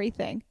solution to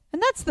everything.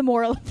 And that's the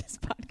moral of this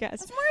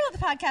podcast. The moral of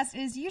the podcast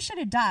is you should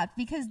adopt,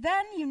 because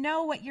then you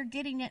know what you're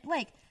getting it.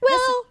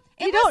 Well...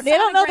 You don't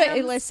know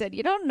that. Listen,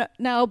 you don't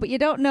know, but you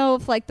don't know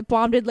if the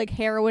mom did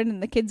heroin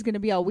and the kid's gonna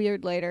be all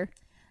weird later.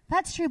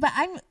 That's true, but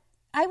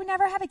I would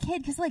never have a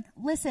kid because,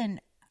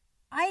 listen,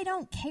 I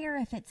don't care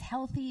if it's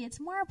healthy. It's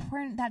more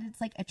important that it's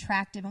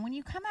attractive. And when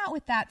you come out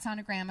with that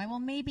sonogram, I will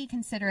maybe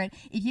consider it.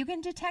 If you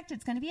can detect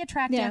it's going to be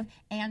attractive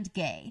and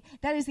gay,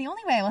 that is the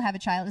only way I will have a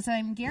child. Is that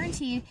I'm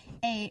guaranteed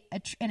an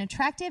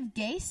attractive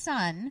gay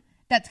son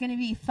that's going to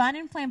be fun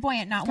and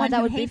flamboyant, not one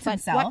who hates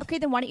himself. Okay,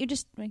 then why don't you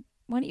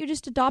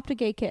just adopt a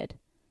gay kid?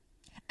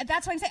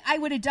 That's what I'm saying. I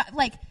would adopt.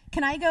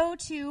 Can I go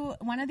to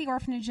one of the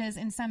orphanages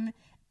in some?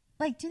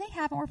 Do they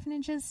have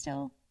orphanages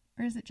still,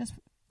 or is it just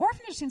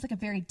orphanage? Seems like a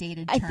very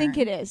dated term. I think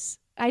it is.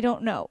 I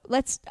don't know.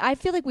 I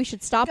feel like we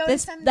should stop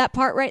that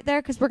part right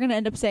there, because we're going to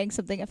end up saying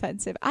something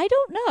offensive. I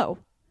don't know.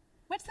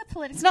 What's the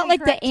politically? It's not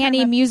like the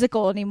Annie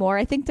musical anymore.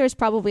 I think there's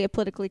probably a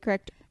politically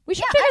correct. We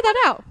should figure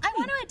that out. I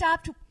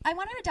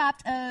want to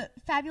adopt a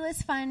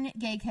fabulous, fun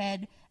gay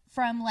kid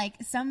from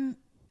some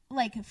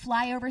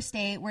flyover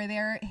state where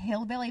their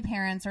hillbilly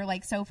parents are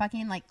so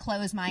fucking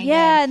close-minded.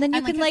 Yeah, and then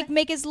you can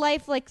make his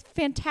life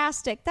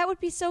fantastic. That would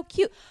be so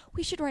cute.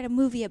 We should write a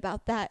movie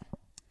about that.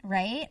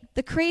 Right?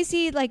 The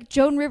crazy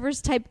Joan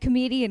Rivers type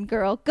comedian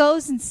girl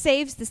goes and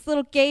saves this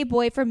little gay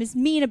boy from his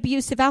mean,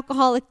 abusive,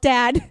 alcoholic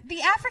dad. The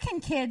African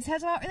Kids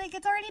it's already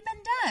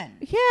been done.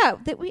 Yeah,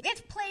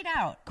 it's played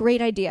out.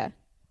 Great idea.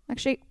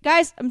 Actually,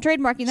 guys, I'm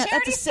trademarking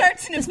that.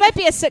 This might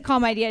be a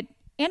sitcom idea.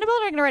 Annabelle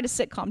and I are going to write a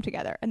sitcom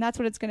together, and that's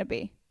what it's going to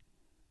be.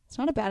 It's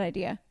not a bad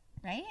idea.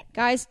 Right?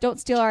 Guys, don't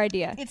steal our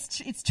idea.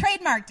 It's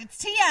trademarked.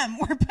 It's TM.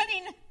 We're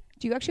putting...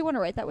 Do you actually want to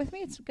write that with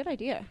me? It's a good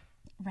idea.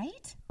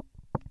 Right?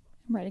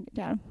 I'm writing it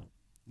down.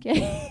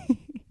 Okay.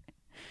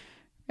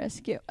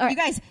 Rescue. All right.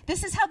 You guys,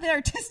 this is how the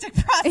artistic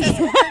process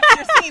works.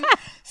 You're seeing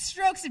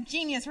strokes of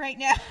genius right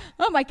now.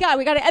 Oh my God,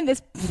 we got to end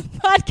this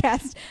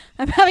podcast.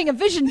 I'm having a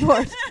vision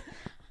board.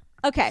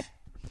 Okay.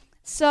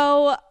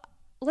 So...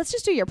 let's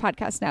just do your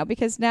podcast now,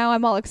 because now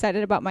I'm all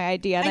excited about my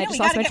idea and I just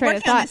lost my train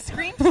of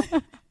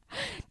thought.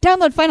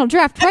 Download Final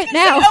Draft right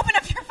now. Open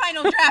up your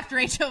Final Draft,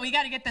 Rachel. We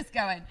got to get this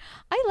going.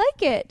 I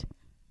like it.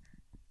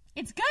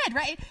 It's good,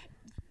 right?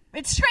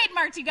 It's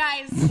trademarked, you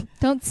guys.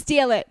 Don't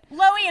steal it.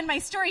 Loie and my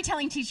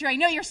storytelling teacher, I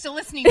know you're still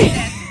listening to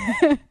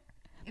this.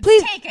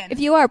 Please, taken.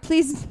 If you are,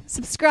 please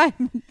subscribe.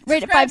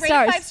 Rate it 5 stars.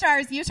 Rate it 5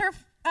 stars. Use her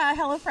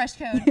HelloFresh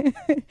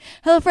code.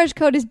 HelloFresh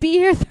code is Be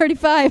Here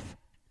 35.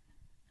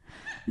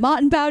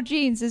 Mott and Bow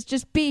Jeans is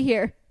just be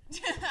here.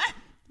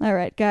 All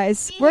right,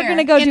 guys. We're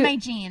gonna go do my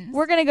jeans.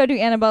 We're gonna go do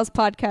Annabelle's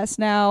podcast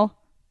now.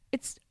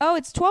 It's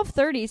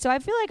 12:30, so I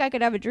feel like I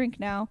could have a drink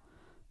now.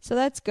 So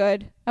that's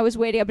good. I was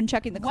waiting up and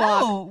checking the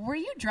clock. Whoa, were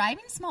you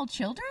driving small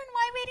children?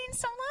 Why waiting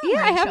so long?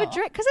 Yeah, Rachel? I have a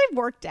drink because I've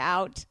worked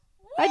out.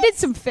 What? I did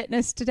some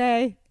fitness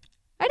today.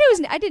 I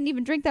didn't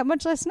even drink that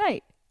much last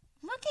night.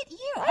 Look at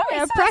you.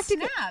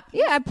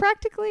 I'm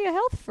practically a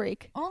health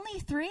freak. Only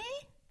 3?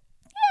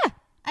 Yeah.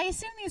 I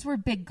assume these were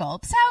big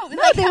gulps. They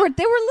were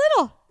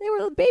little. They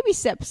were baby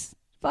sips.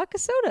 Vodka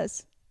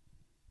sodas.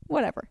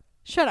 Whatever.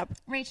 Shut up.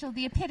 Rachel,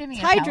 the epitome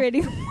of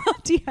hydrating while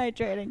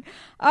dehydrating.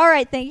 All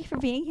right. Thank you for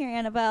being here,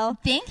 Annabelle.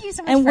 Thank you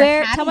so much for having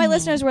me. Tell my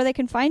listeners where they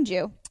can find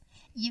you.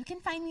 You can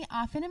find me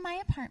often in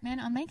my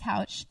apartment on my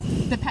couch,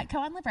 the Petco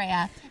on La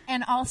Brea,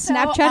 and also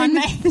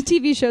Snapchatting the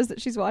TV shows that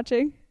she's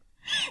watching.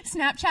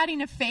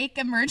 Snapchatting a fake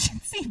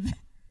emergency.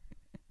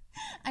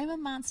 I'm a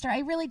monster. I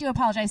really do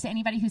apologize to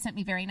anybody who sent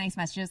me very nice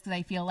messages, because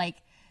I feel like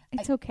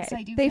It's okay. So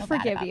I do they feel bad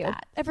forgive about you.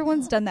 that.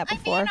 Everyone's done that I'm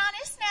before. being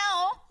honest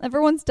now.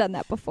 Everyone's done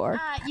that before.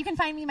 You can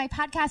find me. My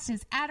podcast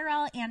is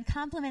Adderall and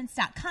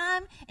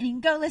Compliments.com, and you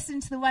can go listen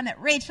to the one that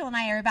Rachel and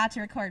I are about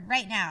to record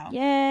right now.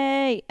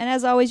 Yay! And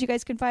as always, you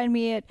guys can find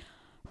me at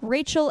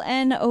Rachael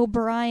N.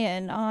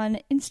 O'Brien on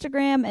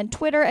Instagram and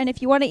Twitter. And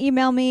if you want to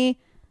email me,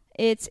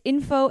 it's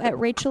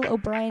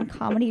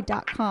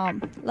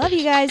info@rachelobriencomedy.com. Love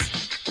you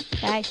guys.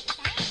 Bye.